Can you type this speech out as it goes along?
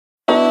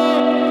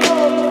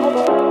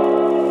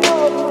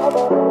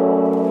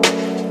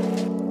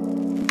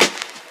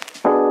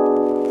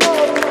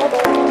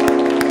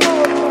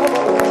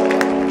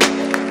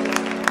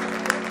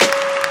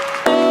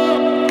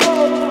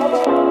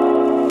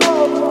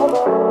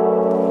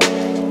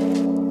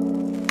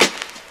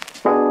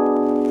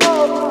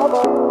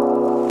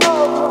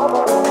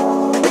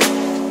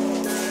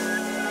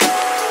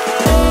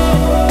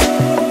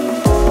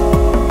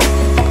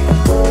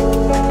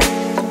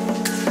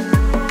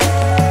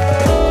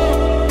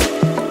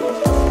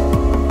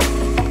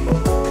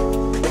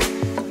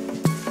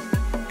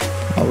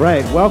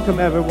right, welcome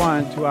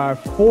everyone to our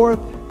fourth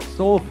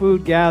Soul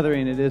Food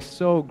Gathering. It is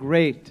so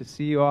great to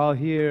see you all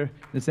here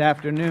this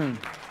afternoon.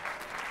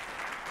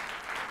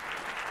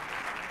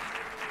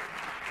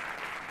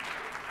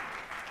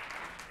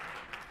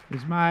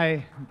 It's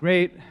my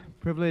great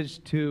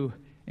privilege to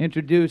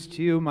introduce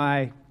to you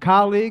my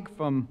colleague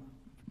from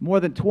more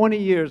than 20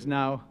 years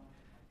now,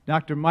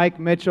 Dr. Mike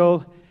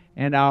Mitchell,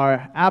 and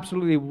our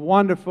absolutely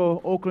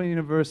wonderful Oakland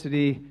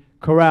University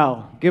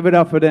chorale. Give it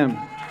up for them.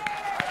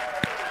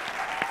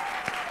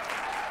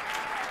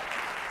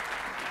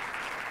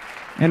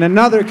 And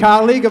another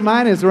colleague of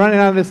mine is running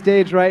on the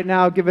stage right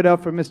now. Give it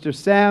up for Mr.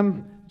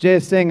 Sam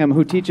Jayasingham,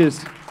 who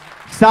teaches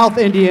South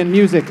Indian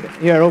music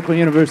here at Oakland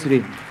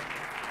University.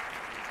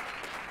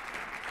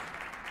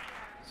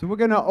 So we're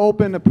going to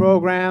open the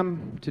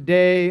program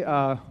today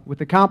with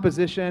a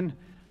composition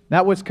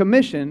that was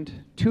commissioned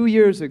 2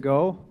 years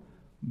ago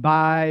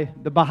by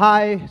the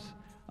Baha'is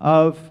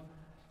of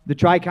the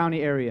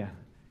Tri-County area.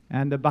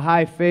 And the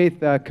Baha'i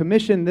faith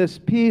commissioned this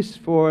piece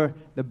for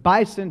the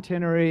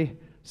bicentenary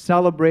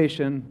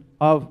celebration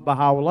of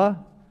Baha'u'llah,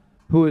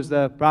 who is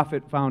the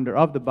prophet founder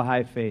of the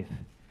Baha'i faith.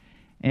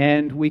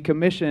 And we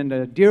commissioned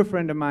a dear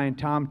friend of mine,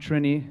 Tom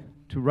Trini,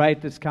 to write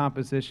this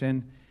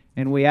composition,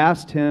 and we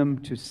asked him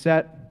to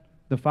set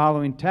the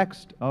following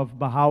text of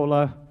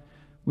Baha'u'llah,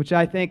 which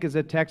I think is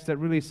a text that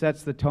really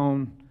sets the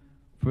tone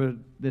for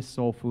this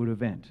soul food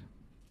event.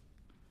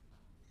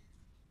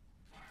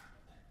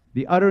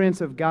 The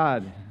utterance of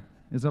God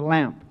is a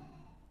lamp,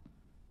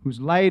 whose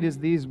light is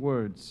these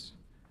words: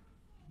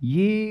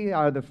 Ye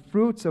are the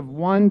fruits of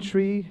one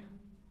tree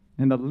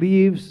and the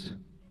leaves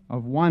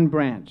of one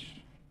branch.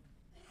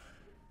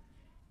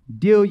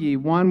 Deal ye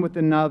one with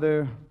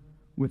another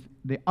with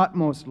the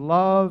utmost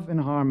love and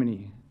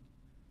harmony,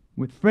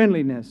 with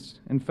friendliness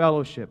and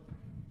fellowship.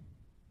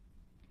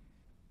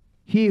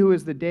 He who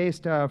is the day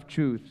star of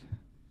truth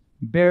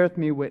beareth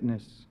me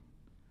witness.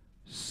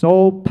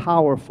 So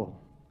powerful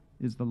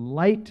is the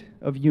light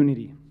of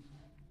unity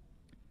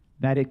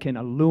that it can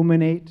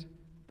illuminate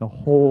the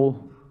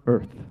whole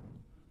earth.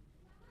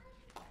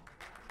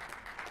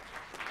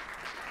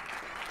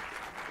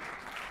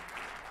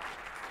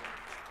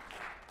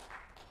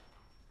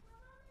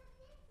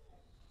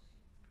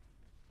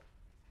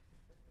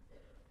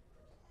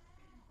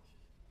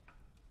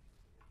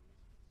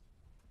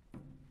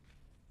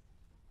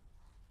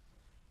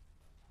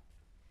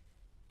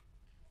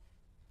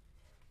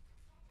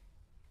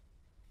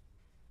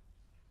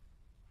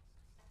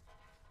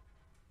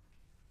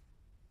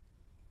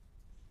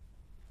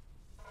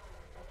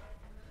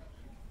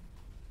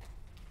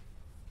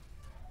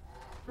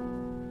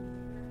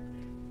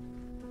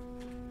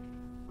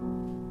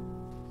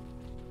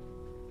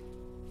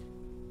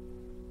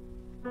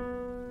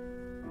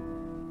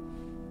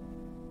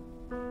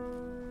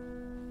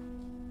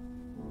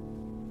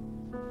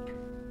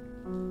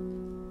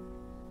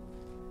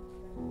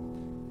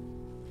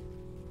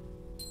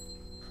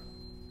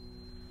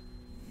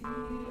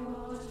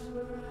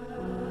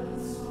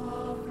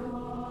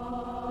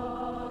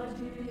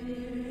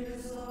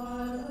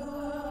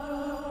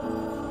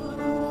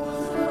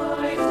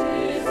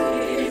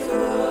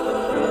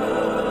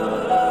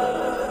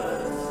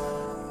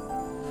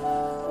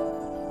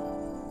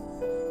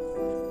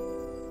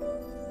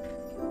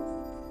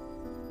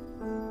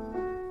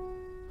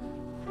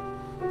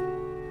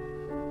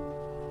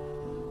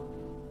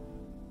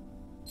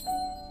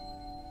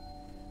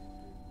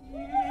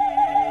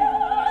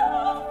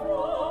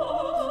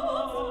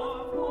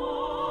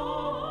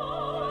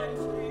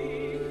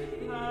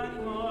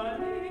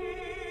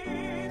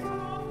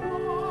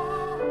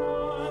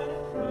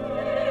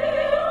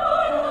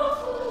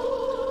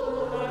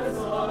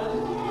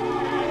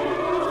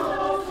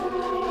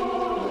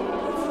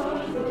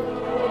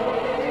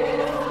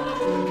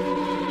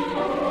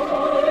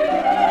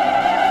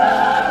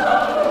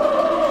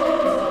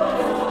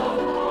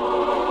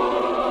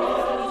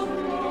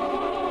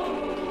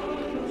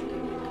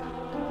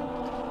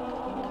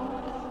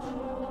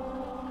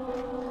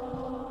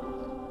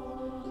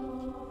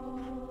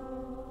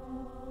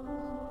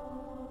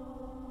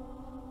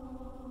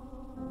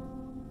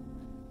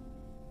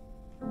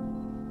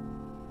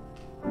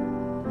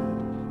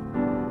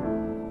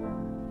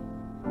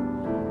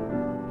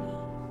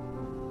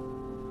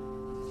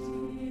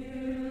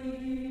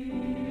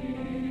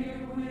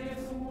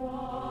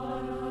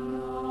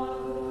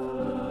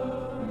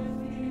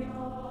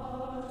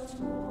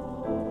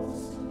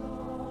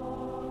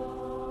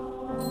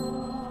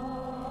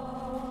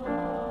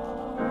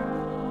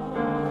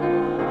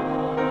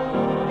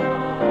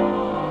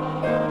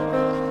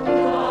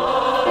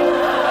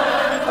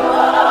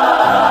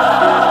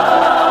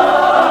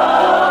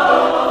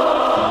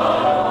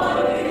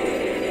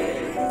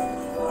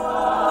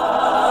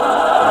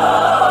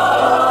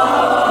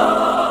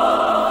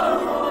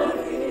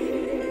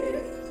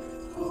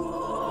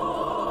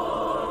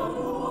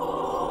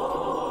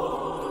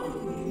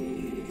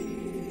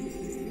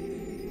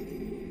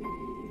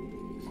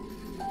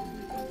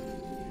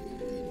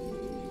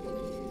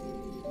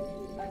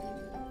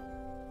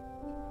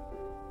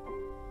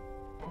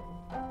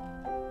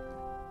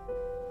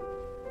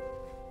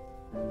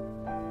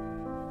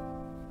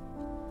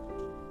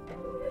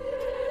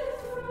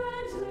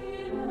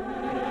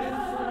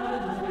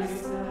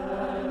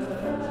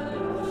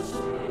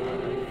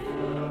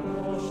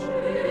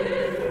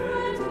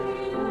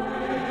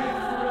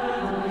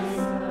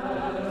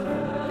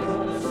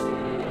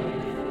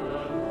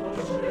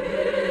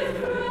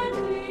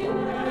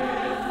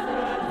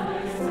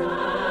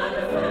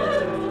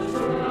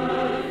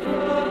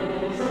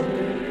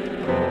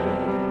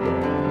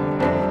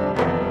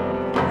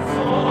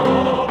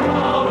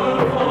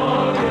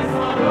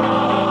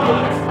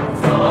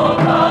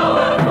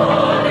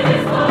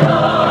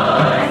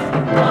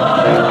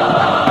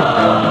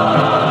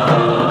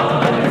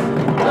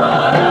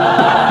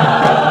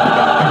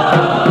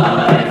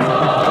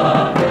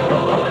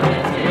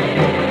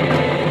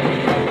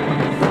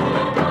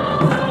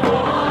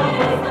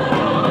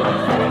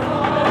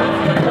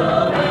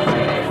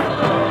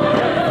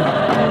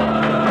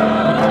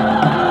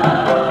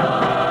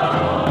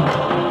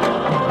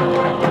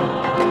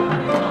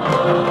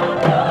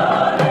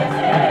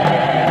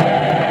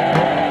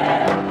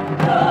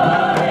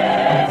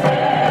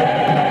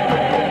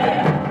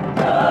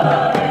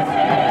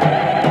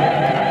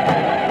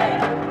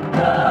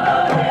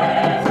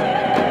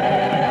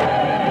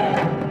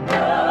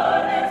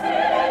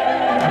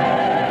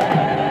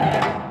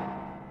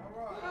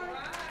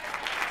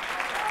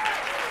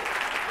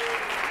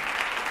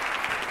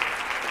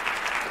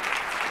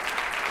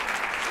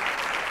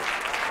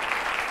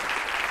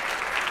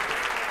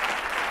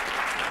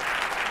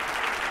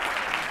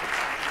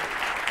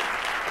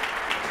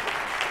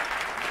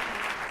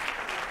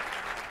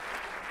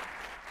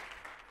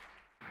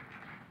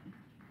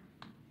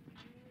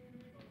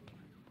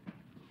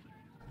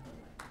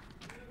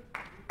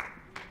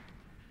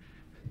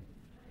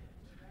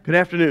 Good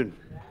afternoon.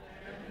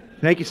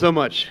 Thank you so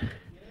much.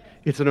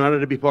 It's an honor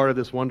to be part of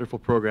this wonderful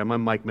program.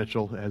 I'm Mike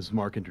Mitchell, as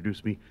Mark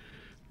introduced me,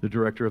 the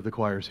director of the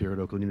choirs here at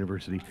Oakland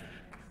University.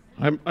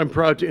 I'm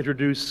proud to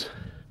introduce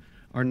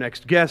our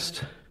next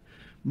guest.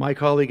 My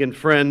colleague and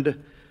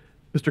friend,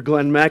 Mr.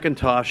 Glenn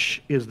McIntosh,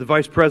 is the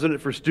Vice President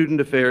for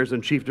Student Affairs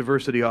and Chief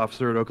Diversity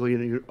Officer at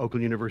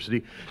Oakland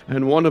University,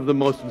 and one of the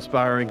most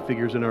inspiring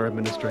figures in our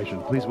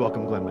administration. Please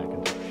welcome Glenn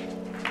McIntosh.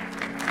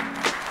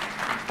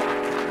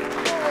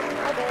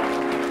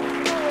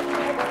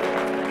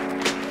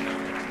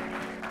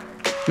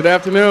 Good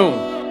afternoon.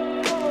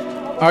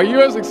 Are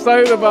you as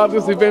excited about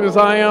this event as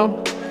I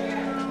am?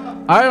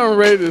 I am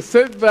ready to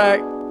sit back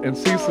and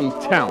see some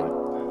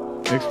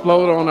talent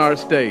explode on our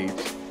stage.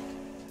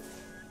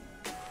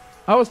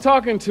 I was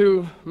talking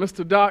to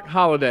Mr. Doc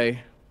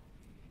Holliday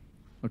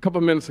a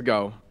couple minutes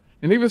ago,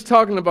 and he was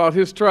talking about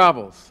his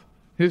travels,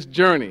 his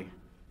journey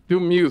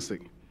through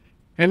music,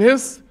 and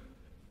his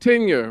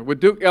tenure with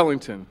Duke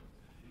Ellington.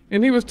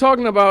 And he was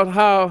talking about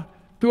how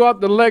throughout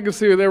the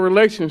legacy of their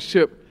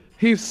relationship,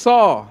 he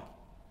saw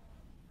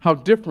how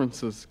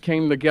differences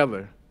came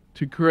together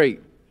to create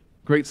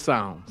great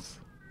sounds.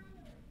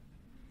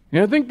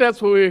 And I think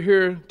that's why we're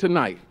here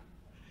tonight.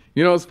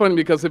 You know, it's funny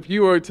because if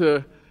you were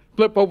to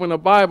flip open the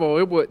Bible,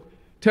 it would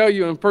tell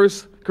you in 1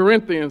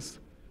 Corinthians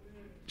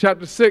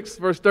chapter 6,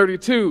 verse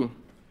 32,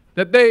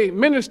 that they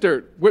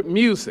ministered with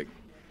music,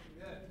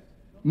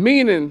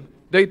 meaning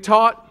they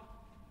taught,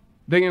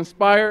 they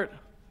inspired,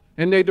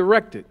 and they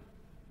directed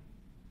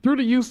through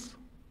the use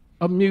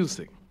of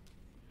music.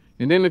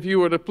 And then if you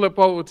were to flip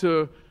over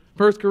to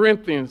 1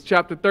 Corinthians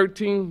chapter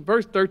 13,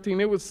 verse 13,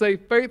 it would say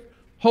faith,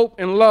 hope,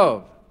 and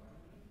love.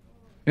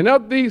 And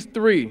of these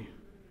three,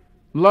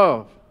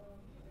 love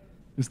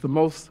is the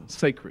most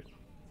sacred.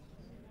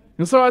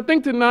 And so I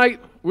think tonight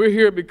we're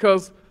here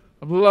because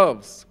of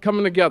loves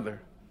coming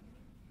together.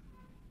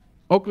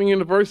 Oakland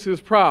University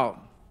is proud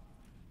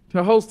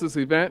to host this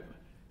event.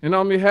 And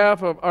on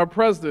behalf of our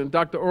president,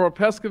 Dr. Oral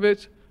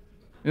Peskovich,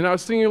 and our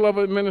senior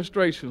level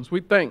administrations,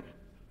 we thank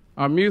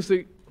our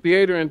music,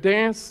 theater, and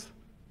dance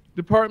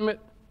department,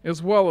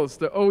 as well as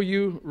the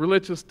OU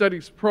Religious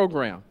Studies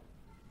program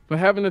for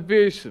having a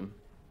vision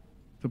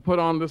to put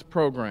on this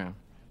program.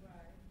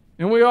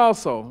 And we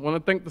also want to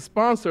thank the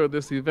sponsor of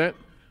this event,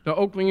 the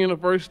Oakland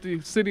University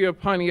City of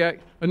Pontiac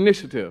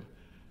Initiative.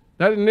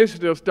 That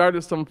initiative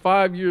started some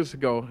 5 years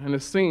ago and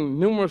has seen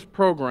numerous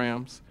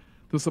programs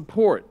to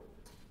support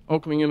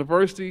Oakland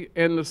University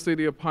and the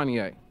City of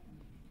Pontiac.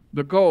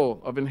 The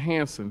goal of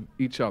enhancing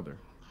each other.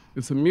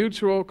 It's a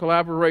mutual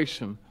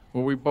collaboration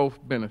where we both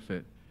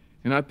benefit.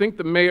 And I think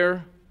the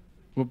mayor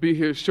will be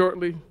here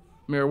shortly,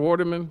 Mayor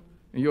Waterman,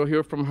 and you'll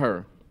hear from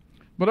her.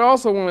 But I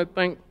also want to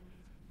thank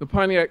the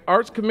Pontiac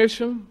Arts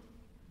Commission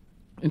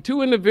and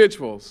two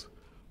individuals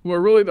who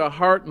are really the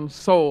heart and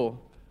soul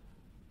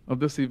of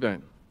this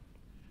event,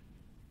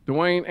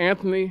 Dwayne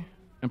Anthony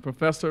and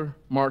Professor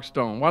Mark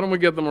Stone. Why don't we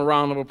give them a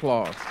round of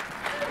applause?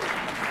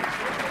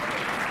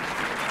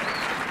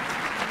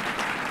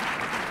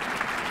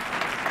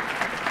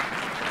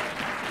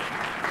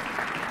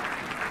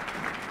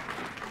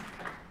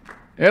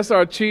 As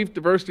our Chief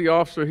Diversity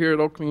Officer here at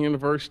Oakland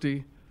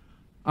University,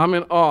 I'm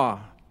in awe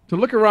to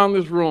look around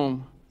this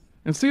room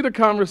and see the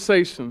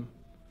conversation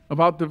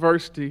about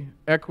diversity,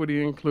 equity,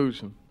 and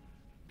inclusion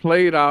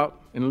played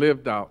out and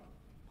lived out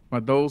by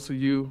those of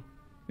you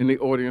in the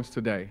audience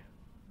today.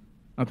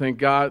 I thank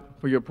God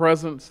for your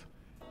presence,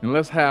 and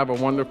let's have a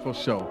wonderful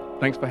show.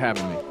 Thanks for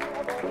having me.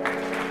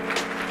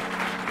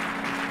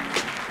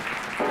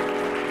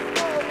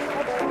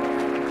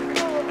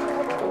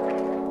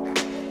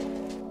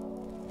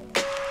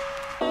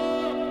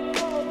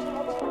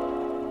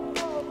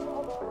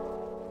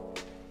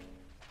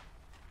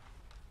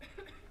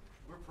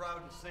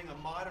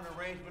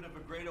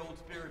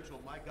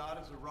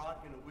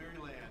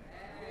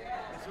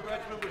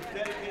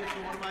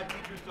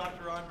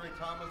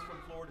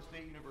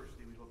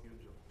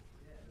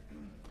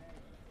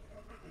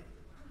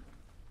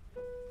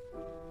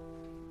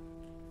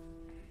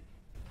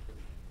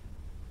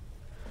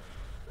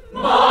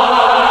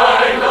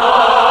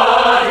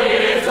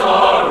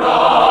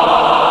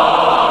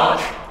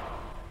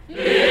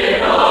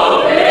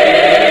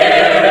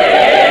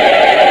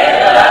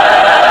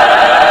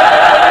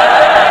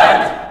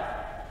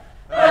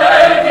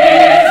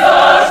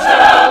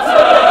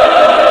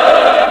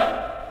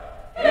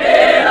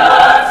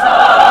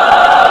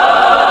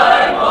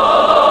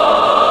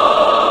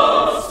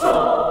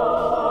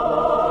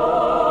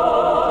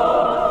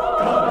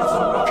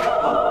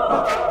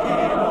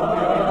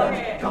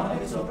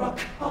 God is a rock.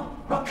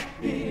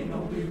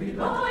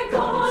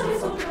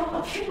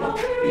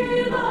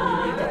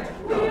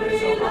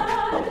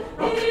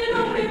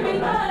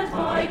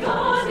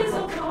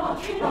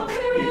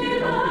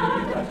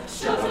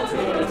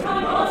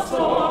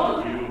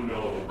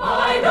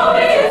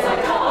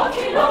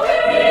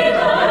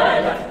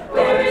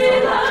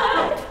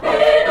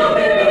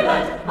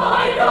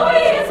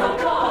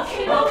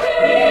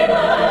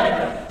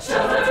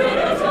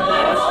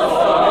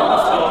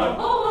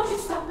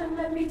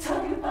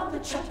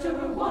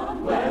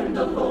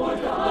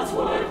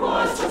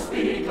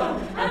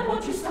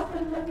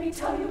 me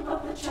tell you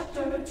about the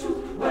chapter 2,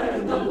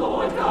 when the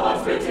Lord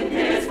God's written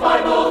his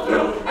Bible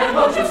through. And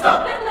won't you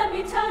stop and let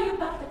me tell you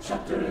about the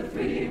chapter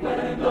 3,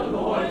 when the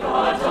Lord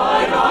God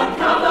died on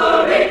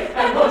Calvary.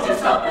 And won't you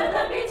stop and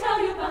let me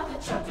tell you about the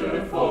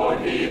chapter 4,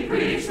 he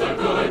preached the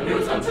good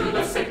news unto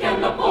the sick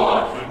and the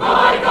poor.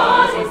 My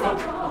God is a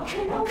rock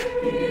in a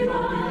weary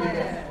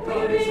land,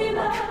 weary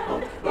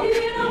land,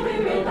 in a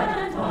weary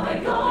land. My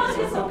God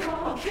is a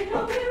rock in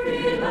a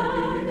weary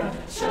land,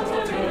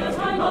 shelter in a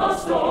time of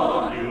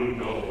storm. You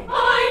know.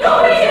 I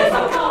know he is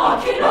a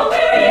rock in a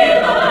weary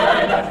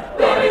land,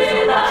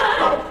 weary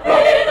land,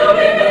 in a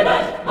weary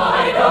land.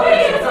 I know he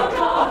is a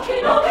rock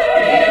in a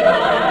weary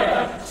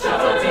land,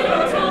 shelter in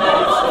a time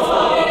of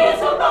storm. He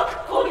is a rock,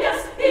 oh yes,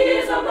 he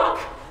is a rock,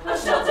 a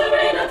shelter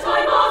in a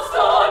time of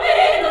storm,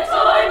 in a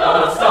time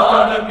of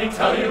storm. Let me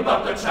tell you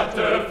about the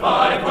chapter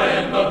 5,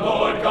 when the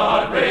Lord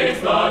God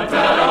raised the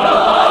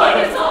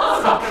dead.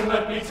 Stop and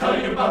let me tell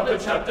you about the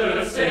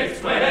chapter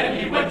 6, when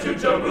he went to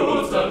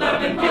Jerusalem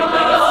and healed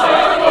the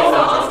sick.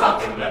 Oh,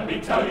 stop and let me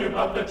tell you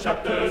about the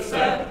chapter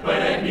 7,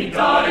 when he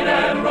died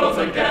and rose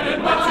again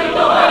and went to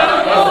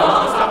heaven.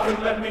 Oh, stop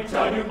and let me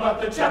tell you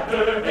about the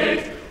chapter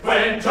 8,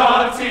 when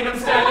John seen him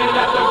standing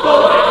at the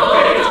golden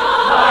gate.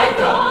 My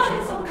God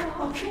is a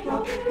rock in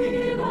a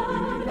weary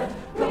land,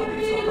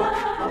 weary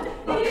land,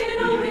 in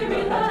a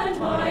weary land.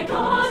 My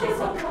God is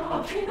a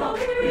rock in a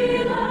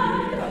weary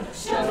land,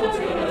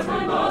 shelter in a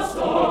time of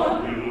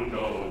storm. You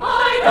know.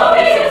 I know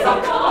he is a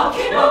rock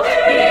in a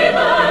weary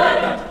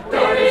land,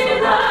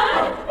 weary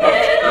land,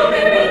 in a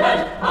weary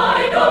land.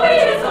 I know he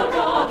is a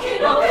rock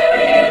in a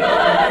weary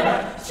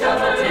land,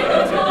 shelter in a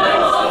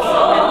time of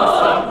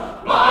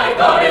storm. My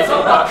God is a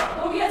rock.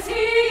 Oh yes, he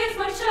is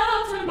my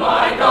shelter.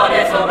 My God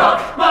is a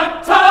rock,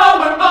 my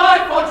tower,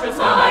 my fortress.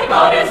 My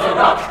God is a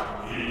rock.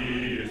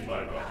 He is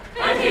my rock.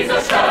 And he's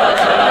a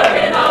shelter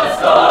in a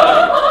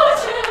storm. Oh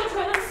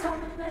children, stop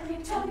and let me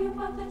tell you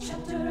about the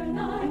chapter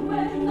 9,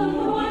 when the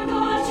Lord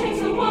God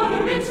changed the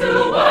water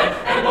into wine.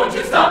 And won't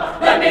you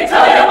stop? Let me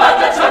tell you about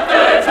the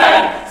chapter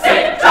 10.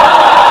 St.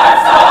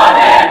 John's on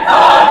and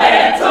come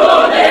into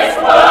this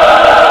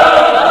world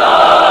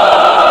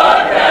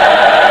again.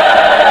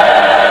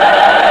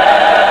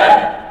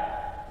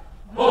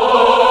 Oh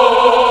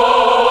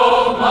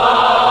my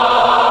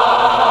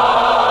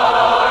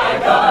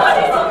God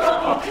is a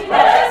rock,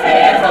 yes, he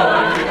is a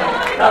rock.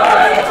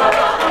 God is a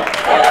rock,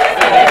 yes,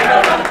 he is a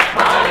rock.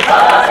 My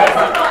God is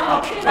a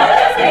rock,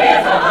 yes, he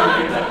is a rock.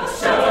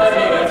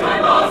 Shelter in a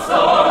time of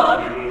storm.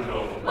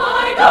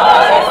 My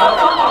God is a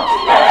rock,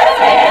 yes,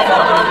 he is a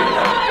rock.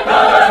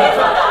 God is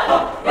a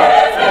rock,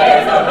 yes, he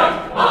is a rock.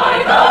 My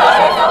God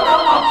is a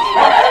rock,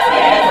 yes,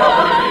 he is a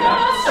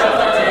rock.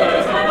 Shelter in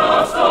a time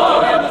of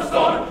storm and the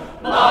storm.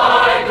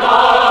 My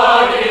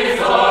God is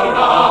a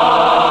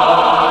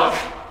rock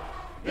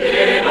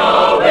in a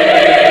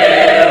weary land,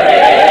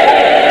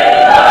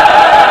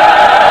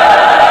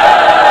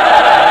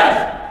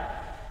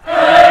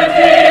 and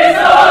he's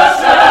a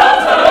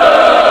shelter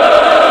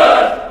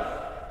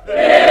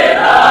in a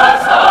time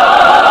of storm.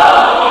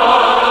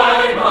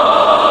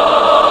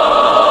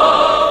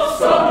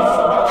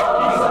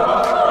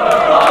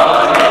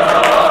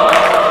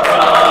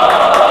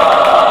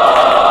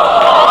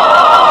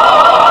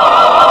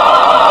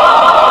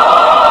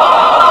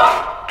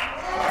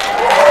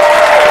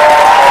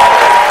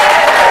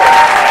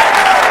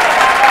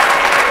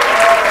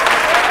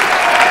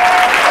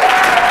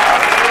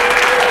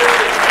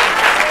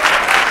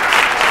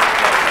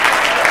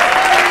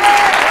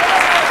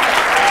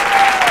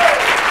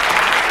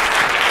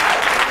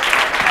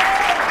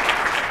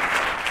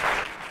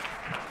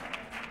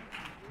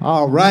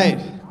 All right.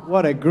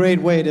 What a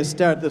great way to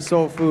start the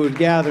Soul Food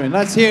Gathering.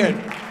 Let's hear it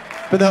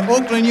for the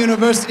Oakland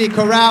University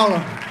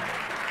Chorale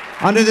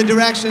under the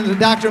direction of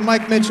Dr.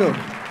 Mike Mitchell.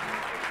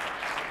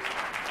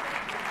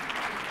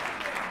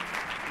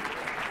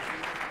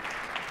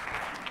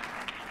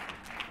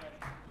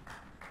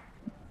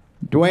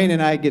 Dwayne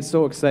and I get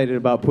so excited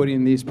about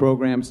putting these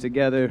programs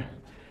together.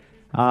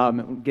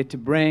 Get to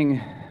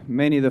bring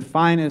many of the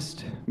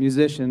finest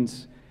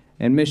musicians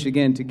in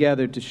Michigan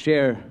together to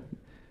share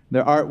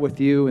their art with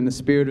you and the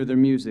spirit of their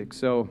music.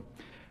 So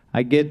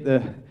I get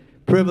the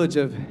privilege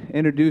of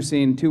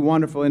introducing two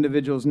wonderful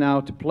individuals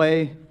now to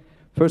play.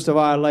 First of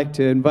all, I'd like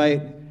to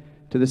invite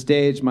to the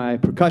stage my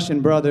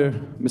percussion brother,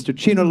 Mr.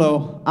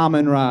 Chinolo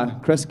Amun-Ra,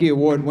 Kresge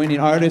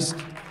Award-winning artist.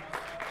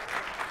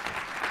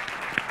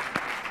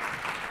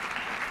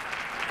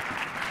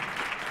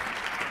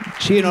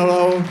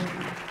 Chinolo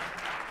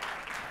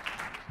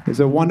is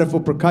a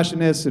wonderful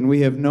percussionist, and we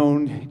have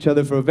known each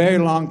other for a very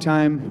long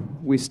time.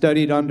 We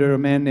studied under a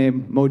man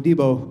named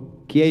Modibo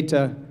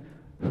Keita,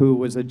 who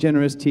was a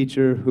generous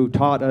teacher who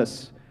taught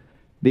us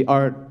the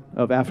art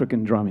of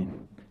African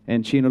drumming.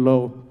 And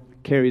Chinolo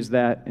carries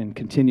that and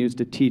continues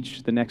to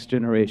teach the next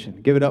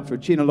generation. Give it up for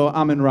Chinolo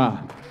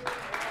Amun-Ra.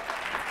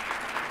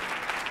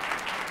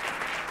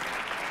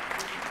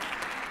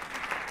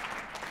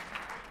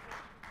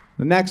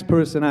 The next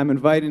person I'm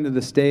inviting to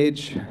the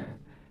stage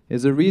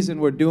is the reason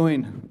we're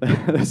doing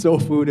the Soul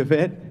Food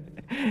event.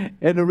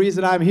 and the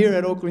reason I'm here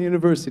at Oakland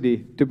University,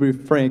 to be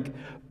frank.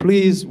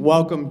 Please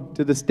welcome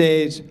to the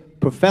stage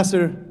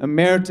Professor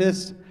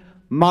Emeritus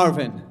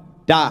Marvin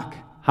Doc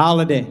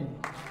Holliday.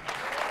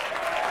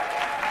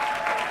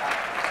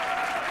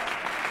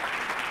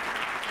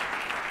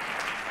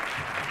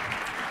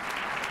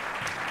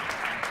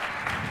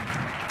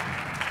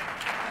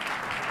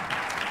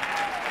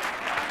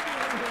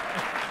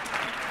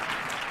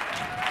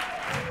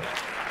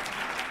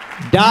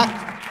 Doc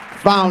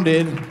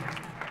founded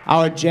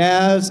our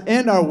jazz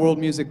and our world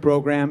music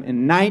program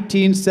in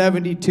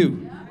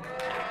 1972.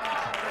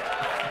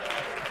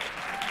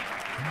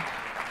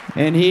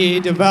 And he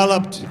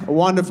developed a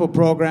wonderful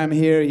program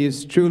here.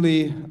 He's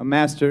truly a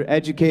master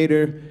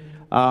educator,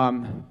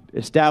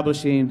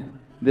 establishing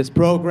this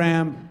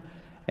program.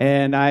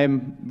 And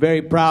I'm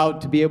very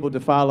proud to be able to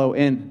follow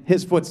in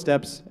his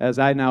footsteps as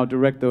I now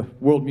direct the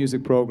world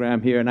music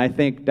program here. And I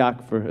thank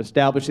Doc for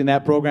establishing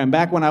that program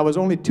back when I was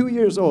only 2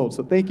 years old.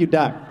 So thank you,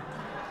 Doc.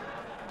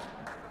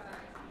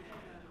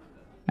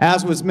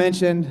 As was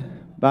mentioned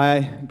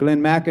by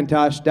Glenn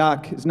McIntosh,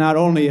 Doc is not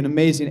only an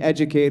amazing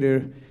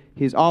educator,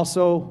 he's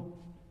also,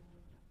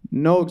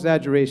 no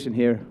exaggeration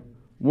here,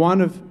 one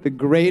of the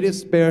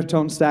greatest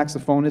baritone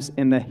saxophonists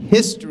in the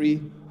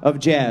history of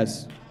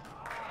jazz.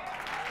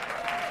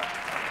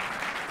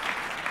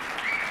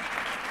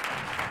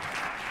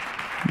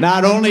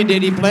 Not only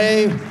did he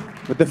play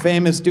with the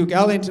famous Duke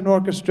Ellington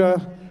Orchestra,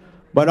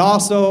 but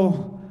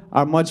also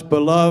our much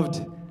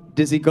beloved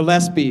Dizzy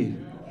Gillespie,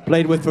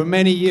 played with for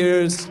many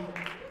years,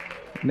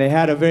 and they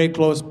had a very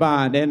close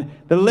bond. And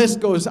the list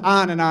goes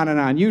on and on and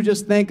on. You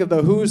just think of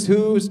the who's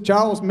who's,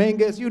 Charles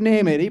Mingus, you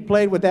name it, he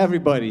played with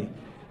everybody.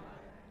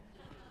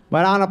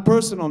 But on a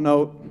personal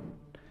note,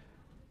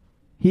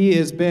 he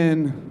has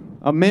been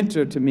a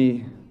mentor to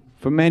me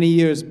for many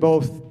years,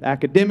 both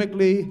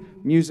academically,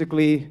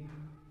 musically,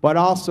 but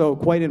also,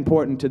 quite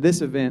important to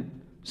this event,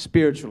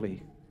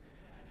 spiritually.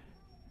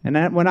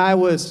 And when I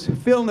was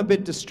feeling a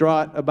bit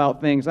distraught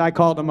about things, I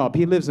called him up.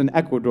 He lives in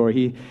Ecuador.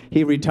 He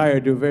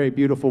retired to a very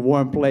beautiful,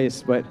 warm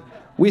place, but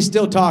we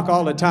still talk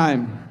all the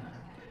time.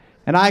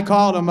 And I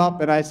called him up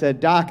and I said,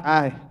 Doc,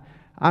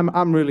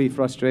 I'm really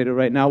frustrated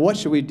right now. What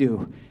should we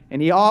do?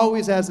 And he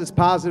always has this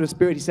positive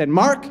spirit. He said,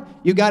 Mark,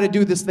 you got to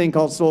do this thing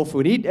called soul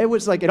food. It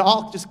was like it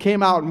all just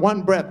came out in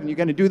one breath. And you're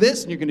going to do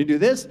this, and you're going to do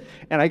this.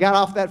 And I got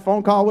off that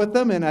phone call with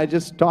him, and I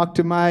just talked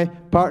to my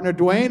partner,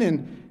 Dwayne,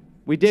 and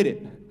we did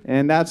it.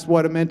 And that's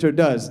what a mentor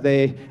does.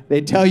 They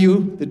tell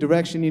you the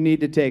direction you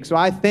need to take. So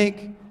I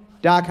thank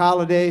Doc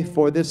Holliday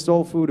for this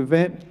soul food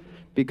event,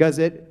 because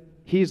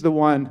he's the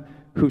one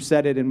who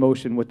set it in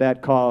motion with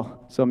that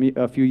call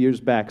a few years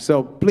back.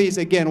 So please,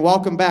 again,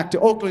 welcome back to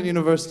Oakland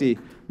University,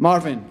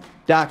 Marvin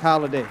Doc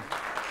Holliday.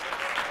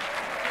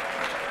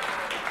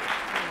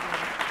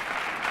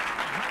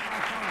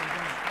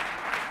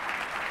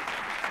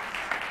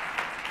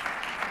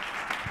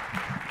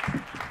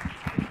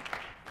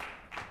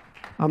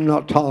 I'm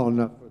not tall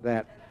enough for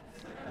that.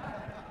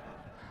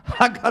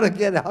 I gotta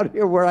get out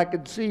here where I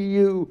can see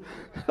you.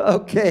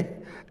 Okay,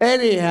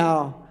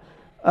 anyhow,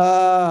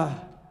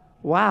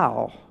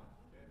 wow,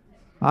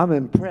 I'm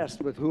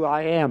impressed with who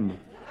I am.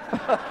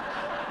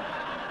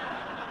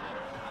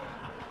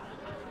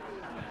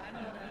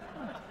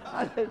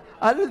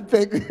 I didn't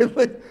think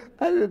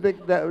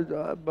that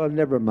was, well,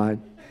 never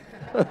mind.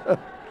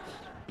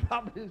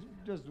 Probably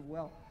just as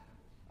well.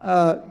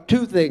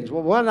 Two things.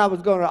 Well, one,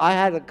 I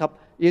had a couple,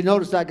 you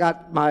notice I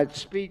got my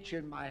speech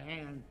in my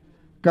hand,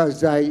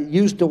 because I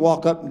used to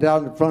walk up and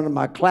down in front of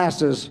my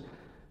classes,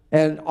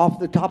 and off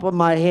the top of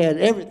my head,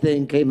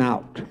 everything came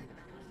out.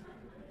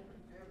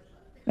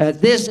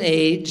 At this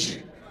age,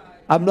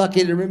 I'm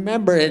lucky to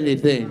remember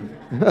anything.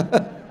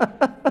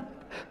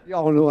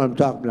 Y'all know what I'm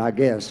talking about, I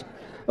guess.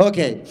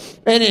 Okay,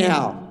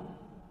 anyhow,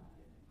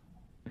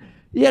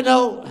 you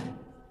know,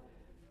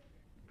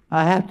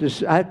 I have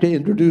to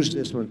introduce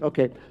this one.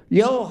 Okay,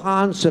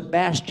 Johann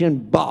Sebastian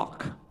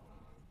Bach.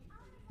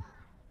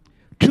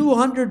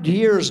 200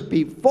 years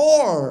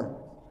before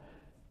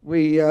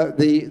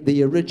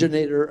the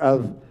originator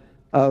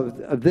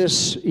of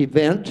this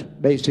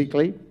event,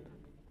 basically,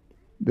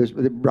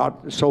 that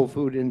brought soul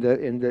food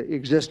into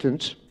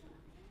existence,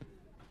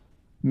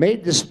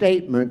 made the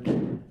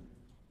statement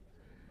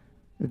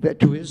that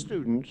to his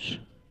students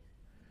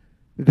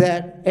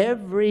that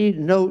every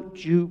note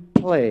you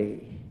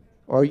play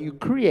or you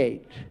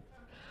create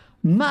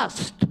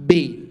must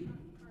be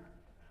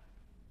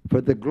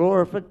for the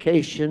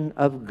glorification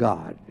of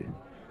God.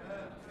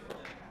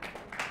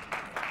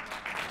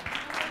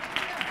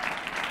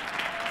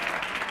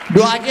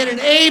 Do I get an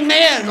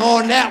amen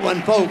on that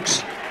one,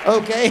 folks?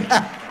 Okay.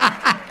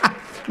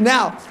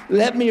 Now,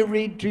 let me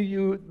read to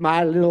you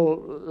my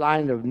little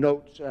line of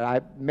notes that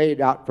I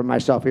made out for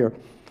myself here.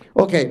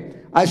 Okay,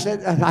 I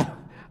said,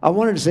 I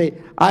wanted to say,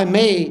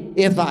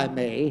 if I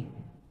may,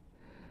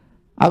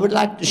 I would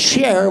like to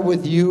share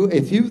with you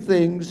a few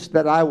things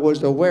that I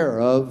was aware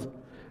of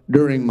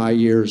during my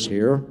years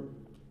here,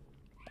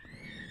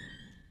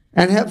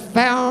 and have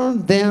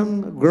found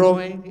them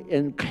growing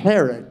in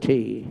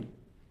clarity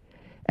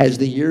as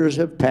the years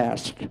have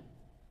passed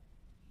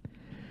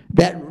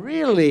that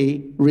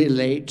really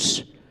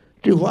relates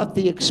to what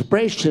the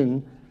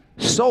expression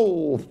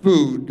soul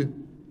food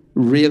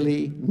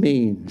really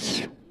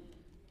means.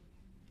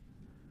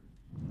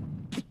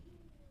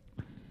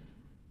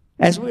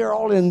 As we are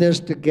all in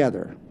this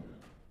together,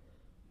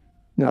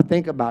 now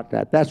think about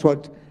that. That's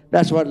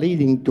what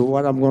leading to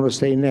what I'm going to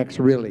say next,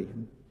 really.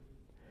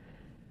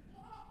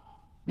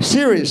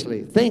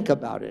 Seriously, think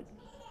about it.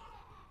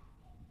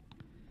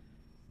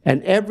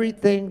 And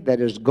everything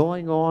that is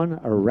going on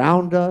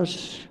around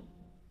us,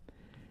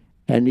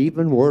 and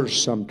even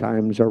worse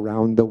sometimes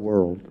around the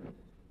world.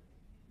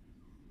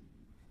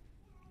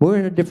 We're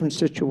in a different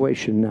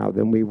situation now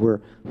than we were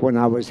when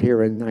I was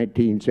here in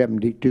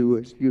 1972,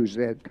 as you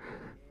said.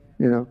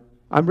 You know,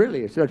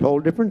 it's a whole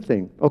different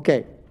thing.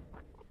 Okay.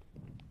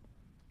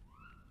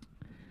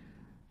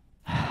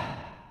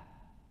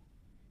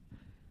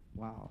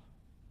 Wow.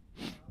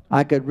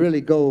 I could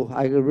really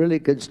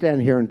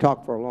stand here and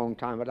talk for a long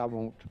time, but I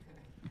won't.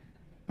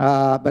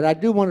 But I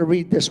do want to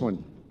read this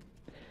one.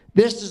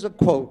 This is a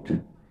quote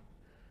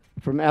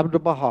from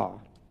Abdu'l-Baha,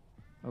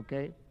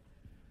 okay?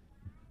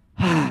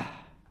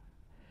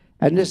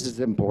 And this is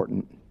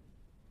important.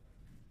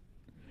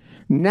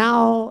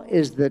 Now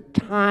is the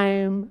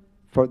time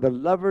for the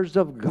lovers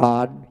of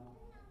God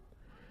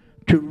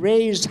to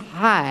raise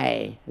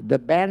high the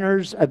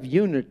banners of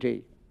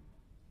unity,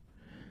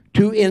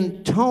 to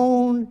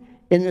intone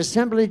in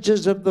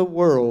assemblages of the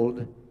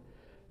world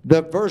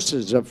the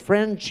verses of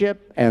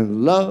friendship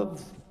and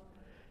love,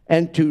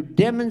 and to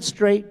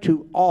demonstrate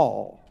to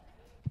all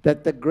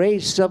that the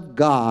grace of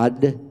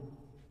God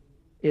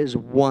is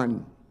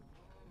one.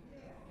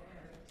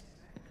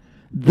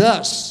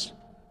 Thus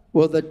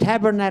will the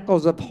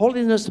tabernacles of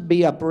holiness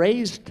be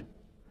upraised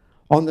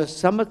on the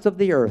summits of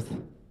the earth,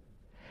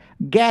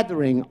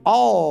 gathering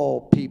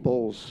all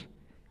peoples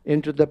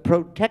into the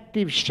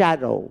protective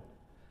shadow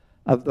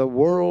of the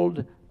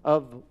world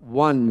of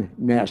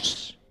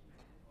oneness.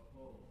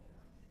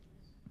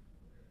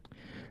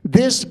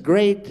 This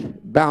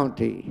great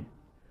bounty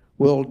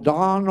will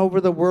dawn over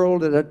the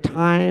world at a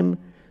time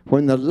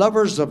when the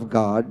lovers of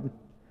God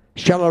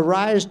shall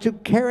arise to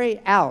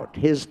carry out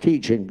his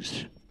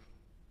teachings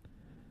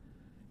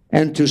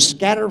and to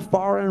scatter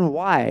far and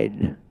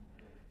wide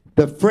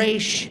the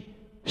fresh,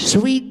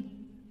 sweet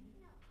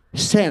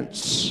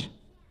sense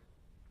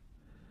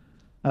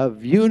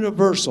of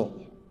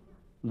universal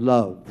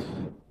love.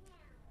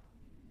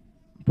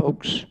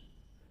 Folks,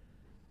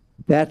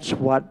 that's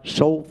what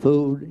soul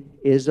food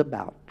is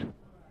about.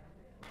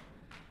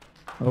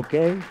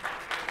 Okay?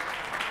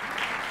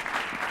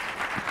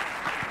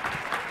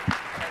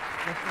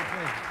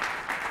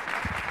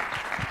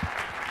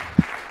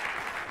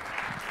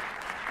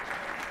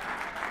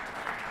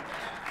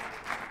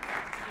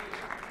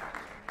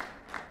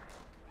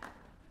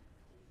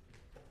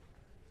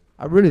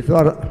 I really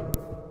thought,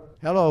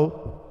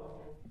 hello?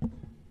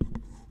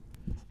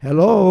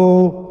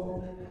 Hello?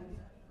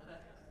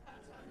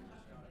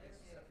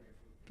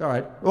 All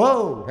right.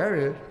 Whoa, there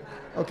it is.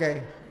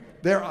 Okay.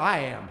 There I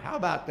am. How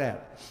about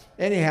that?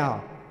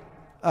 Anyhow,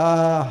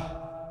 I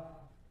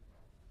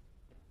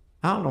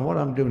don't know what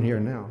I'm doing here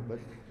now, but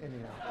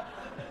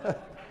anyhow.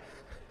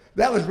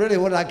 That was really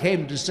what I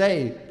came to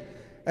say.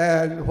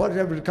 And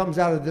whatever comes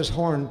out of this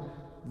horn,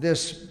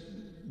 this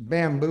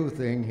bamboo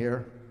thing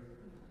here,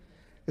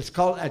 it's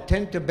called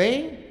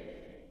Atentabain.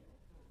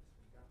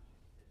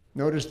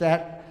 Notice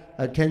that?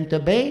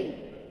 Atentabain.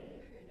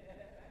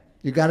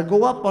 You got to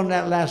go up on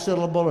that last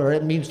syllable or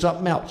it means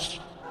something else.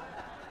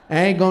 I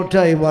ain't going to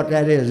tell you what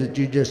that is that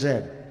you just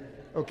said.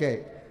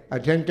 Okay.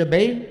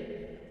 Atentabain.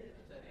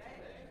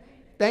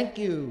 Thank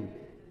you.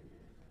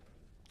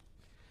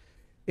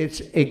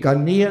 It's a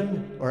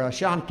Ghanaian, or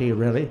Ashanti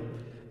really,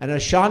 an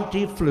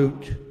Ashanti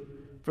flute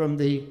from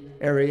the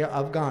area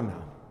of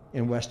Ghana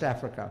in West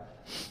Africa.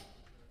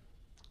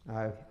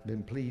 I've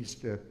been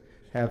pleased to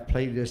have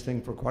played this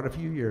thing for quite a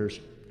few years.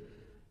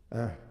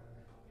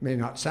 May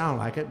not sound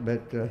like it,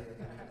 but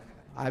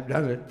I've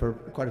done it for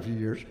quite a few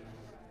years.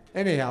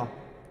 Anyhow,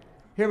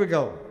 here we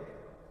go.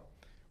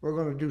 We're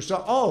going to do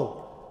so.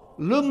 Oh,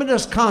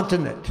 luminous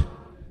continent.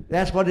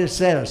 That's what it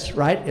says,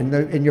 right,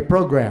 in your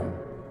program.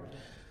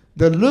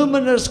 The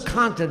luminous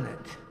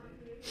continent.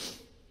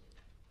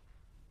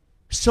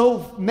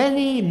 So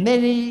many,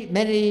 many,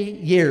 many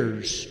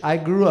years I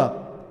grew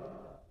up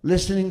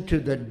listening to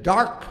the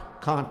dark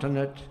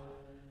continent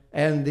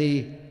and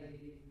the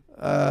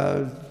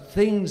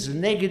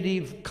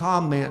negative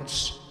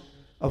comments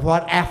of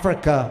what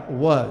Africa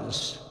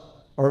was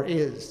or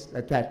is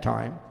at that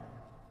time.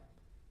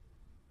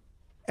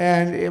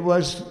 And it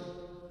was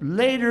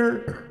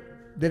later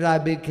that I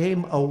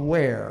became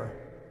aware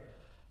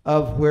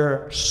of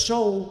where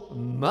so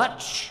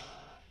much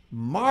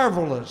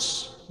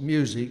marvelous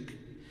music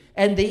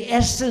and the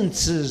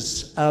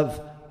essences of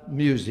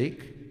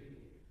music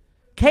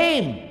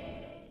came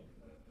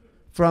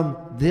from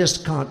this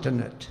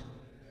continent.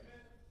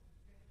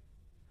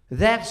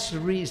 That's the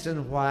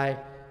reason why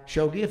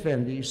Shoghi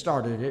Effendi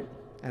started it,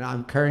 and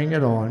I'm carrying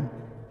it on.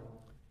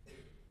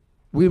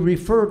 We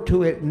refer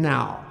to it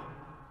now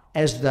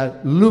as the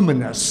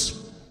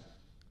luminous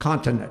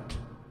continent.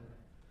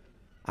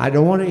 I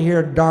don't want to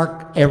hear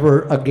dark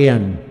ever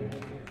again.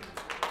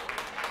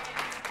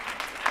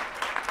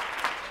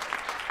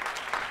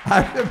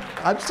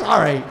 I'm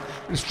sorry.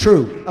 It's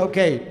true.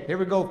 Okay, here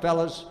we go,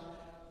 fellas.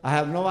 I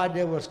have no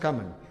idea what's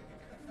coming.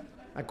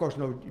 Of course,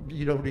 no,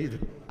 you don't either.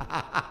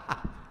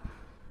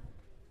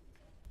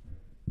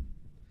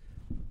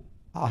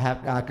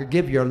 I could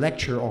give you a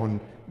lecture on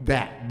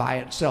that by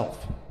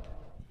itself.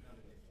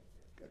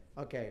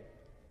 Okay.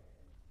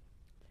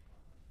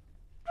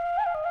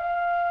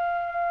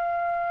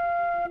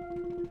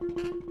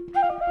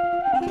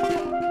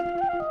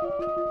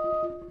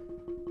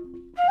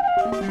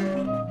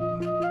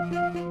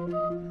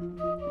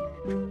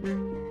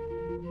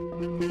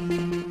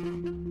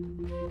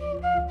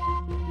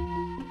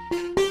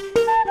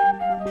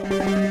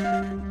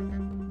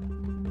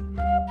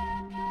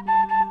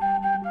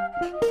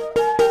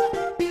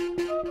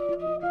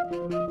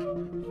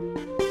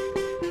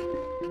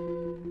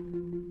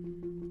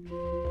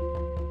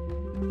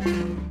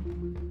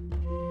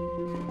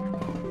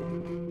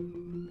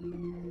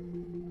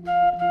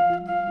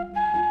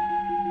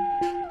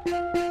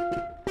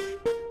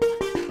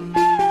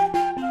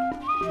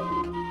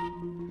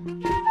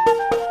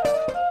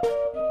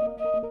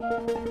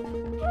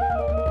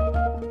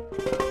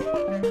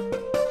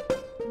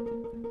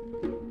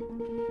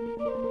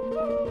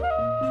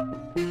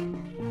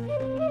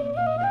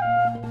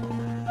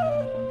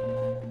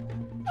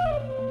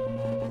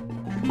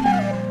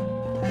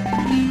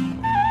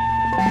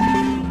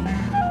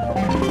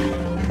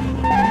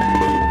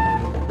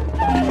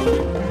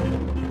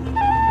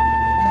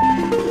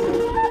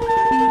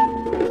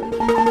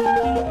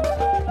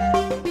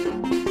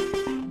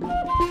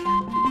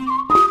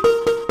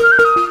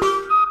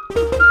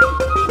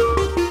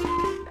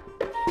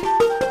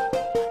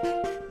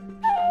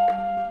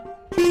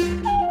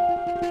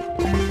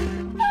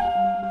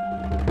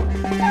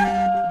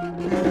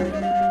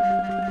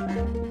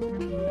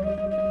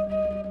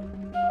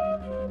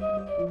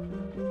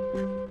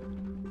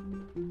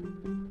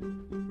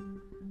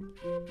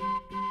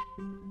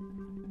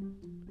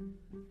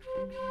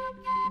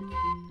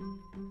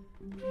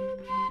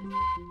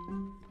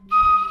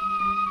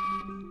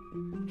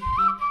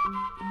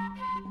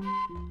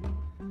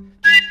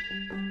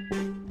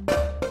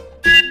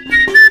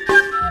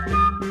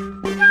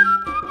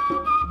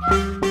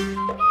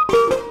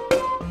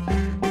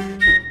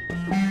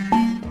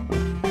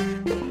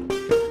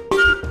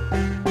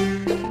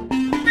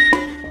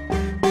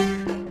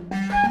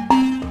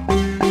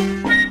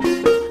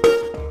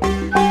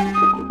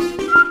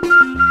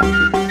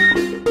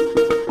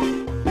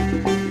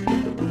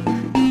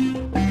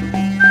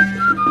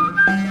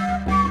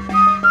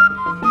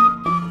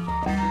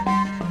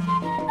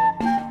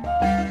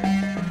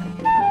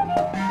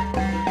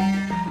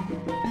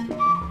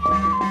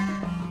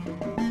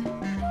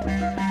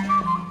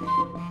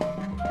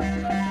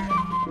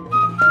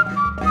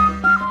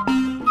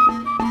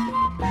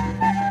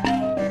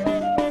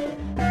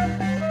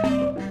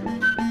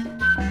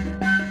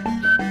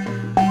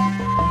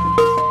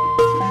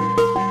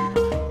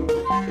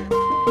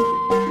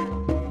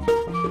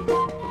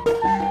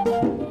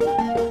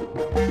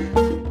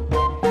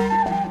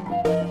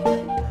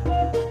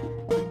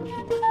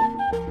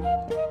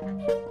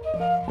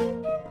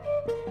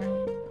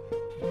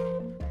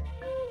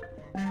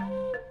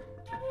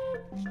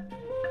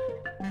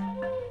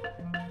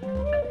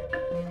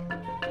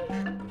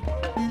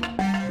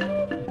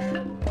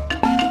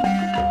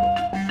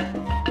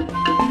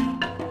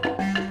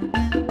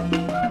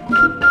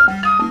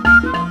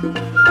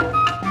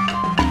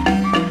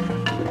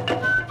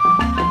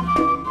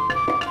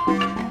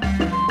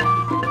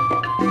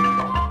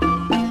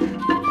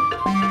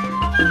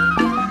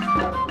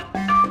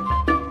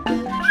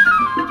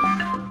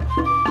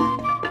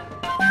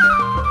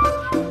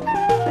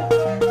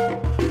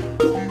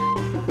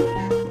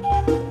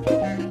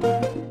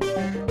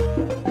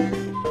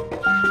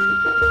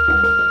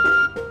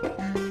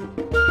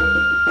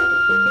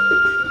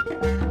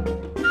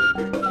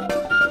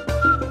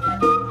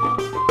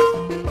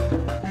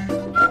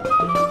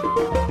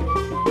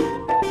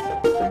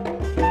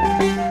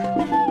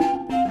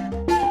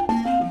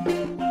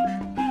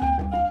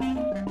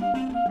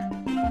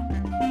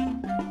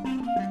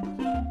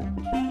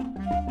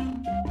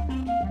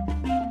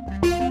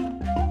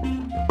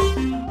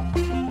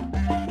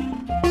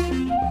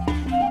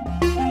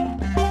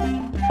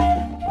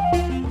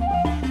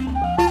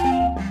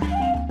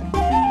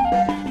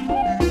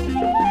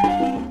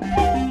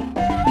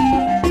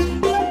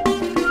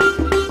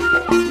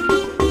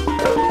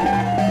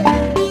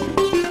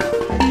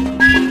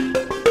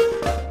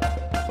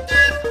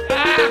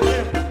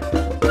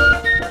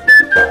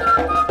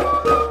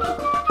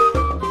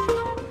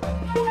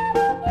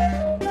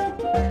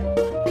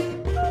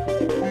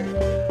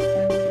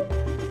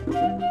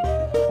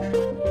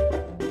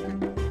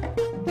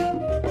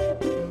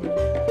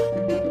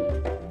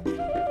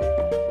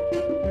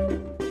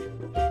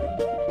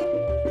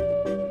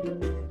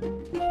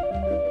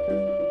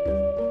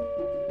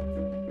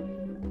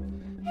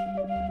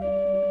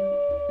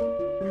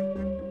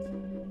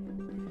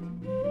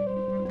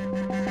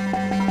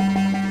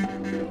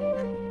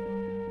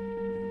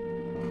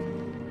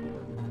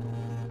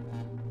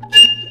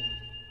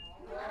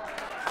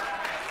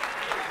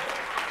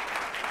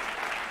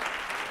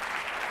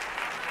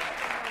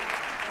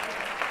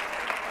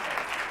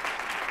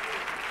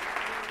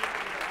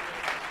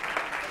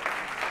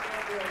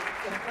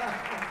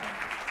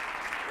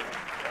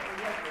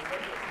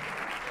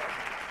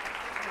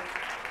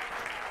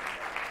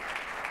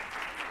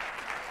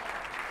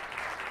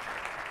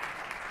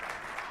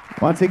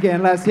 Once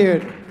again, let's hear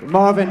it for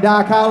Marvin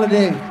Doc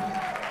Holliday,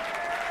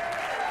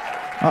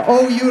 an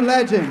OU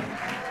legend.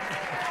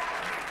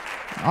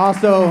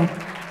 Also,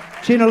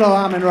 Chinelo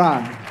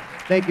Amin-Ra.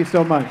 Thank you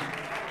so much.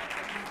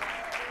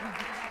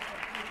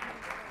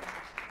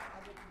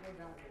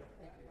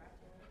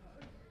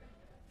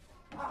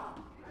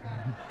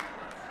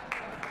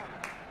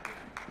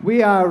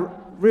 We are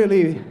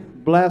really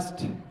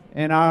blessed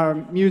in our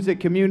music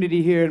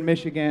community here in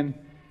Michigan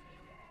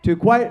to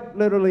quite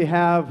literally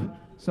have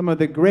some of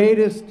the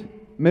greatest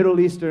Middle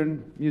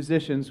Eastern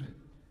musicians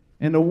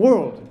in the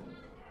world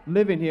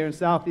living here in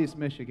Southeast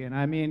Michigan.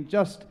 I mean,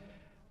 just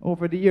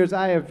over the years,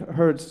 I have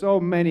heard so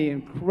many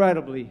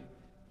incredibly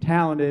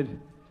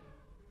talented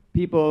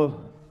people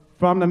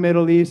from the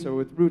Middle East or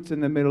with roots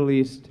in the Middle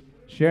East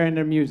sharing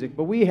their music.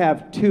 But we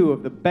have two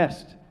of the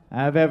best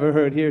I've ever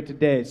heard here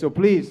today. So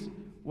please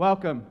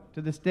welcome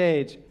to the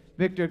stage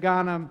Victor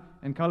Ghanem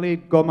and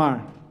Khalid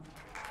Gomar.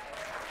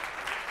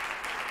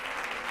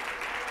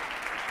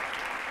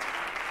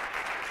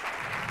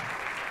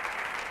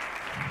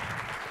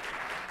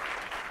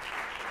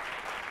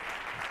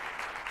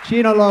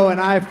 Chinelo and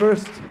I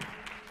first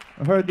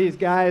heard these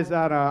guys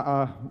at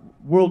a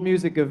world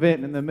music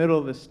event in the middle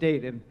of the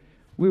state, and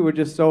we were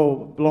just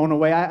so blown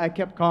away. I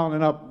kept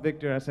calling up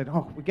Victor. I said,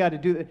 oh, we got to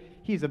do this.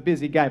 He's a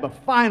busy guy, but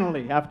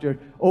finally, after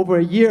over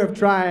a year of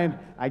trying,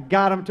 I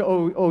got him to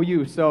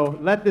OU. So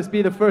let this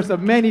be the first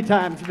of many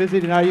times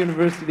visiting our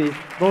university,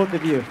 both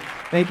of you.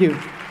 Thank you.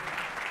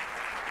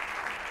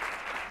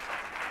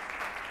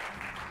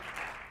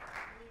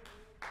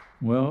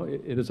 Well,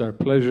 it is our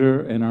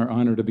pleasure and our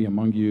honor to be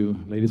among you,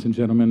 ladies and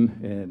gentlemen.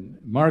 And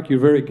Mark, you're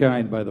very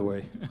kind, by the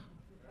way.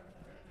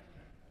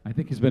 I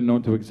think he's been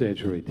known to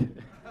exaggerate.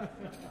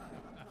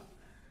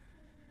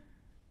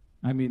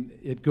 I mean,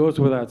 it goes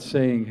without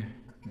saying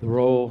the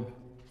role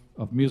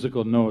of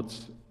musical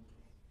notes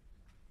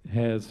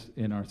has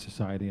in our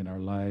society, in our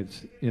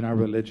lives, in our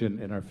religion,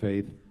 in our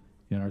faith,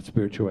 in our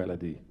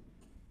spirituality.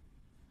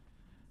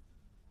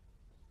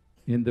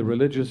 In the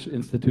religious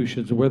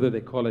institutions, whether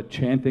they call it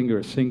chanting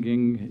or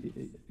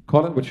singing,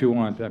 call it what you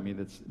want. I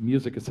mean,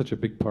 music is such a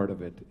big part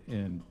of it,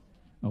 and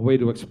a way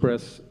to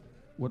express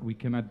what we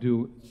cannot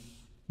do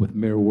with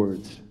mere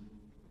words.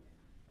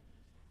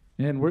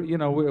 And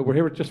we're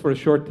here just for a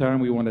short time.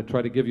 We want to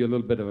try to give you a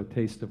little bit of a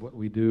taste of what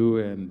we do.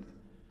 And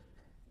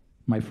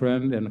my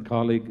friend and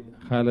colleague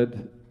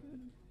Khalid,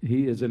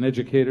 he is an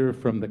educator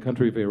from the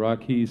country of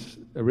Iraq. He's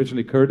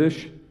originally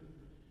Kurdish,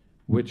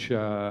 which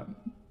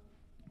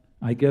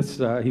I guess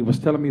he was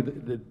telling me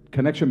the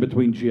connection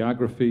between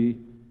geography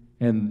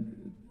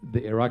and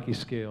the Iraqi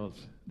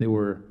scales. They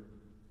were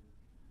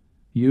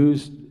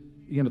used,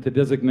 to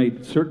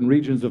designate certain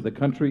regions of the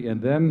country,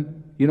 and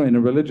then, in a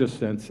religious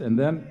sense, and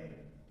then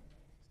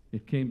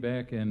it came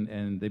back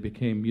and they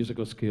became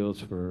musical scales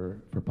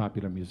for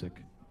popular music.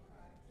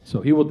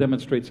 So he will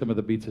demonstrate some of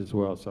the beats as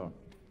well. So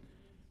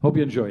hope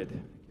you enjoy it.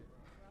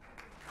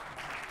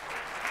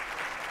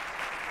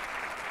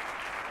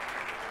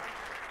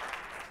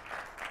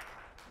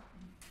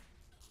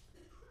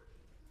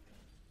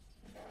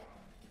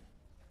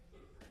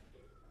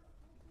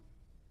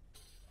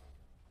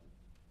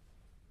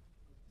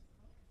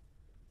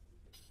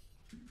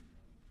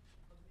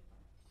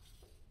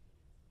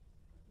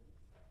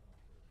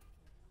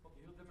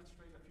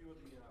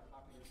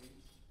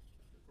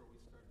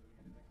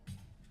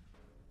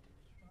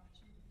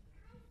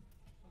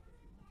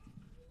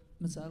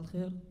 مساء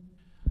الخير.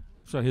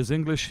 So his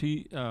English,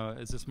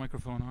 is this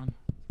microphone on?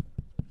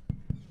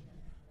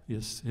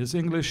 Yes, his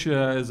English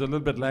is a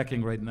little bit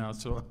lacking right now,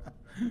 so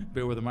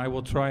bear with him. I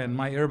will try, and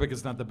my Arabic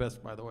is not the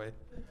best, by the way.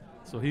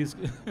 So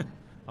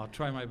I'll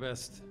try my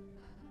best.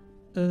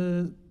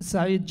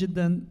 سعيد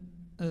جدا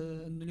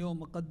أن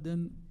اليوم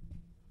أقدم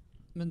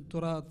من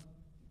تراث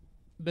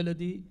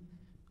بلدي،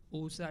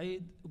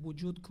 وسعيد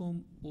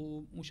بوجودكم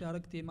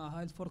ومشاركتي مع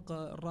هاي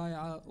الفرقة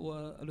الرائعة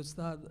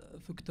والأستاذ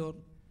فيكتور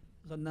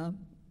غنام.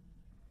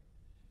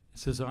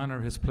 It's his honor,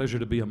 his pleasure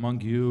to be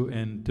among you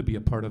and to be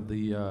a part of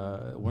the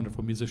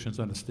wonderful musicians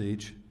on the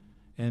stage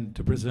and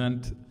to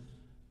present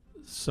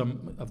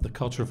some of the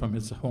culture from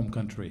his home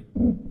country.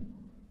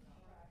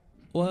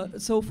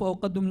 وسوف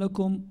أقدم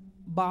لكم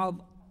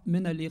بعض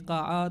من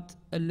الإيقاعات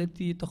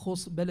التي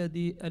تخص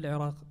بلدي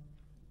العراق.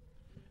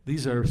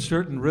 These are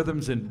certain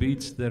rhythms and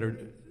beats that are,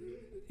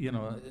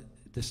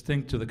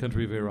 distinct to the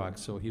country of Iraq,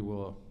 so he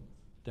will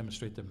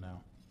demonstrate them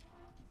now.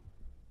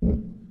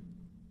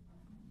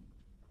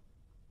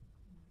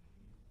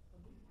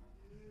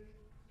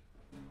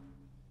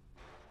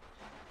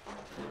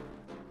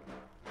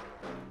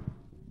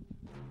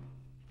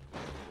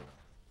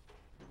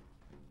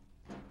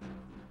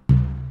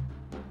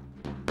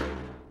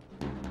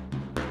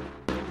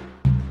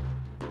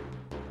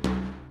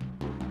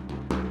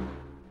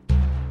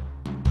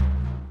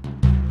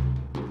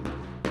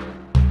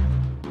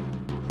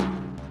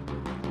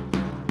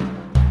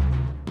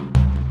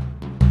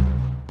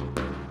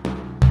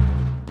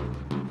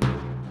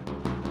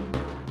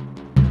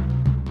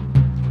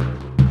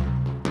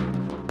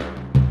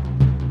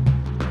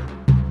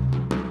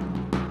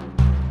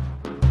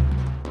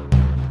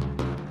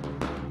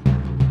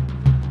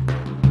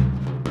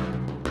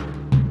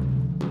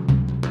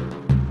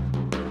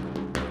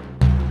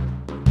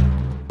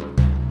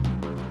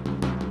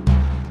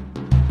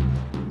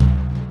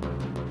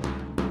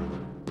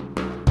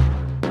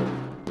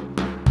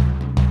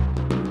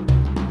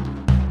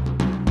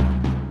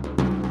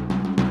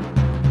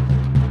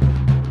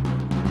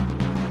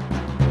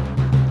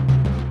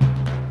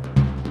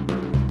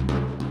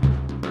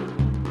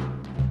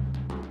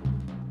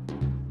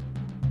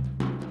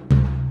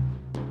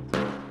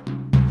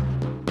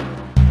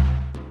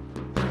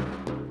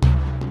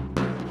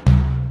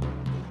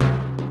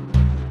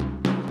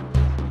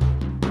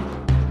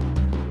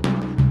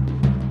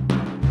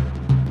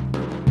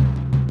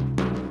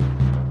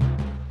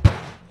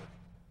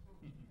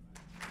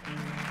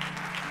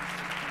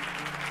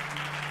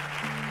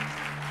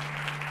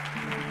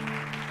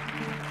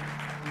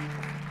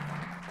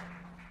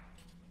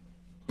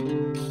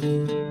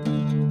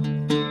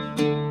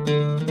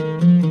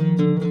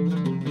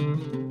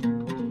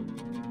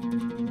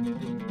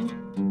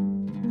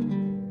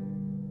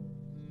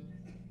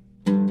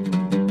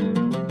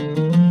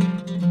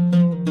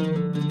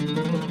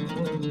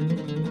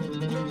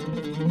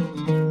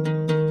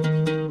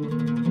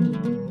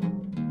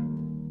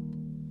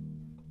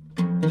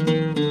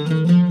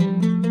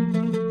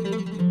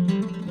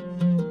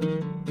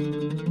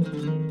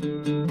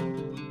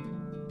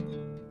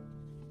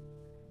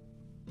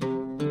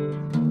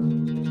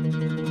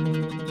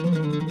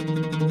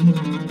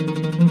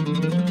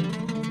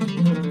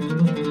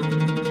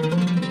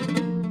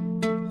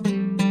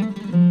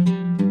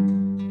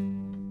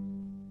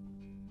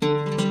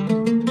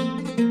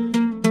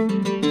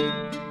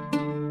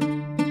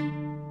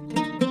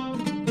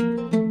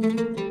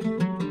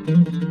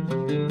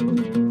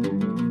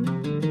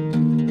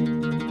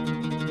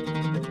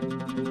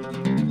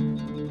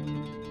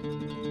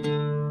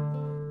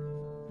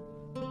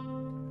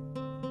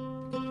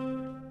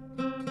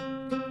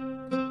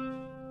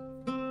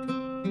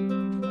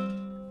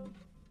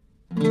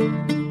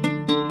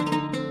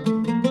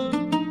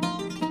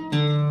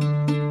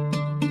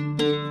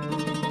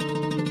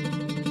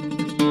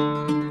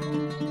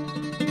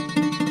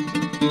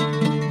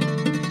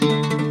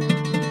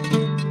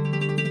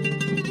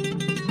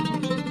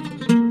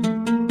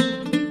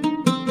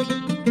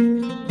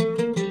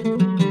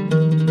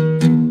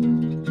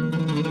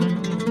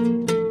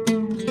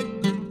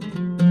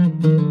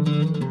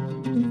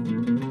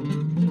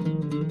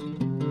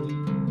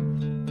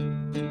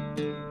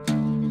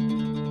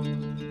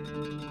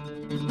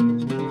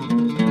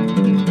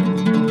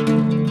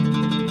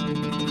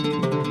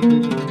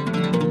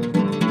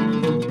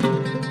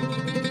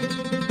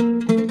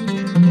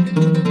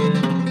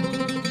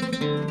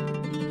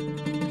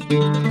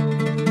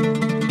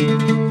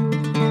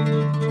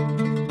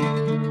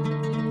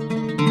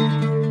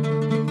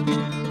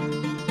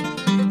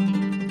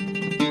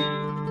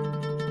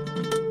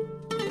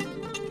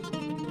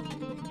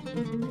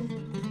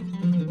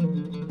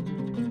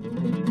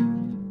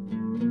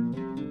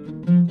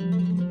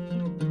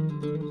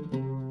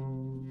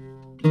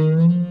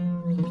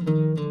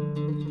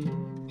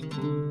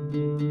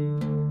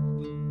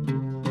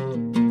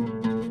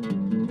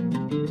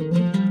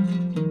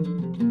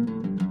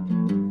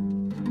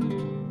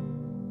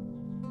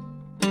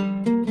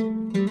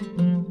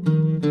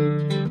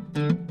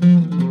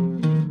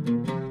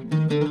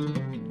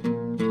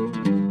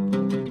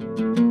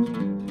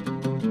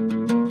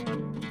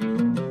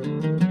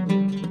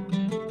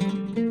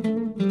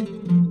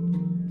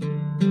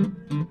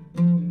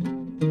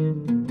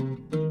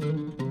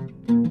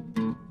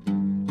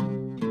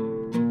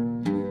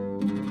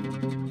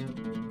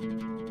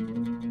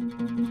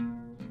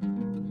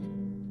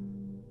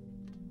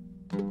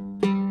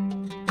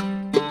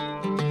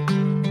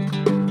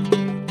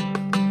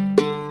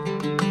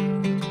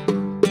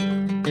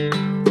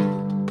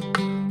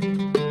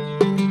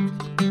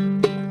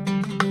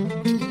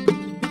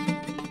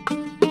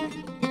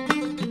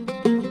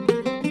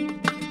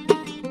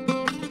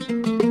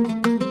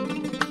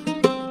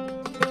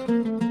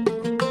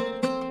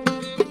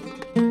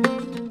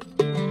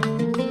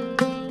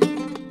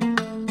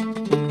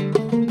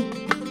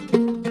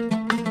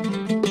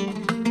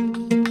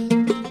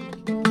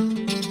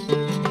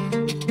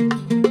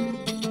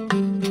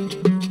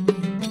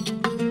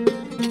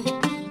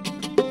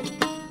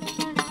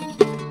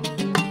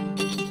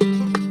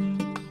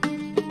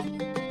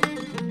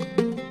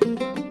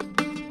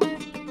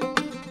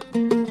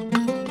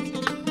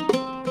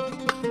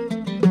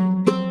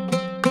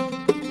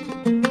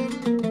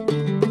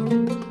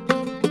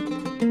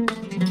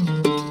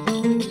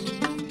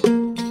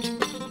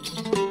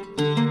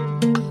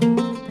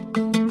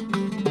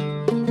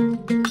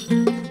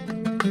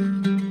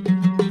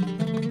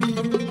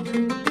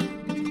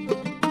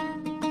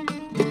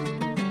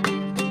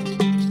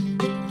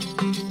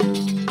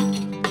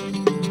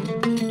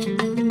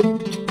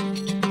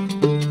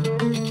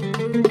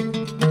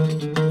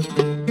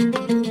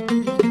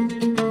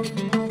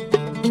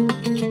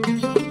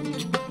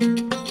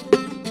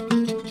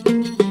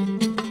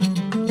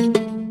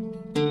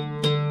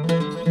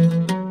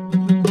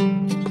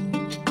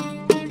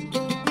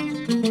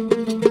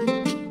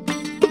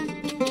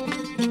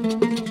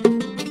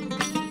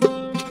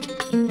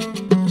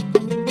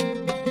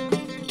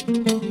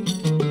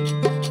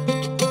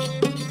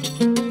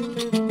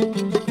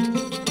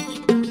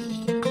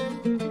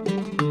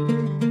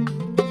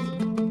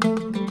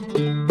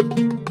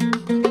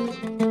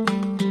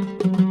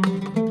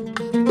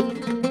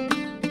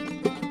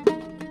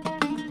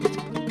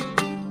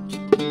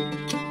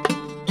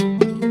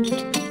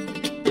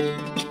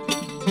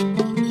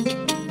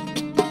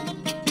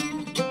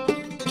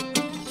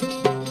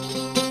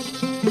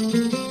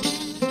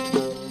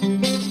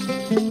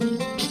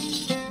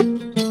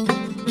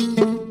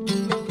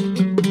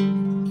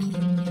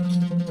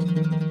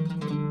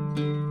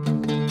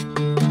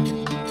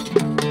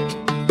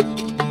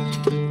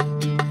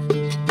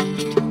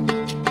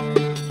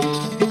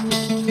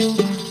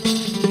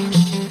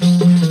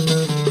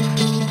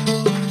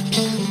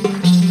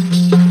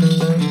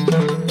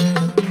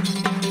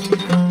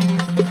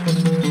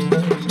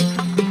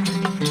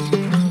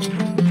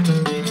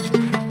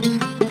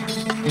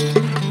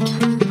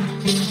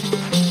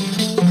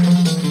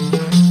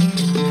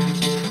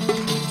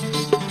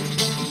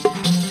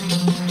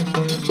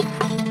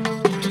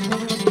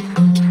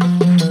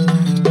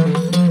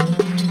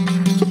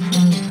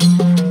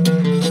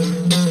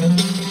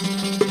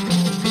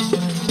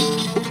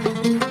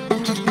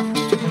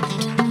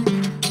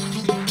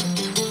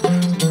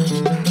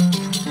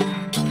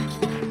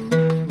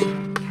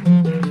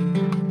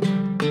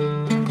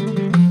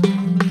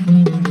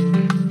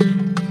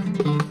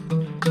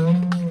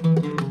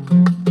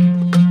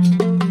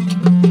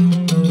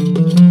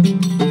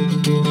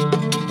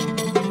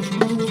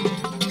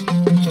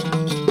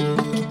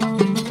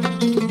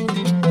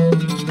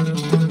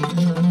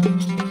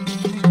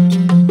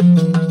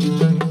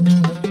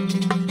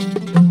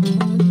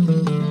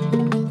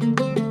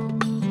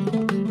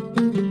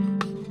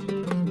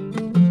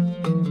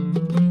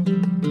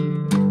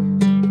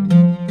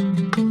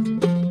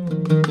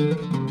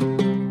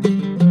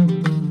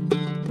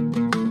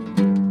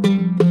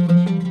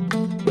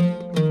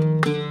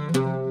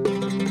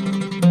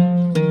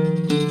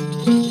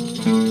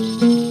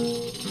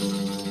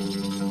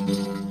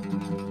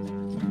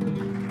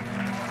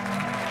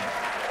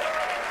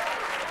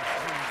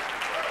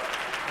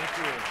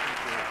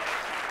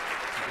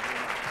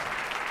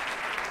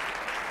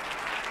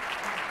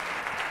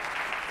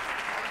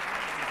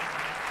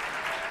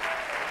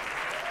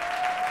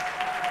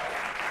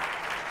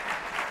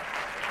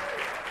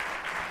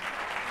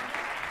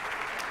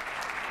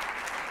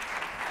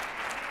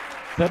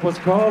 That was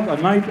called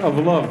A Night of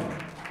Love,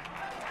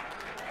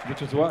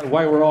 which is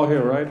why we're all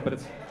here, right? But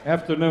it's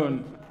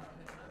afternoon.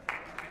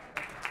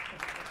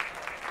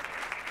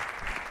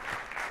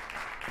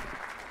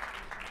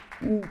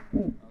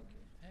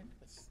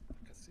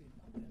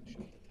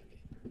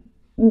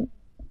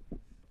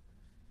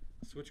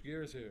 Switch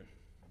gears here.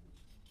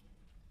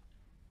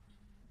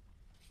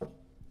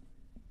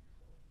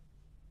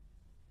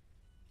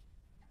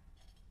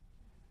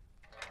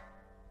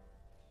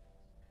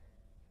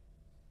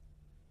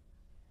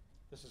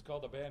 This is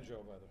called a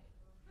banjo, brother.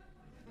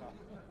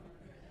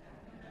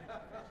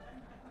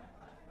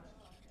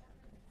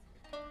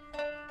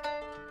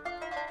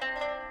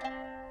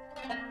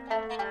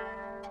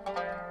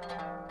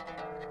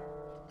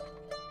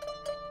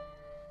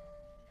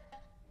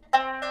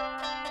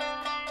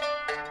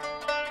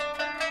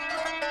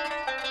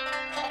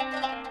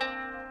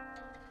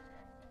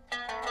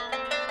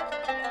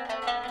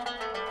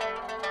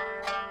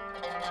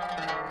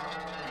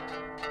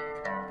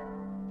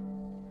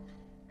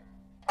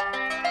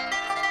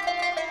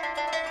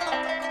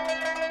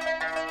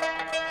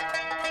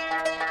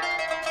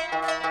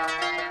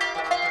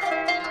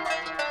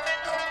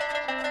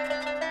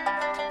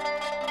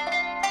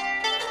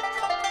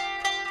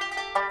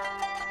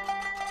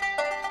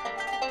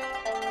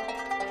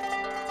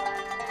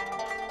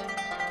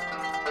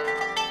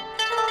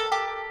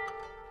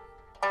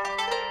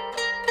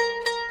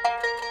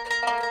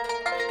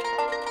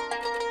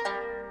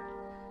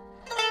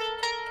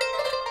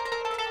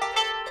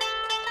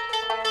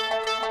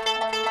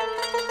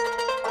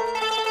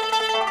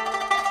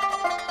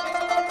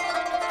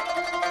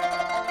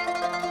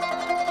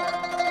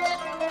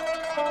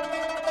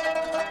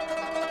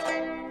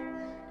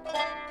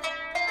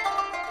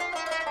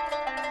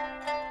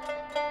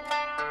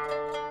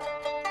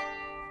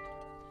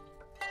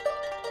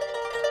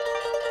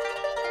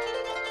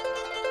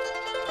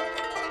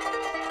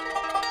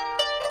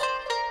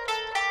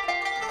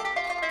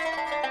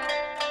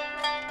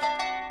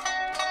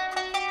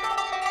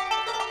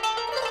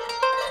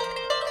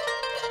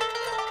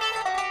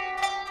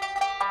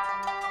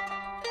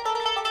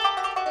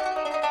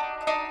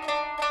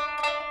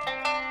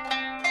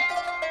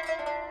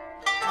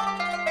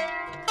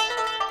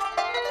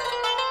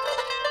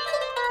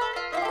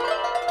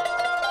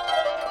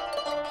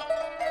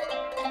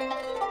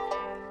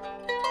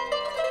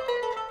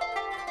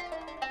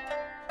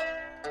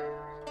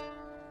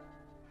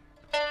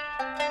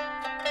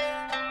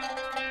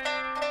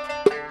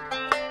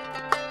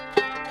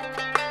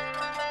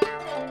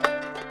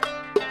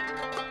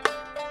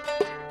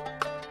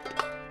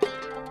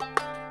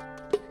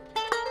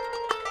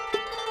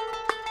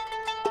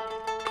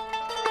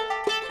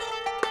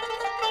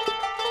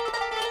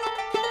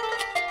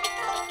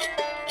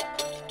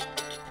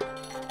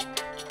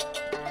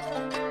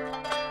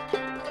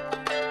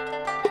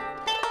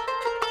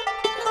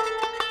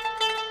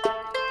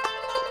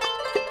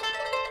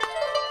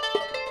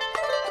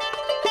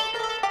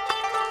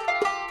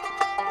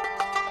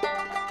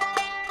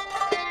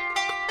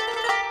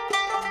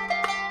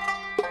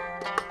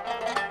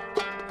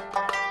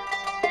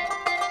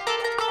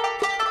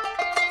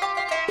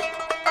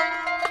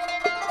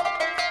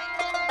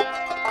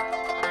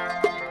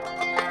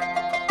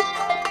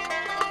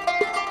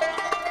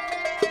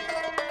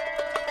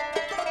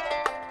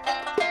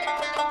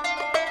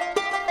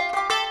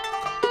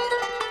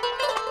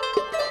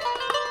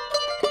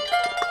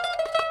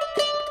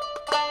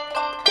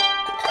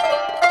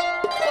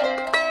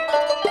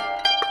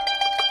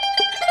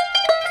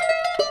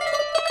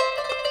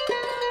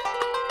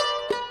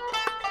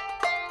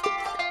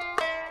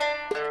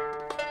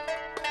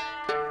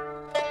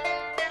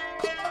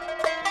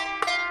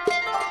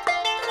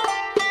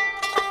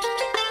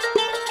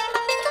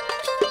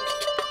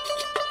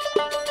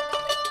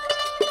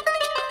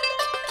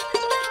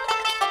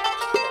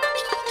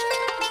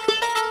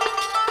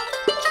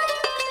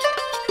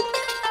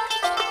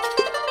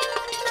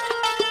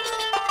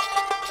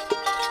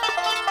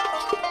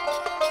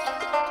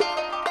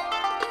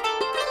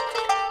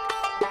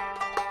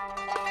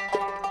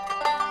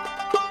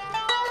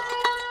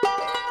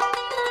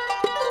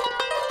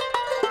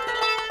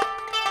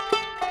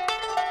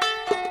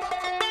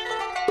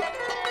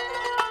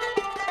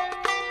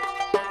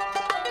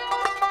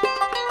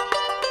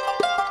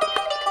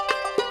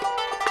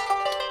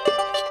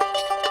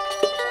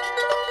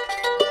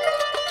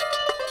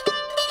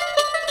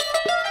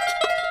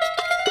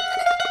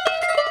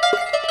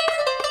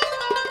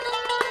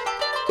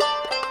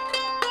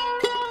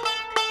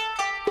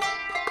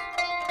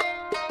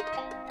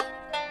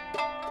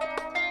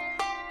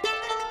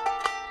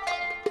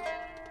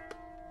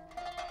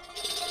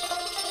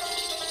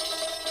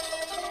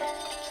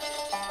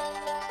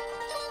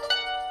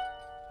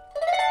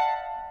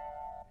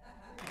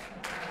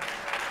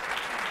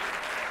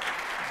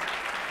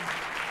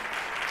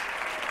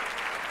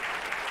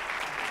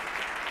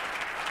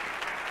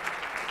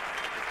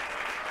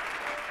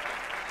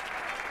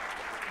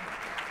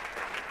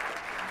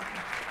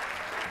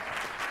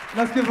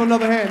 Let's give him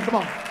another hand. Come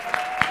on.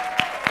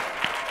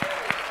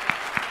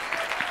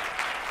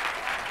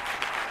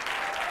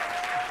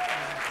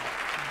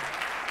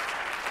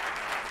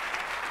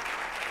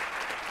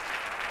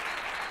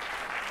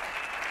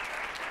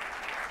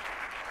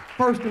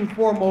 first and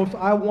foremost,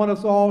 I want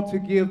us all to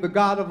give the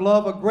God of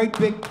love a great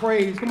big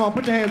praise. Come on,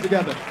 put your hands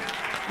together.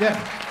 Yes.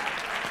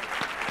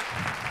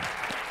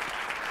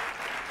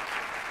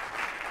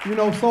 You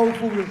know, soul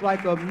food is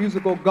like a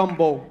musical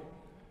gumbo.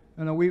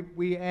 You know,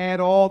 we add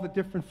all the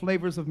different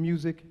flavors of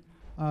music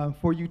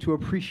for you to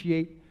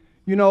appreciate.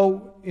 You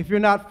know, if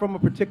you're not from a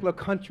particular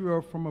country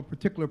or from a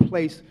particular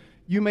place,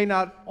 you may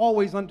not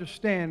always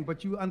understand,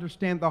 but you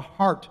understand the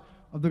heart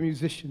of the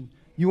musician.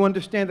 You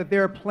understand that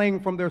they're playing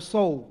from their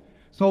soul.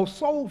 So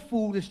soul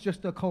food is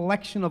just a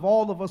collection of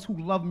all of us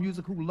who love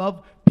music, who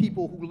love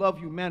people, who love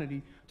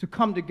humanity, to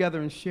come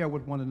together and share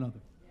with one another.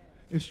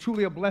 It's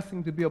truly a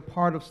blessing to be a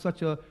part of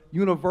such a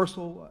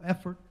universal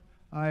effort.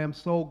 I am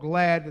so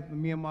glad that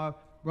me and my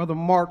brother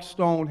Mark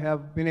Stone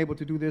have been able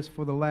to do this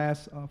for the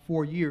last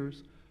 4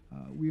 years.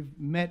 We've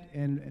met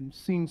and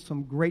seen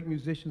some great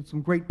musicians,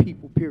 some great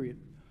people, period.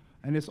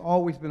 And it's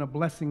always been a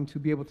blessing to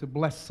be able to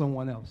bless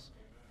someone else.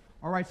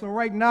 All right, so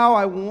right now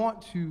I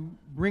want to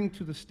bring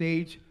to the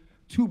stage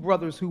two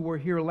brothers who were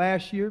here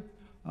last year.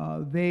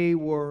 They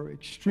were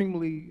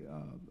extremely,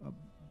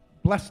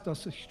 blessed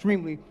us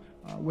extremely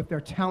with their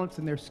talents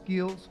and their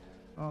skills.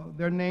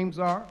 Their names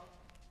are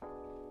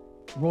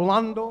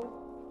Rolando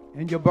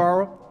and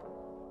Ybarra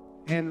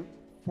and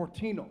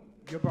Fortino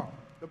Ybarra,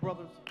 the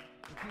brothers.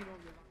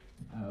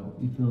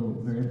 We feel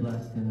very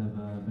blessed to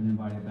have been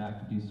invited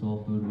back to do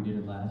Soul Food. We did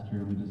it last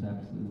year. We just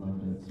absolutely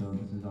loved it. So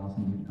this is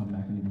awesome to come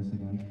back and do this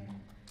again.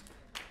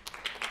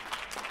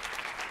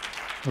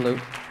 Hello.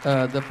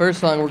 The first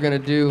song we're going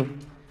to do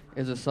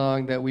is a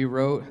song that we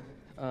wrote.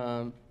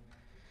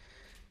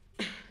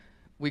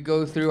 We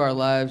go through our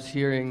lives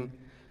hearing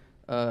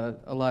a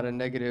lot of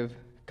negative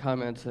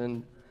comments,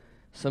 and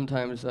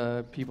sometimes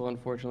people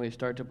unfortunately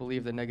start to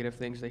believe the negative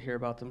things they hear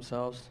about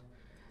themselves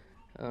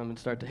and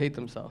start to hate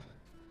themselves.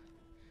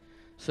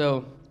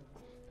 So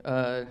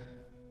there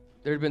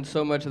had been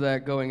so much of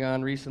that going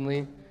on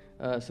recently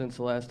since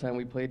the last time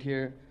we played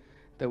here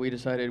that we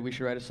decided we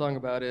should write a song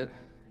about it,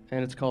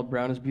 and it's called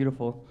Brown is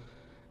Beautiful,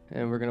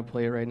 and we're going to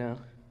play it right now.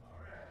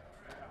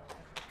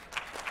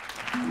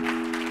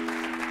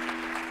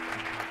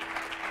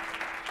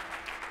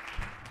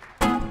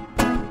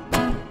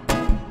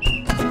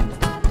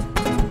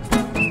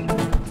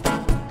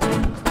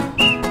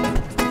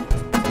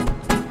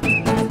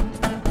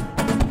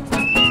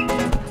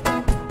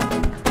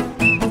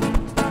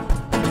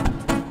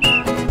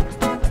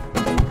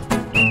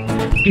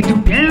 Que tu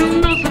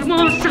piel no es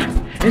hermosa,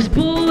 es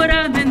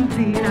pura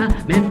mentira,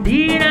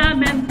 mentira,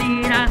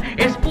 mentira,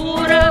 es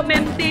pura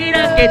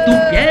mentira. Que tu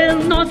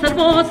piel no es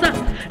hermosa,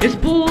 es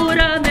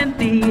pura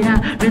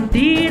mentira,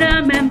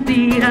 mentira,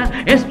 mentira,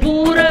 es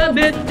pura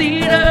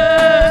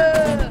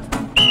mentira.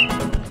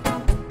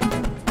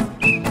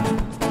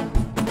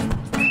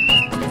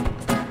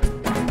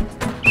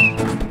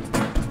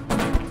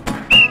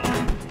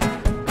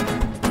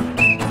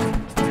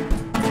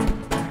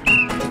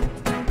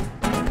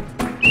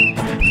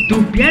 Tu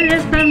piel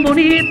es tan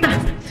bonita,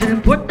 sin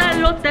importa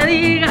lo que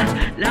diga,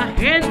 la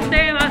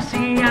gente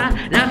vacía,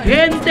 la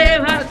gente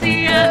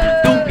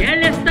vacía. Tu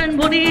piel es tan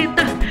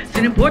bonita,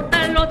 sin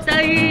importa lo que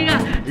diga,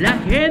 la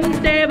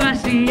gente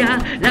vacía,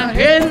 la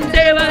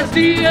gente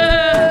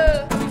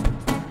vacía.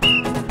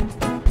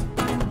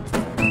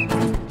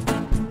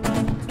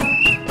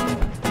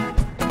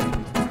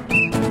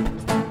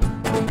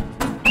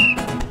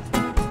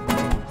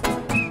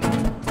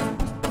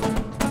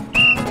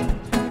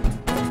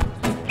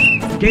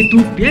 Que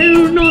tu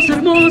piel no es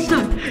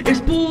hermosa,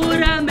 es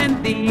pura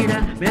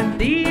mentira,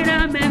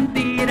 mentira,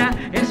 mentira,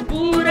 es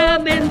pura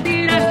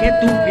mentira. Que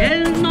tu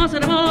piel no es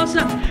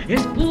hermosa,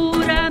 es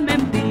pura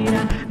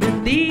mentira,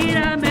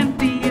 mentira,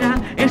 mentira,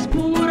 es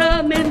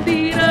pura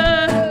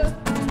mentira.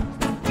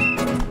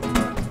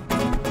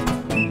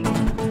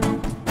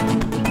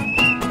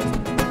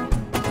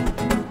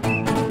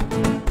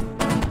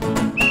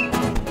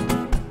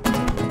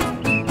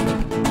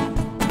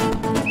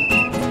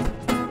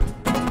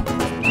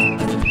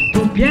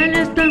 Tu piel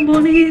es tan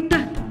bonita,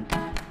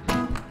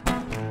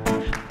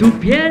 tu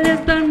piel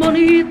es tan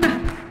bonita,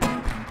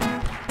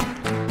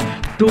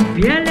 tu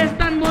piel es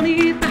tan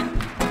bonita,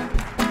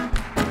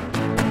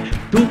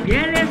 tu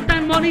piel es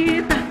tan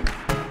bonita,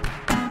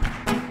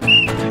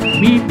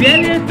 mi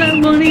piel es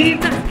tan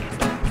bonita,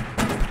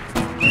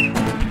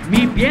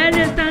 mi piel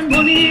es tan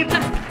bonita,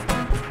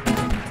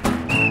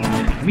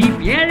 mi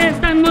piel es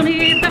tan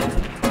bonita,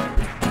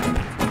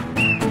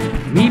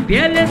 mi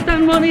piel es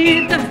tan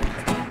bonita.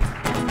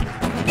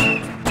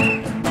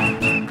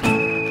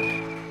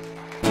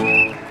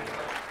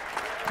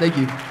 Thank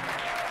you.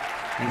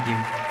 Thank you.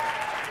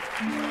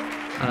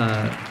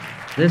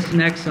 This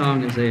next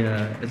song is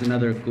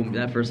another cumbia.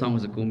 That first song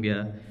was a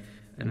cumbia,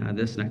 and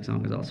this next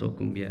song is also a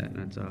cumbia, and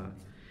it's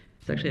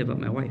actually about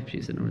my wife.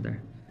 She's sitting over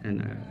there,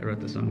 and I wrote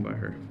the song about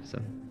her. So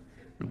I'm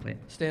gonna play it.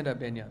 Stand up,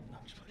 Benya. No,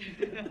 I'm just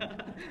playing.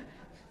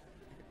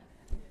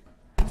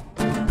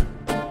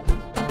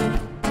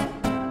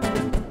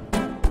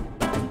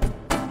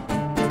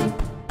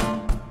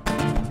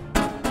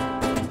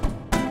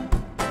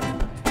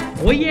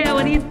 Oye,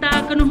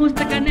 ahorita que nos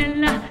gusta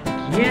canela,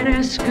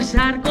 quieres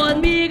casar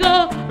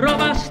conmigo,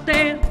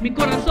 robaste mi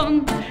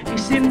corazón y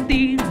sin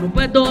ti no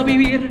puedo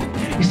vivir,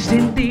 y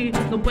sin ti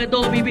no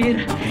puedo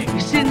vivir,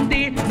 y sin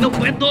ti no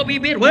puedo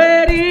vivir.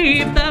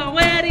 Güerita,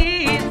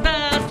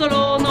 güerita,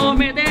 solo no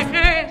me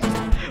dejes.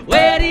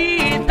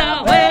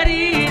 Güerita,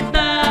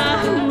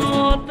 güerita,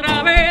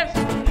 otra vez.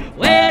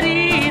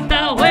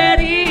 Güerita,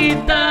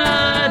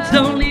 güerita,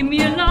 don't leave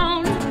me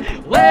alone.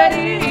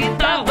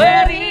 Güerita,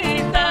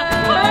 güerita,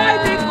 ay,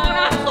 mi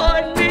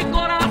corazón, mi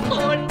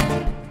corazón.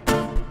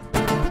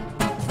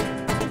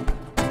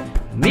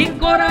 Mi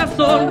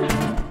corazón.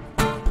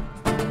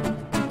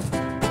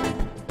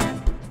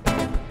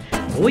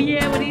 Oye,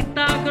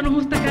 güerita, con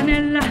justa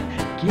canela,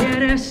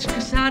 ¿quieres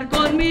casar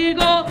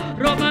conmigo?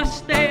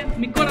 Robaste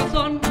mi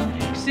corazón,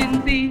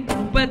 sin ti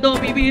no puedo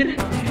vivir,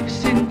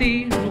 sin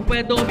ti no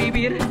puedo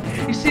vivir,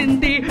 y sin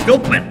ti no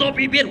puedo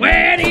vivir.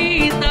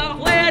 Güerita,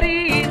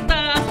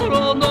 güerita,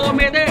 solo no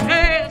me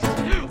dejes.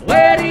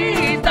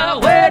 Güerita,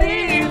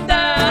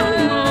 güerita,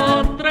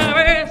 otra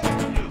vez.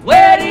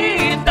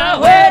 Güerita,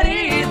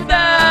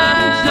 güerita,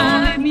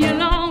 don't leave me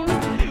alone.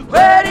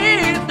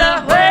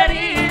 Güerita,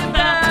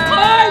 güerita,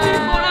 ay, mi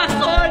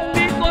corazón,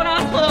 mi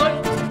corazón.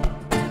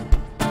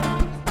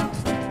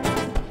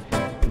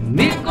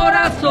 Mi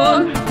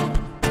corazón.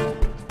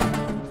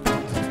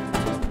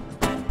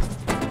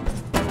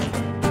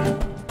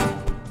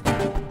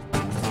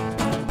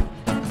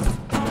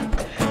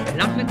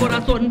 Las mi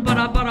corazón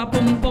para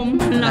pom pom,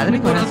 las mi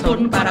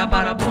corazón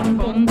para pom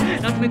pom,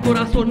 las mi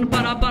corazón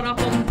para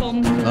pom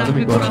pom, las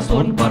mi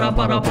corazón para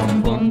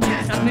pom pom,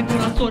 las mi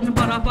corazón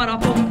para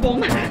pom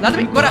pom, las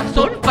mi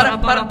corazón para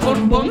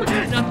pom pom,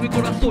 las mi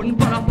corazón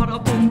para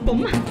pom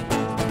pom.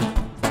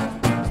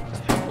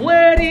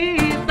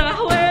 Güerita,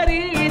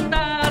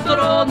 güerita,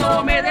 solo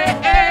no me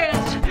dejes.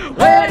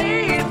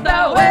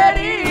 Güerita,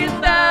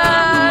 güerita,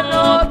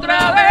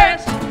 otra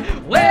vez.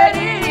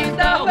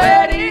 Güerita,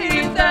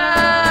 güerita,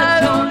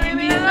 don't leave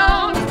me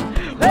alone.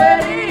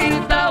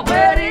 Güerita,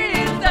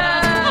 güerita,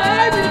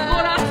 ay, mi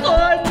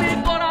corazón, mi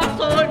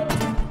corazón.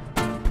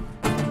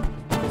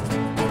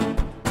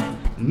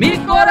 Mi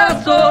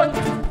corazón.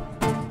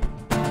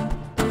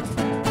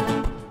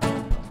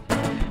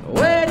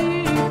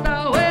 Güerita,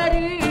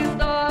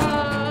 güerita,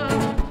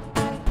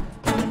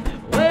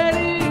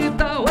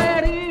 güerita,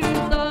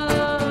 güerita,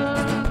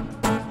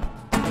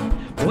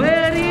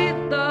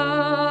 güerita.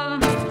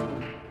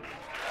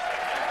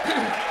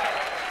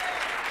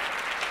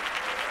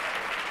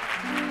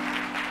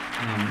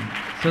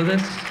 So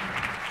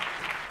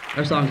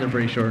our songs are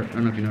pretty short. I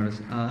don't know if you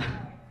noticed.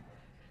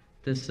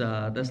 This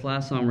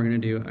last song we're gonna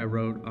do, I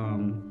wrote.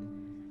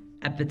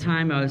 At the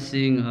time, I was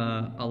seeing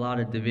a lot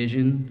of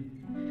division.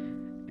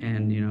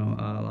 And, you know,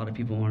 a lot of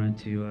people wanted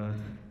to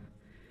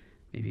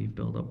maybe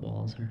build up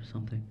walls or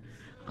something.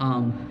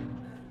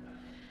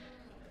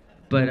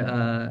 But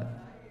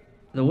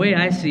the way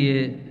I see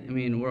it, I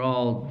mean, we're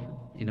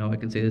all, you know, I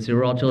can say this here,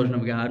 we're all children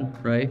of God,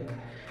 right?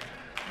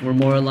 We're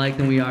more alike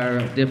than we are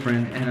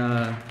different.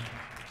 And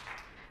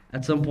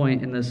at some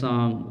point in the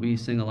song, we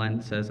sing a line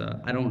that says,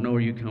 I don't know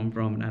where you come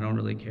from, and I don't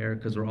really care,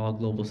 because we're all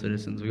global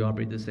citizens. We all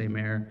breathe the same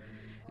air.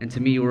 And to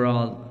me, we're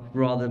all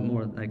the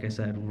more, like I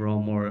said, we're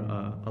all more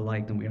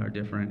alike than we are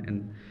different.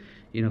 And,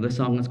 you know, this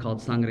song is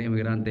called Sangre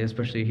Inmigrante,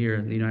 especially here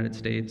in the United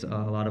States. A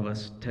lot of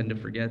us tend to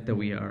forget that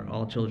we are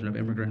all children of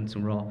immigrants,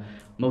 and we're all,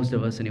 most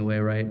of us anyway,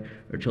 right,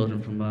 are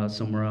children from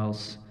somewhere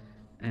else.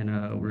 And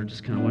we're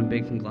just kind of one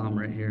big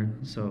conglomerate here.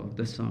 So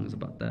this song is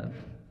about that.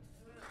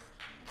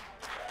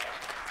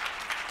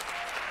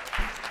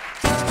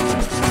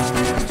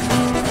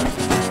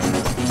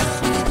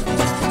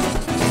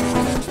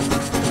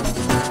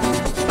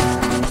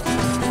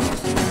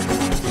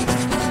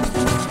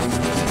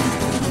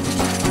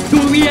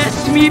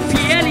 Tuvies mi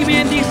piel y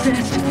me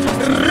dices,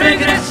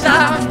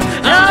 regresa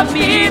a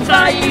mi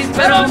país,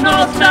 pero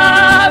no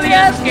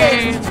sabías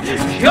que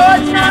yo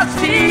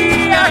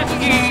nací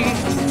aquí.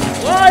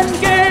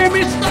 Aunque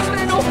mi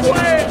sangre no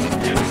fue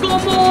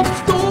como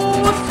tu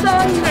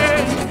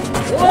sangre,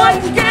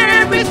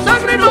 aunque mi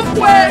sangre no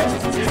fue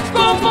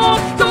como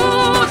tu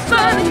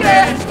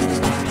sangre,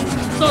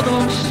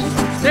 todos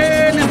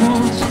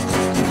tenemos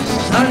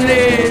sangre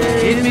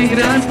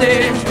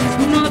inmigrante.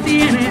 No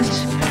tienes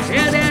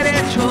el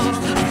derecho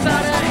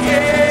para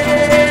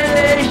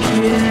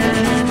elegir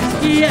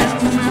quién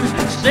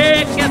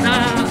se queda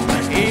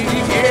y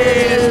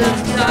quién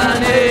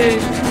sale,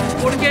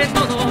 porque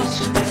todos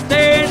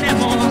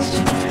tenemos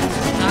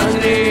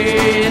sangre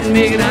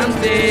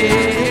inmigrante.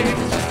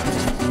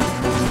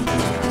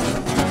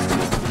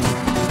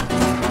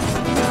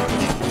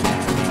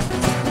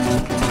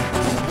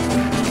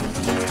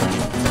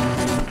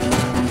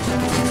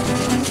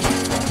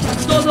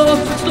 Todos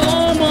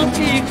somos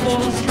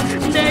hijos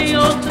de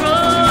otro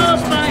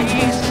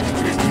país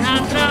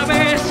a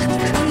través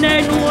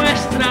de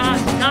nuestra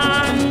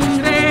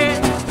sangre.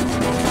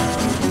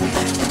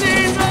 Si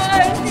no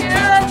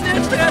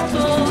entiendes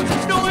eso,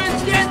 no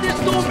entiendes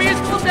tú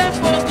mismo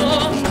tampoco.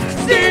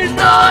 Si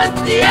no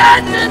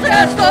entiendes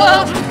eso,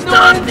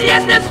 no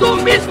entiendes tú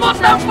mismo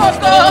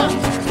tampoco.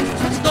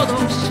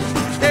 Todos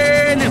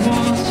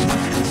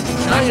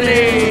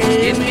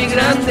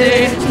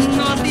inmigrante,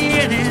 no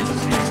tienes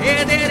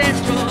el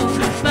derecho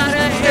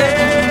para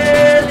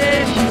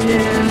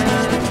elegir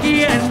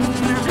quién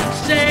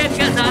se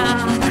queda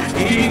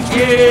y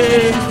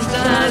quién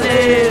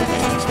sale,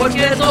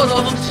 porque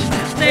todos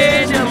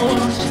tenemos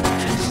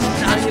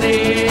sangre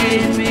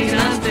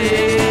inmigrante.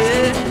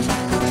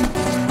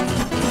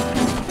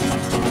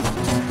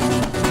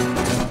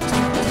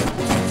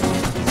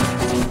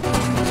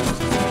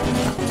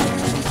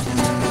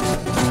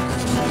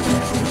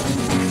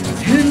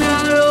 And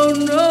I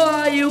don't know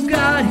how you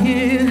got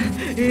here,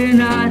 and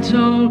I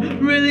don't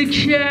really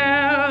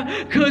care,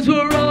 'cause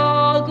we're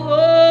all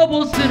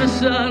global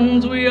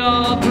citizens, we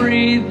all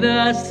breathe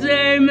the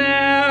same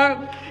air.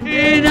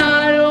 And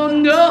I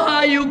don't know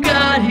how you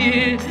got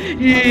here,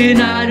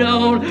 and I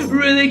don't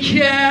really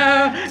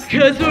care,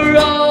 'cause we're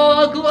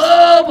all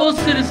global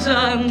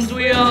citizens,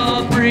 we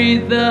all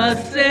breathe the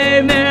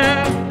same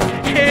air.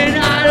 And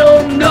I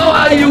don't know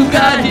how you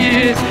got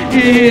here,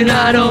 and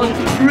I don't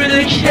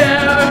really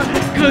care,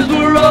 'cause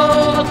we're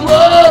all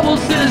global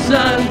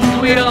citizens,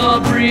 we all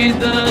breathe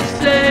the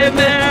same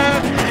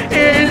air.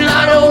 And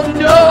I don't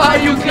know how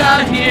you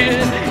got here,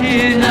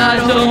 and I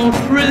don't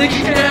really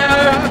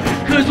care,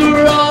 'cause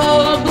we're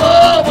all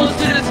global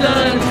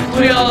citizens,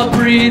 we all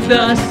breathe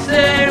the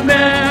same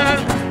air.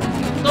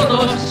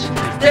 Todos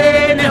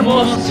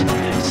tenemos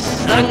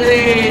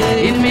sangre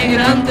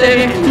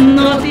inmigrante,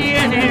 no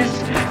tienes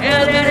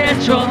el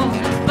derecho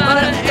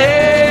para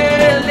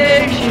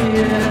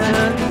elegir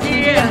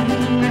quién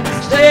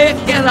se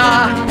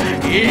queda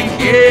y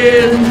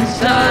quién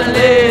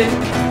sale,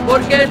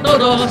 porque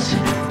todos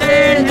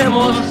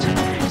tenemos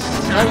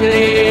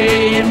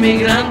sangre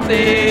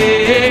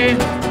inmigrante.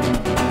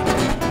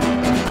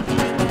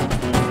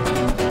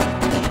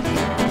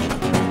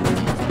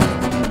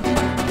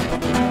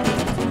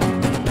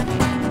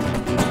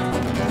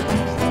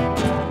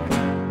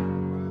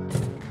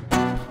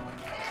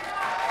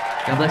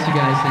 God bless you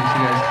guys. Thanks, you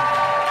guys.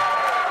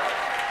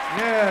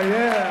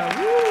 Yeah.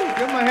 Woo.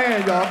 Give him a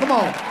hand, y'all. Come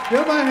on.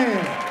 Give him a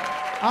hand.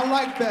 I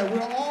like that.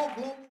 We're all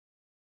global.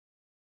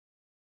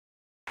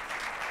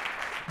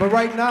 But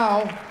right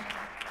now,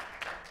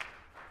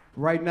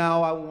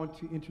 I want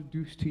to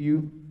introduce to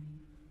you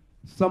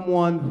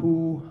someone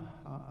who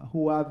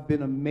I've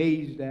been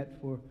amazed at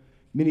for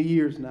many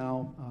years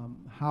now,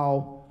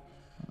 how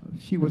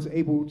she was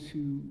able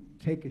to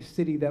take a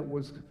city that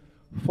was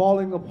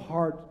falling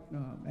apart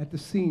at the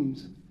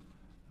seams,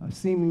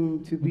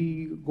 seeming to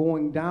be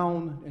going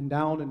down and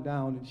down and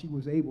down, and she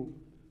was able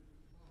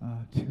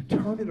to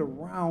turn it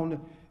around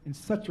in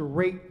such a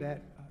rate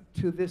that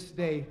to this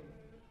day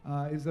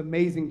is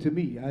amazing to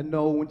me. I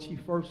know when she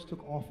first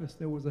took office,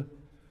 there was a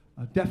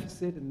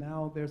deficit, and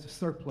now there's a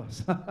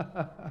surplus.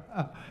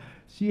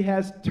 She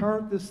has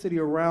turned this city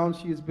around.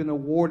 She has been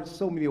awarded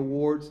so many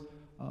awards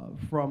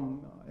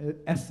from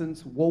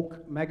Essence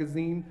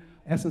magazine,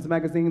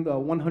 the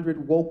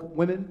 100 Woke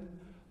Women.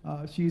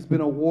 She's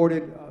been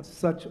awarded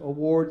such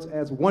awards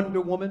as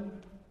Wonder Woman.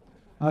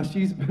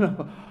 She's been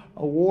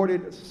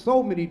awarded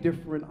so many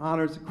different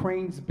honors,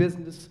 Crane's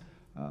Business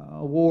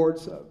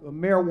Awards.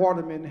 Mayor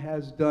Waterman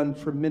has done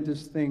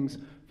tremendous things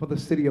for the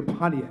city of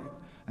Pontiac,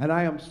 and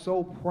I am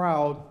so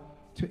proud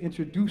to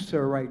introduce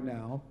her right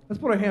now.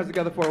 Let's put our hands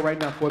together for her right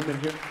now for a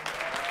minute here.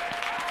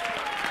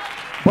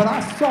 But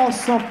I saw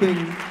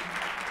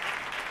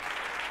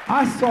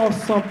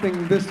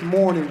something this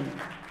morning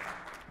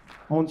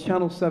on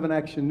Channel 7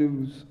 Action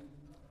News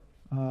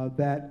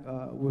that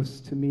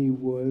was, to me,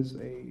 was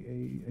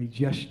a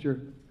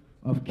gesture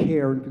of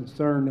care and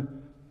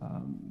concern.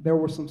 There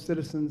were some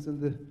citizens in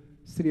the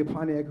city of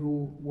Pontiac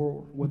who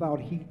were without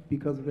heat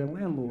because of their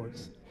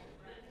landlords.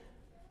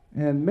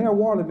 And Mayor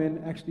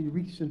Waterman actually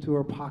reached into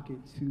her pocket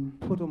to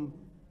put them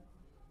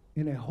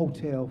in a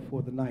hotel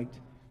for the night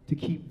to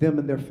keep them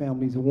and their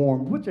families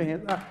warm. Put your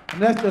hands up.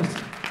 And that's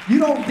just, you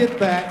don't get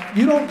that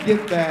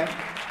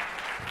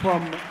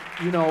from,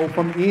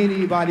 from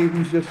anybody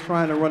who's just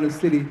trying to run a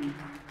city,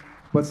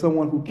 but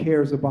someone who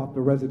cares about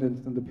the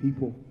residents and the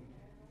people.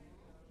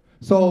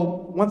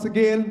 So once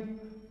again,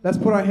 let's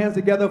put our hands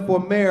together for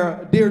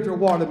Mayor Deirdre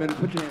Waterman.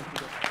 Put your hands together.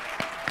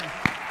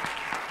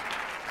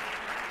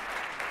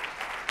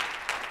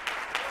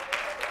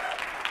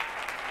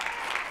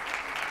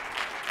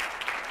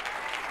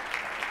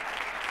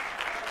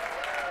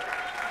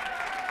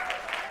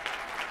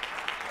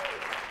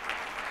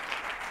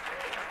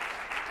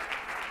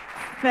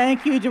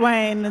 Thank you,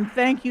 Dwayne, and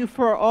thank you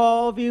for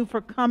all of you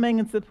for coming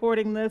and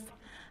supporting this.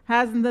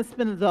 Hasn't this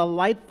been a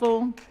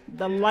delightful,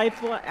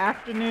 delightful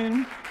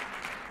afternoon?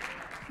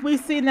 We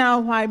see now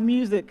why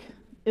music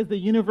is the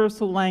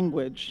universal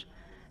language.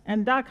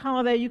 And Doc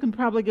Holliday, you can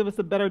probably give us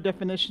a better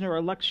definition or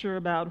a lecture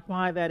about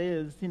why that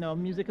is.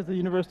 Music is a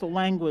universal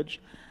language.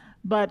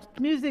 But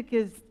music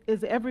is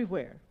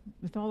everywhere.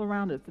 It's all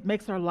around us. It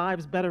makes our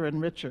lives better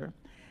and richer.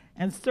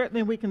 And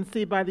certainly we can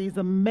see by these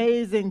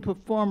amazing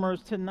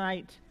performers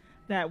tonight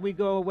that we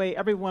go away,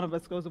 every one of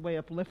us goes away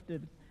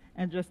uplifted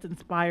and just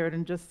inspired,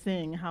 and just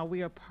seeing how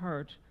we are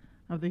part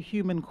of the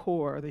human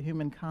core, the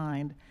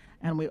humankind,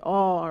 and we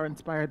all are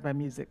inspired by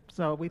music.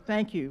 So we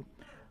thank you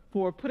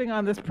for putting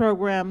on this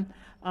program,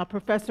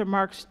 Professor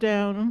Mark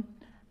Stone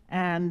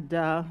and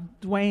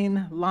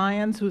Dwayne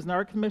Lyons, who's an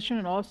art commissioner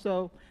and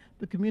also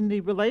the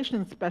community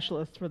relations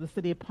specialist for the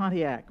city of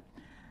Pontiac.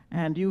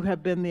 And you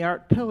have been the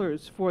art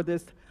pillars for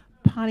this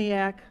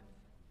Pontiac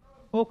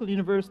Oakland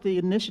University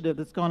initiative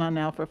that's gone on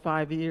now for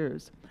 5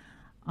 years.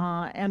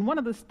 And one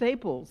of the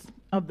staples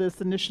of this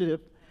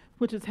initiative,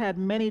 which has had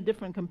many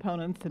different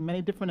components and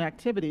many different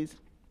activities,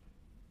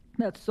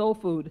 that soul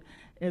food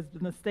has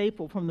been a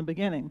staple from the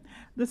beginning.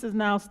 This is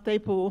now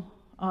staple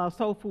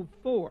Soul Food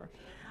 4.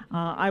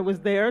 I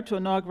was there to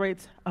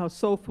inaugurate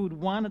Soul Food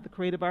 1 at the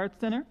Creative Arts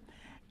Center,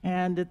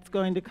 and it's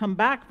going to come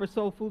back for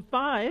Soul Food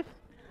 5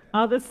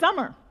 this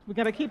summer. We've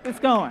got to keep this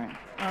going.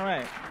 All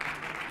right.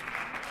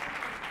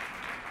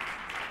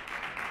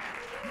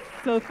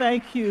 So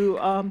thank you,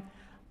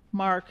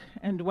 Mark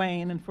and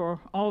Dwayne, and for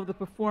all of the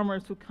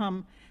performers who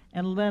come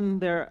and lend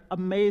their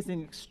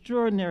amazing,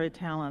 extraordinary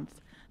talents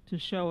to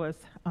show us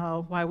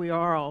why we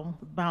are all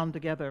bound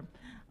together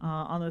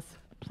on this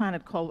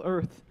planet called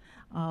Earth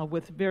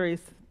with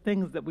various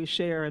things that we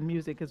share, and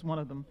music is one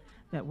of them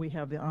that we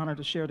have the honor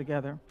to share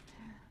together.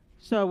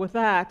 So with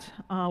that,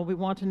 we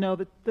want to know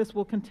that this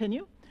will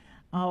continue.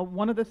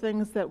 One of the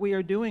things that we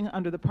are doing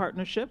under the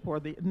partnership or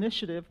the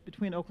initiative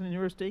between Oakland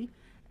University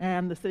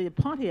and the city of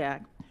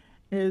Pontiac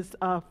is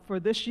for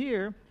this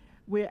year,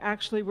 we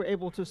actually were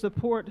able to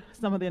support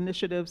some of the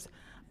initiatives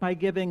by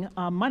giving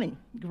money,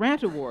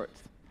 grant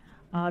awards,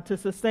 to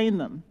sustain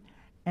them.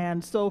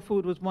 And Soul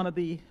Food was one of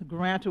the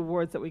grant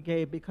awards that we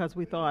gave because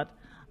we thought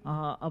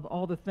of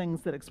all the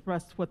things that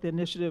expressed what the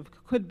initiative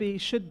could be,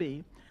 should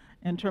be,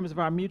 in terms of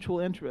our mutual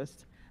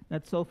interest,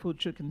 that Soul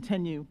Food should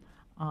continue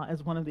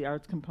as one of the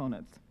arts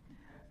components.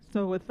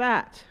 So with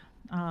that,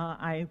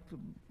 I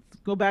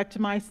go back to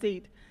my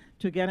seat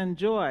to again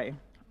enjoy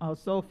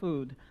Soul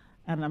Food.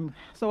 And I'm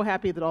so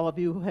happy that all of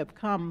you who have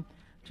come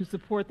to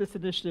support this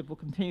initiative will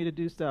continue to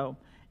do so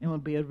and will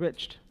be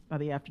enriched by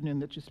the afternoon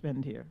that you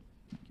spend here.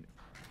 Thank you.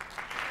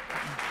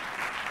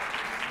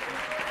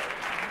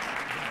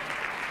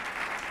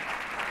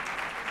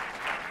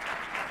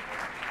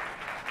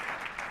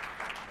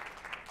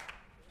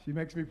 She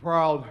makes me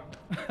proud.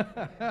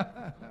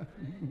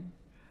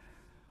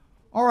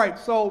 All right,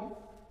 so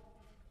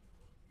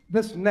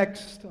this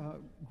next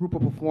group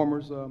of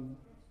performers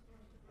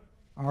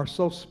are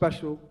so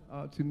special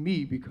to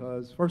me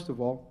because, first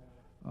of all,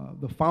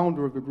 the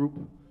founder of the group,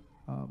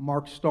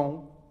 Mark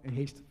Stone, it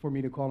hates for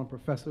me to call him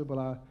professor, but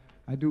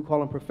I do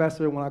call him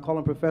professor. When I call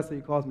him professor,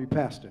 he calls me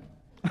pastor.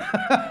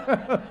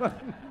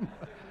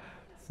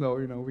 So,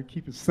 you know, we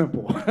keep it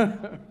simple.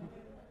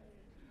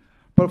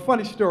 But a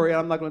funny story,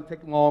 I'm not going to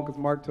take long because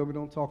Mark told me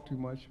don't talk too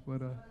much,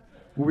 but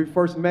when we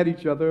first met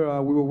each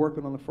other, we were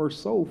working on the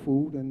first Soul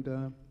Food,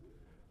 and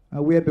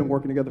we had been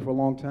working together for a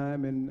long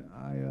time, and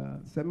I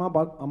said, I'm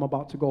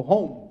about to go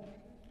home.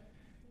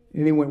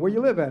 And he went, where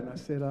you live at? And I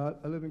said, I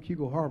live in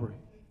Kegel Harbor.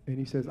 And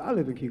he says, I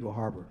live in Kegel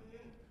Harbor.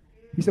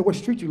 He said, what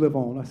street you live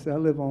on? I said, I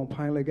live on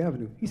Pine Lake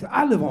Avenue. He said,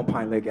 I live on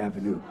Pine Lake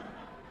Avenue.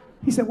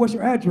 He said, what's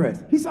your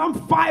address? He said, I'm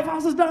 5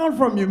 houses down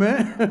from you,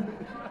 man.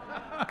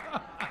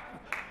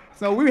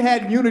 So we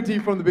had unity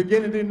from the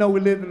beginning, didn't know we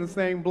lived in the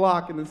same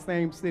block in the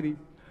same city,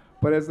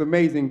 but it's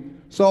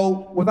amazing.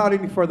 So without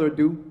any further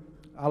ado,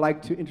 I'd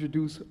like to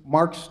introduce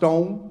Mark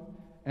Stone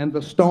and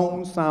the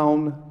Stone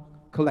Sound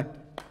Collective.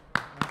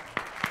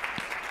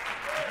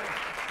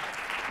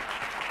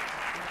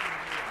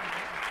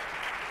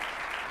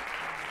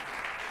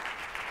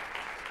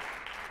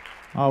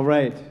 All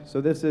right, so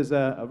this is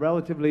a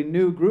relatively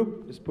new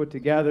group, just put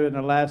together in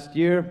the last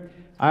year.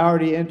 I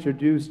already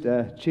introduced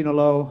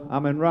Chinelo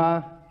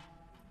Amin-Ra.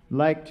 I'd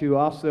like to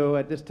also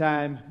at this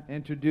time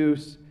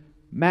introduce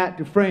Matt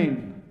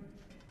Dufresne,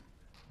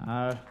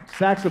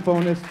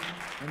 saxophonist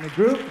in the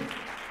group.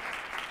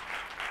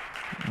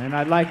 And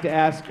I'd like to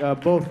ask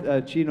both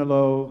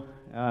Chinelo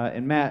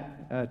and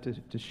Matt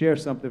to share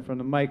something from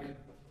the mic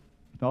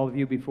with all of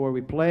you before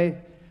we play.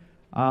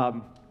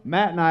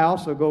 Matt and I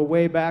also go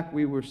way back.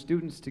 We were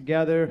students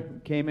together,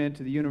 came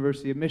into the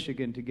University of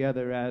Michigan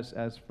together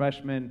as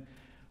freshmen.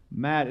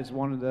 Matt is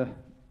one of the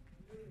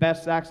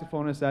best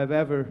saxophonists I've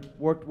ever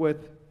worked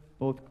with,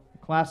 both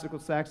classical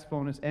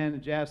saxophonist and a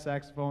jazz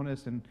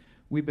saxophonist, and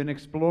we've been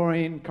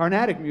exploring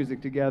Carnatic music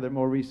together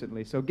more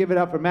recently. So give it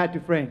up for Matt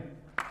Dufresne.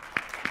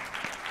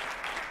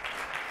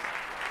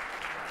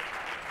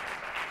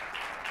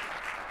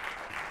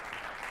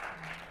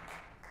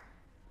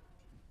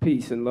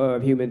 Peace and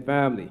love, human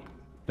family.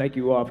 Thank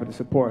you all for the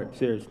support,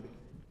 seriously.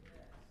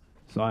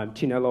 So I'm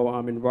Chinelo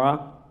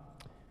Amin-Ra.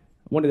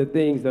 One of the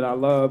things that I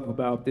love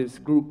about this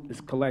group,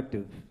 this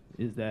collective,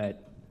 is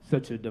that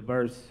such a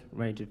diverse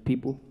range of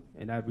people,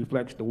 and that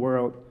reflects the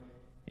world,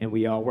 and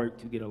we all work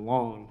to get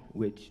along,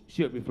 which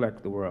should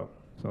reflect the world.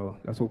 So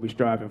that's what we're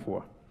striving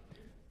for.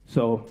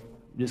 So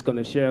I'm just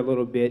gonna share a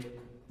little bit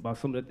about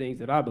some of the things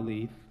that I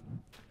believe.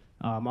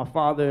 My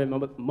father and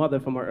my mother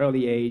from an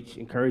early age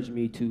encouraged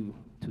me to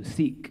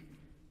seek.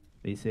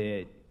 They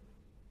said,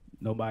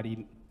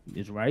 nobody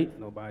is right,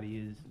 nobody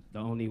is the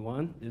only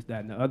one, this,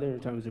 that, and the other in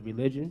terms of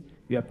religion.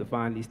 You have to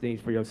find these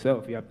things for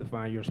yourself. You have to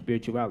find your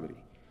spirituality.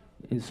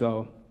 And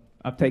so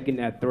I've taken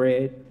that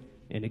thread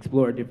and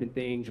explored different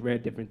things,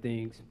 read different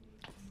things.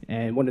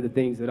 And one of the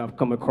things that I've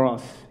come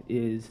across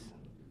is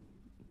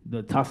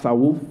the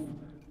tasawwuf,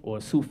 or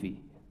Sufi,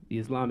 the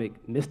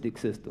Islamic mystic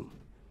system.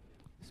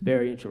 It's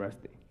very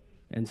interesting.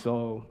 And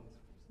so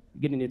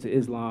getting into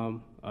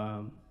Islam,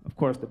 of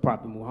course, the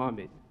Prophet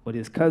Muhammad, but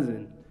his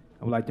cousin,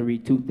 I would like to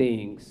read two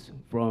things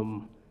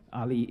from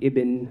Ali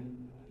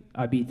ibn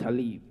Abi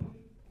Talib.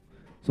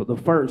 So the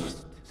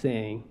first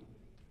saying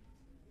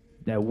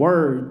that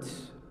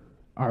words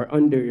are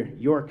under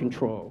your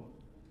control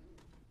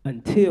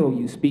until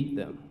you speak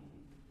them,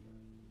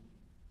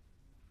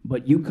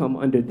 but you come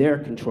under their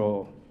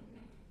control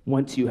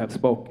once you have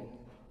spoken.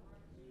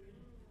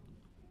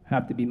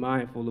 Have to be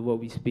mindful of what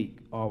we speak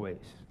always.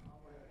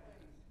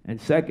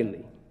 And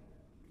secondly,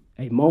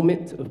 a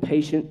moment of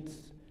patience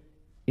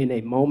in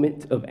a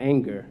moment of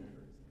anger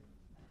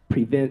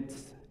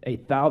prevents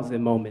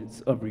 1,000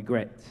 moments of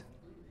regret.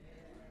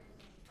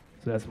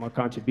 So that's my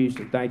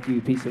contribution. Thank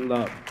you. Peace and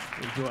love.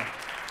 Enjoy.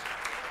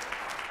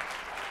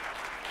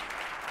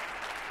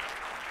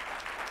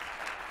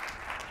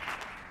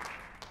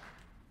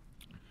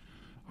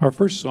 Our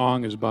first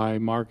song is by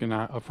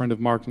a friend of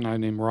Mark and I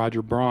named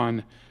Roger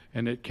Braun,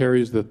 and it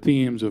carries the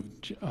themes of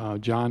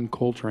John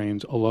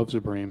Coltrane's A Love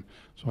Supreme.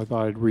 So I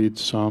thought I'd read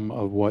some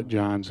of what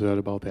John said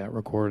about that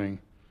recording.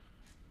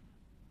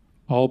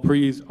 All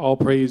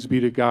praise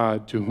be to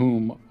God, to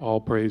whom all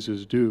praise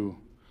is due.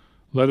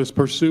 Let us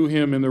pursue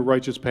him in the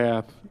righteous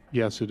path,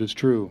 yes, it is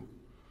true.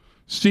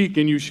 Seek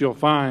and you shall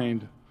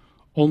find,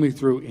 only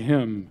through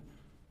him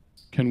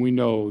can we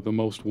know the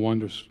most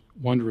wondrous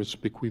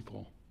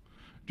bequeathal.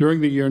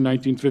 During the year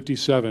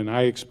 1957,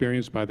 I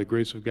experienced, by the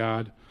grace of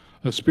God,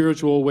 a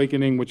spiritual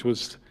awakening which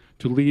was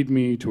to lead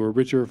me to a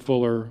richer,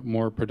 fuller,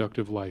 more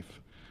productive life.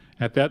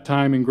 At that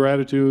time, in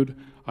gratitude,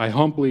 I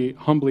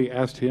humbly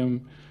asked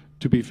him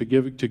to be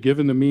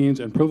given the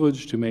means and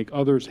privilege to make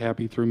others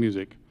happy through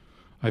music.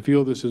 I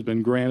feel this has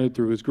been granted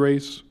through his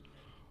grace.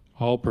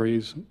 All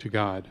praise to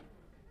God.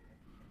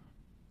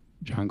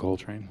 John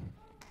Coltrane.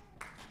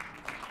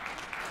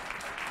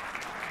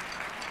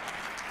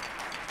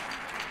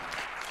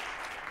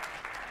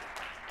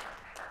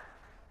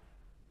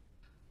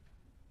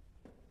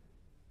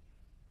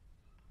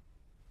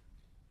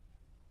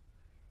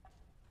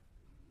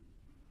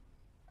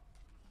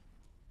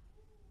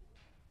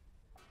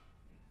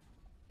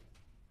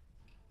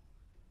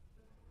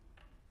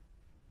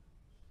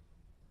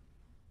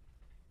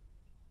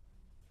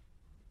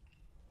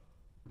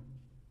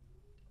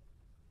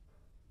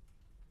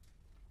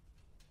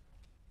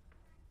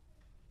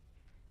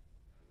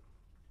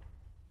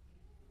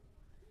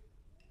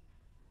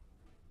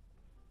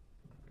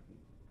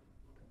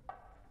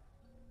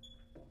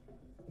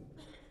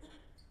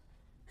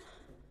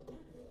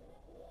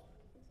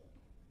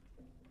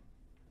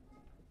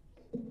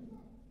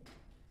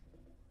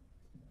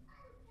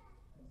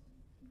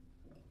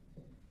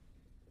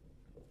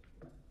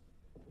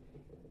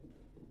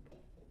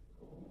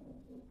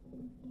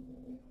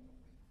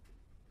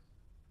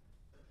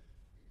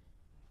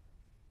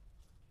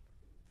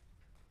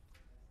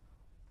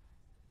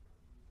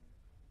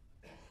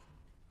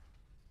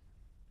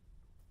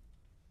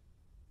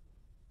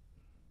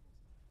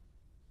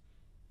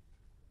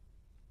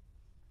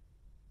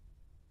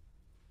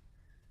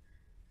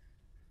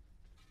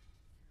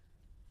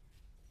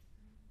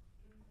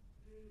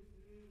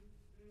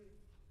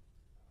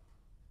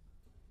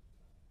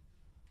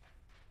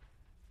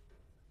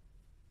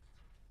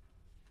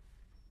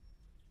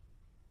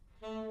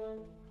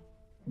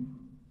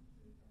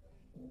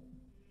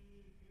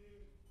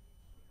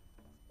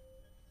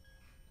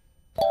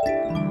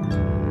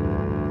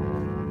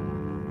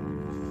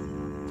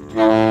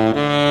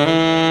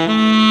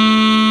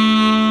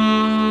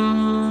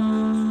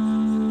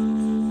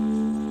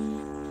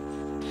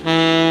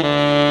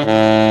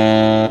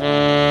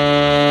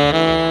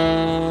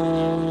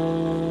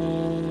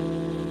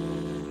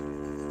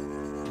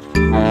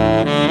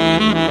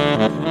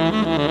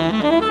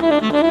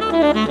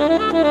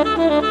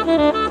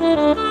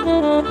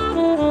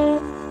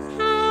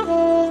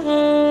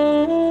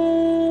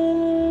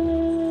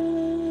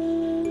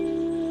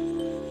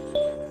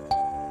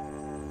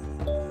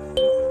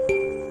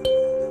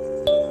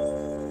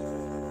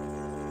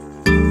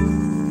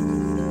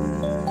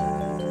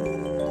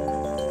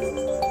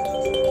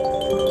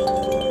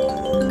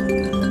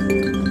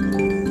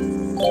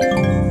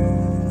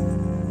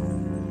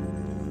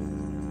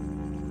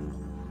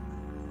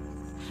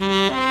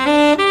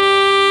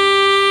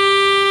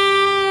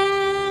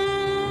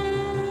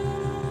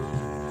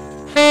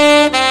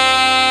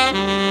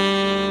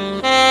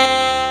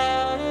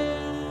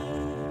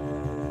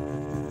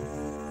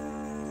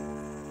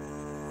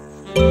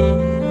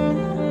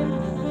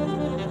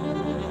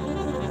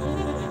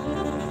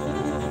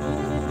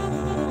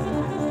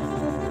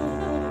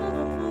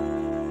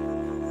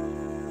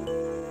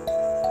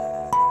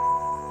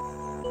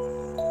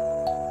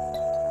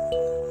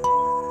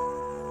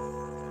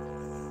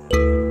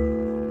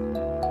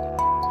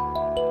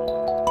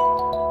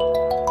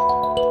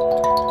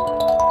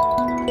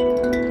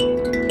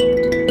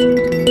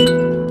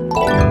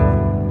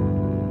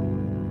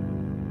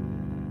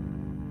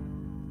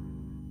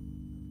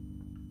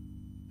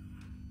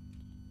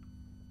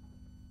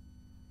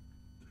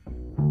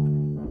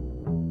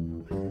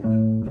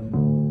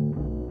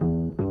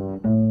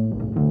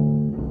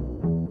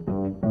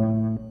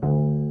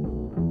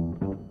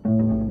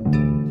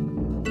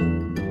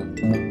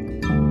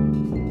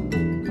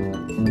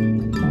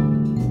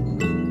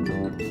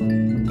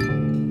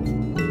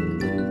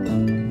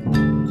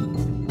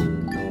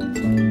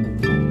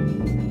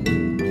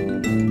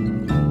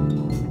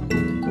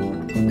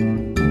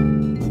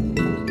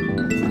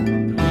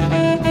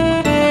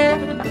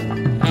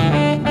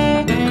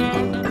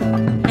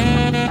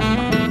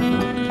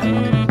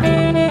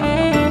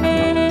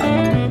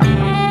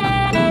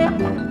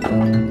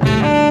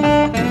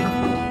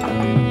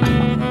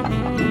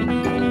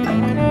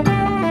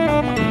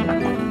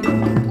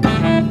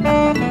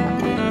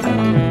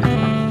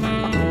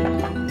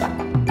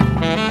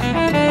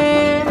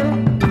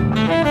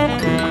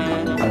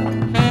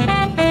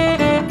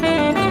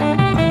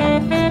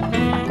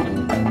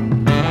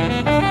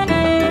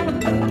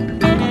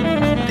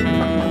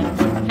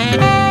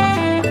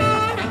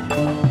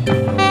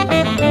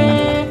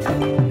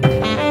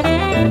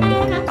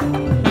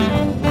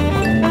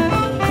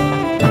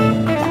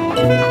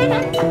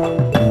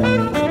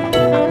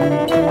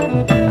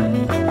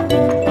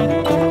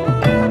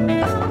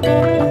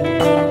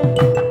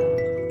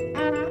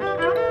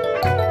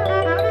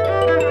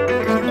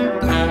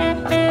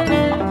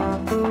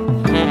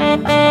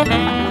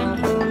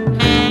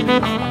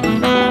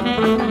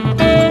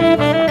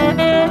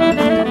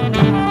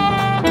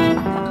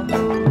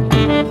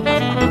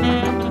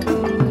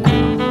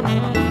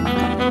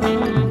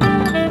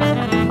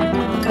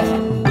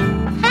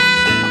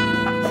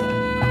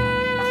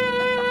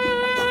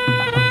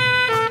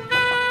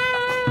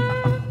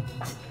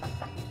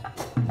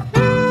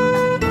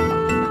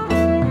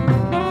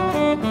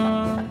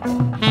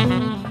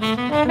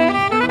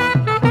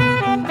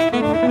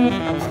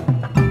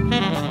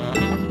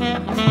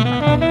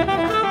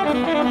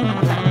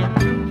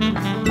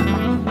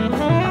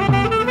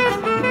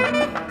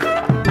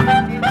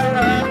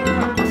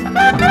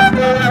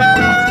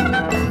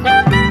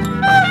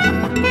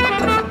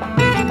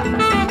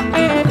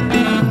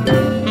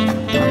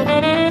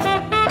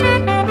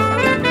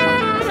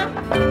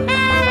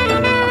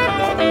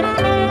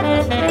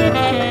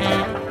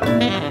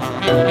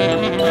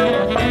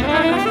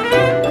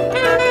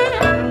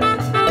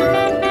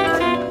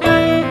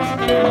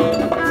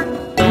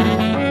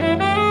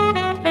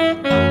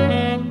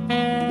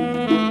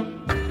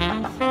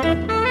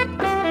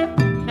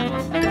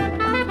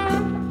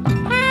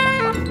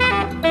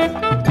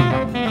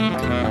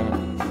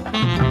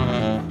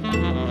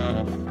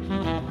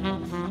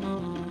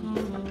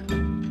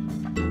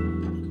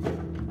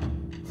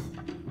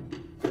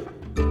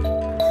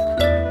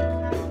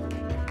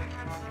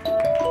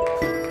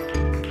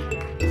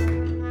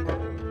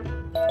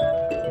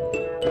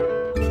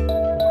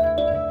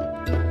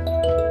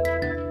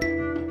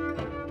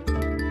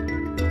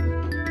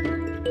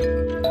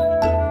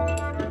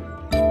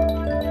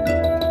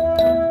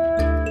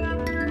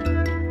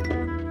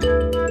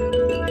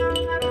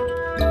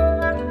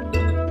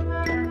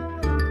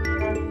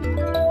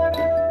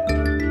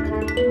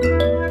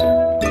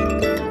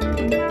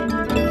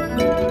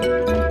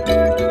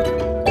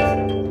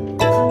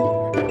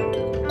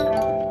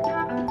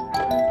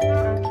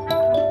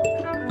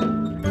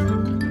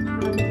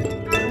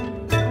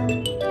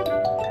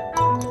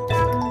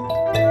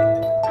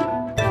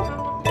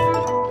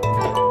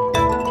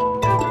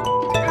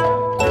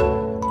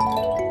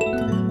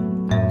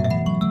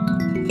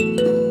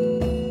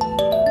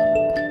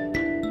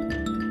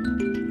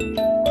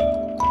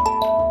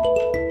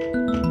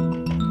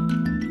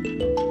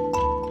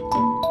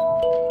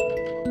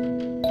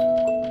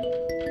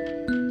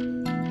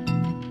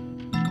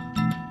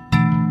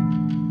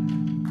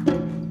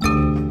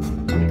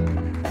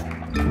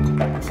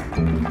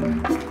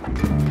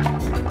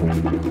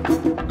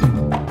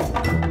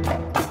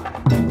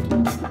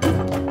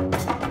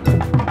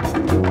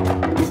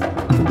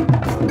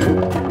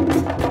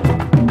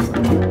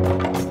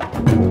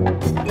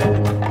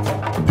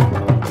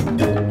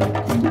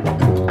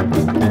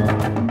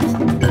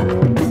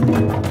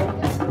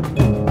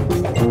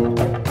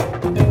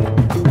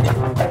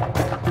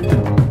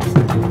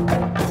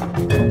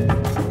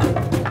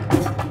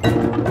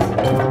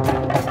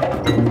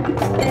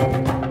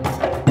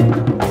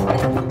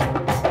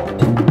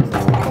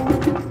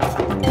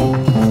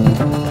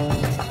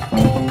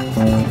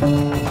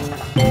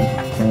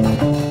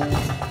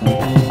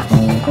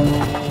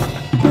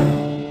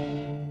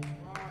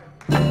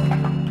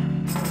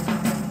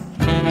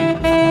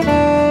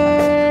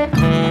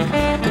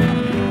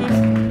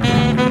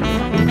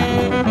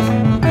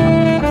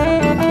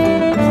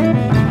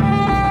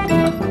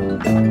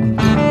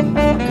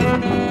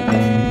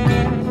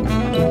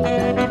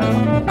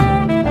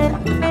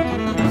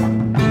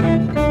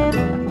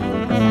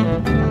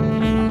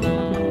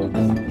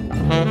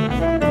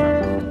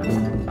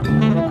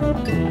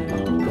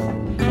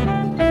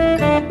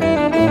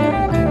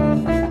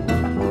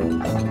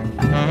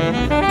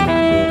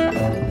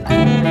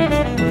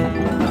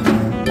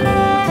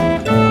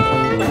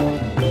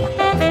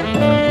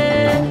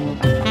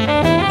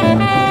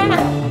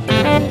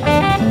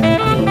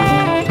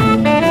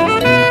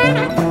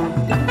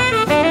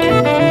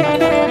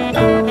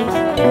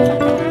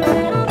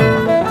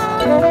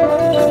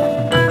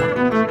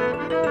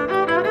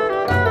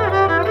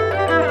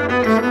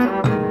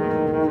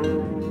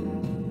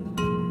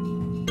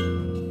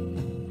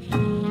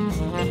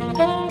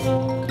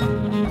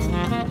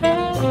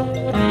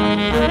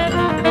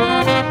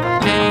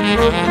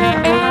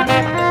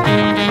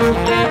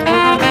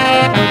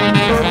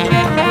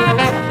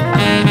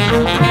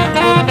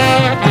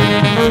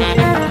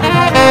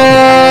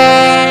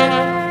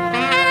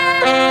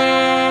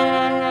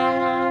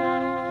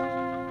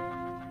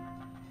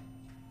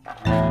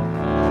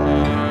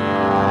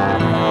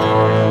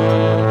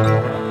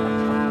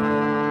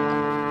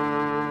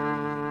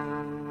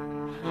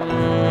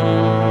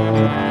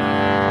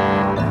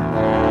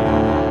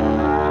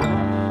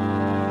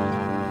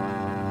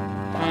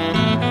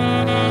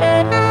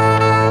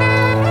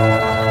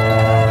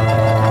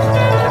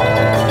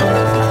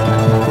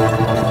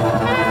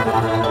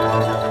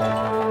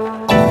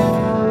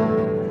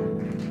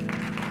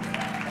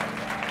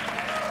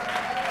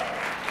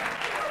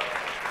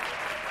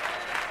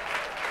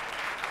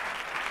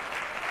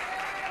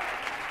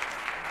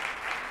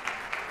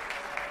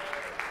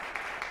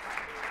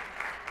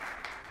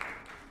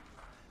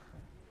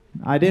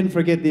 I didn't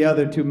forget the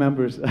other two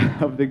members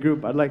of the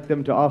group. I'd like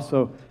them to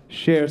also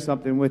share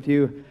something with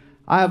you.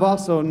 I have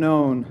also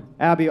known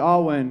Abby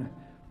Alwyn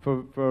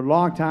for a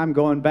long time,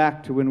 going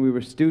back to when we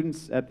were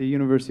students at the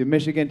University of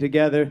Michigan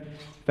together.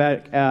 In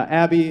fact,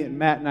 Abby and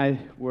Matt and I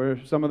were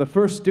some of the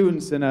first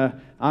students in an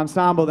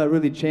ensemble that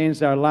really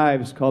changed our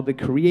lives called the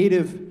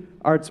Creative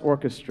Arts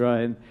Orchestra,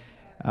 and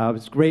it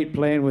was great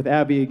playing with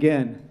Abby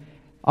again.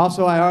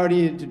 Also, I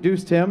already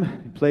introduced him.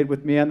 He played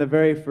with me on the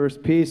very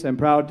first piece. I'm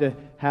proud to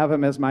have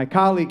him as my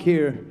colleague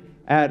here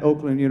at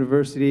Oakland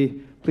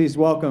University. Please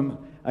welcome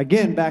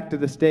again back to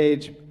the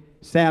stage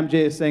Sam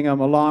Jayasingham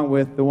along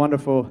with the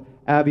wonderful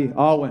Abby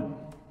Alwyn.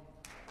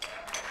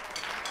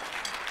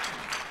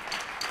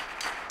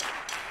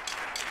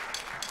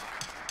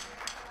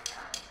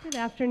 Good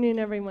afternoon,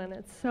 everyone.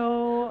 It's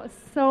so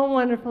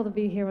wonderful to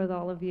be here with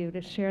all of you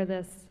to share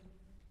this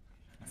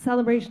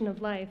celebration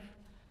of life.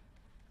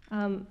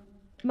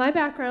 My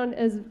background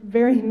is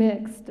very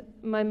mixed.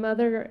 My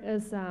mother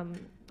is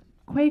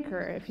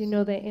Quaker, if you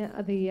know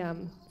the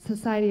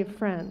Society of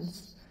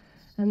Friends,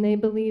 and they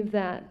believe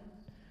that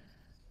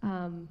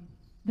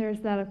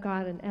there's that of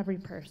God in every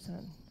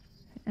person,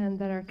 and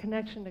that our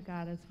connection to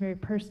God is very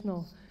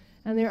personal.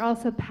 And they're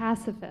also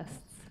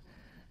pacifists,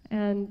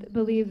 and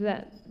believe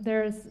that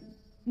there's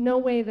no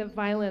way that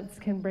violence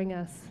can bring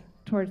us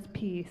towards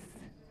peace,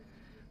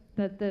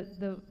 that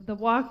the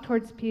walk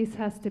towards peace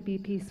has to be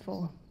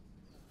peaceful.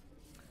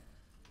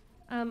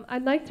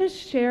 I'd like to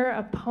share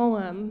a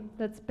poem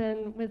that's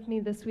been with me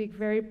this week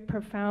very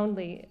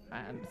profoundly.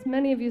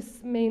 Many of you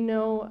may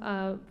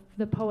know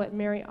the poet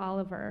Mary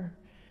Oliver.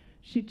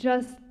 She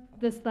just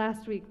this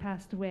last week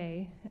passed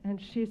away, and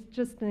she's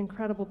just an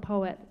incredible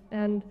poet.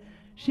 And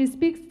she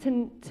speaks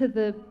to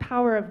the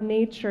power of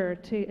nature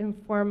to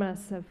inform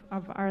us of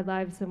our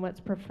lives and what's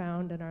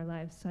profound in our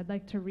lives. So I'd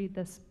like to read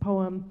this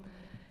poem.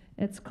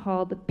 It's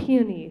called The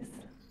Peonies.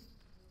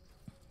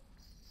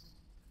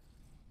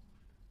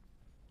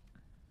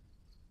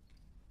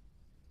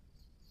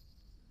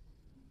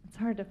 It's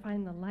hard to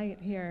find the light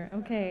here.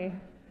 Okay.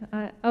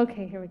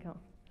 Okay, here we go.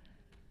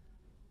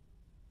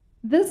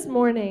 This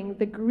morning,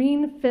 the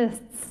green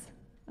fists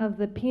of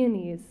the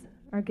peonies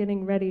are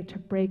getting ready to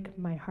break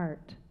my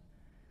heart.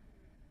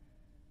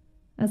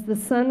 As the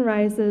sun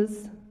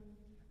rises,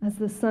 as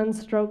the sun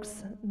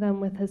strokes them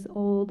with his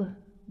old,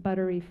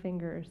 buttery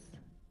fingers,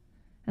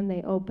 and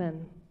they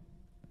open.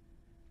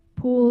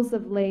 Pools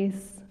of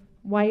lace,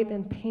 white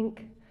and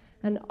pink,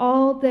 and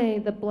all day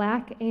the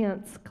black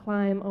ants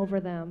climb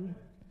over them,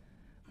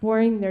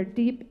 boring their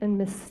deep and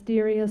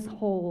mysterious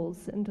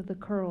holes into the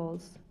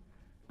curls,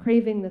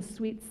 craving the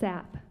sweet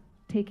sap,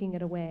 taking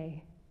it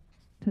away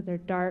to their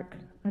dark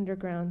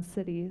underground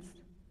cities.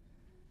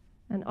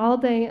 And all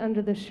day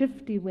under the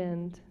shifty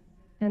wind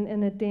and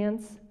in a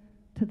dance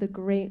to the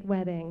great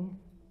wedding,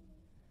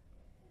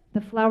 the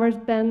flowers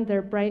bend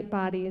their bright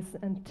bodies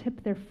and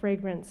tip their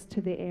fragrance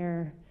to the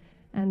air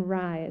and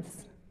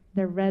rise,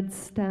 their red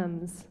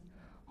stems,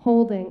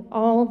 holding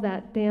all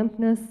that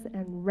dampness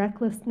and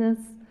recklessness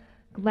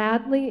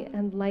gladly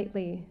and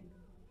lightly.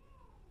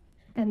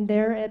 And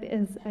there it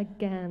is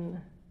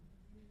again.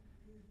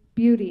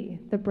 Beauty,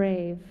 the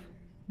brave,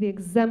 the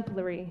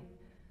exemplary,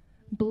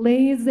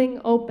 blazing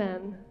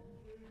open.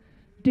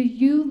 Do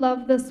you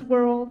love this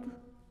world?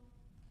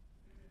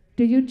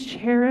 Do you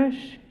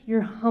cherish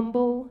your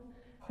humble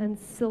and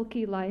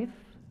silky life?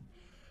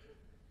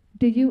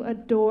 Do you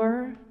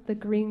adore the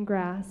green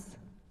grass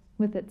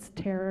with its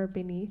terror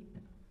beneath?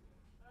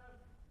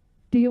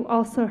 Do you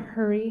also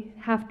hurry,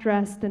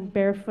 half-dressed and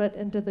barefoot,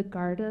 into the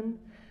garden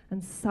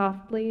and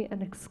softly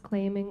and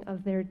exclaiming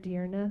of their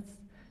dearness,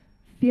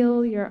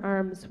 fill your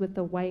arms with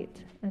the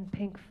white and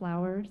pink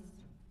flowers,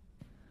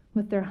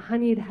 with their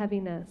honeyed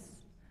heaviness,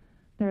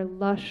 their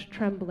lush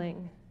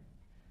trembling,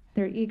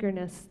 their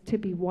eagerness to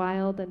be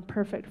wild and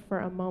perfect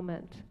for a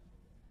moment,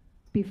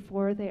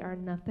 before they are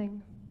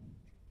nothing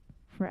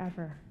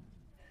forever?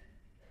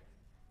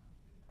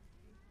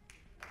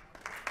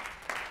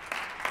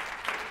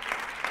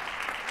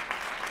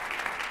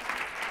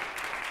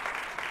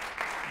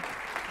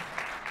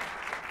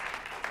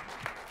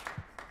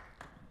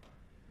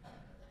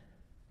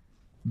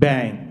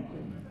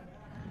 Bang.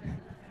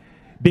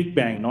 Big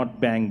bang,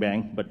 not bang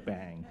bang, but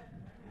bang.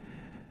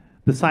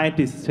 The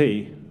scientists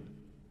say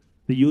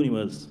the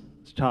universe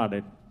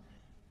started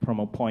from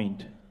a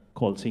point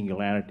called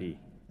singularity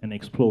and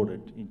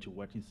exploded into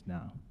what is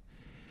now.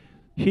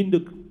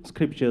 Hindu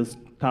scriptures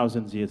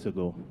thousands of years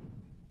ago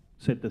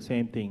said the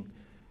same thing.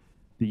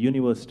 The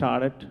universe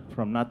started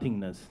from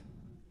nothingness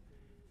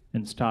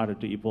and started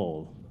to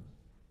evolve.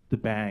 The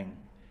bang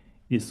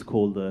is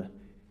called the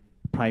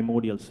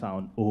primordial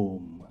sound,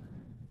 Om.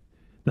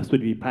 That's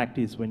what we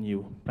practice when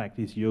you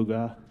practice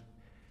yoga.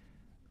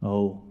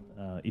 Oh,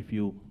 if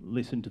you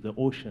listen to the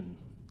ocean,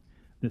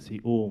 they say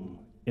Om,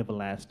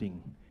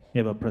 everlasting,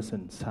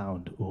 ever-present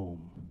sound, Om.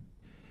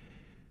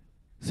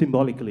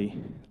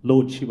 Symbolically,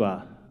 Lord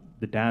Shiva,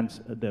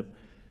 the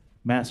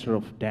master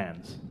of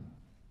dance,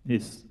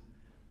 is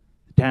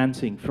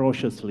dancing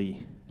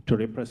ferociously to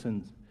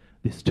represent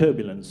this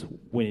turbulence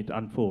when it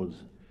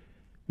unfolds,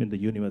 when the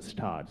universe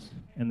starts,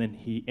 and then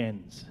he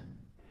ends.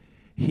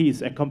 He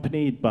is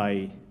accompanied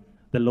by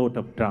the Lord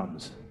of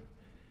Drums,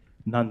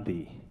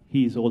 Nandi.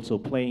 He is also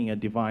playing a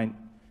divine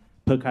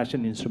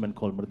percussion instrument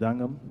called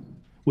mridangam,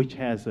 which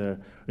has a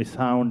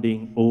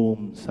resounding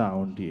Om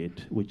sound to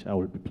it, which I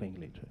will be playing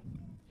later.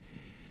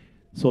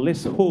 So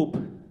let's hope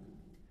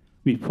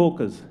we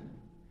focus,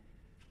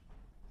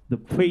 the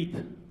faith,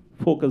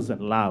 focus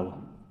and love,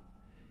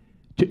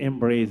 to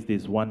embrace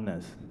this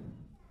oneness,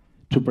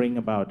 to bring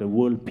about a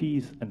world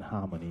peace and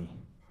harmony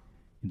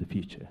in the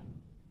future.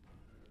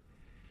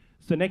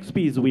 So next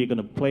piece we're going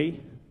to play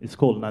is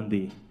called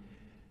Nandi.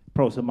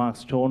 Professor Mark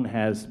Stone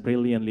has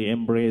brilliantly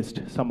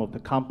embraced some of the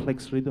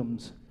complex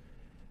rhythms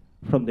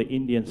from the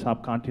Indian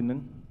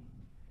subcontinent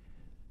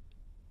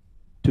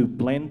to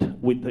blend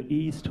with the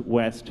East,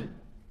 West,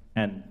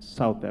 and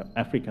South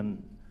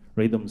African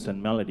rhythms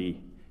and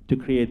melody to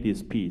create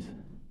this piece.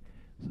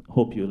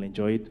 Hope you'll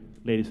enjoy it.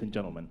 Ladies and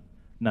gentlemen,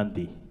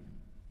 Nandi.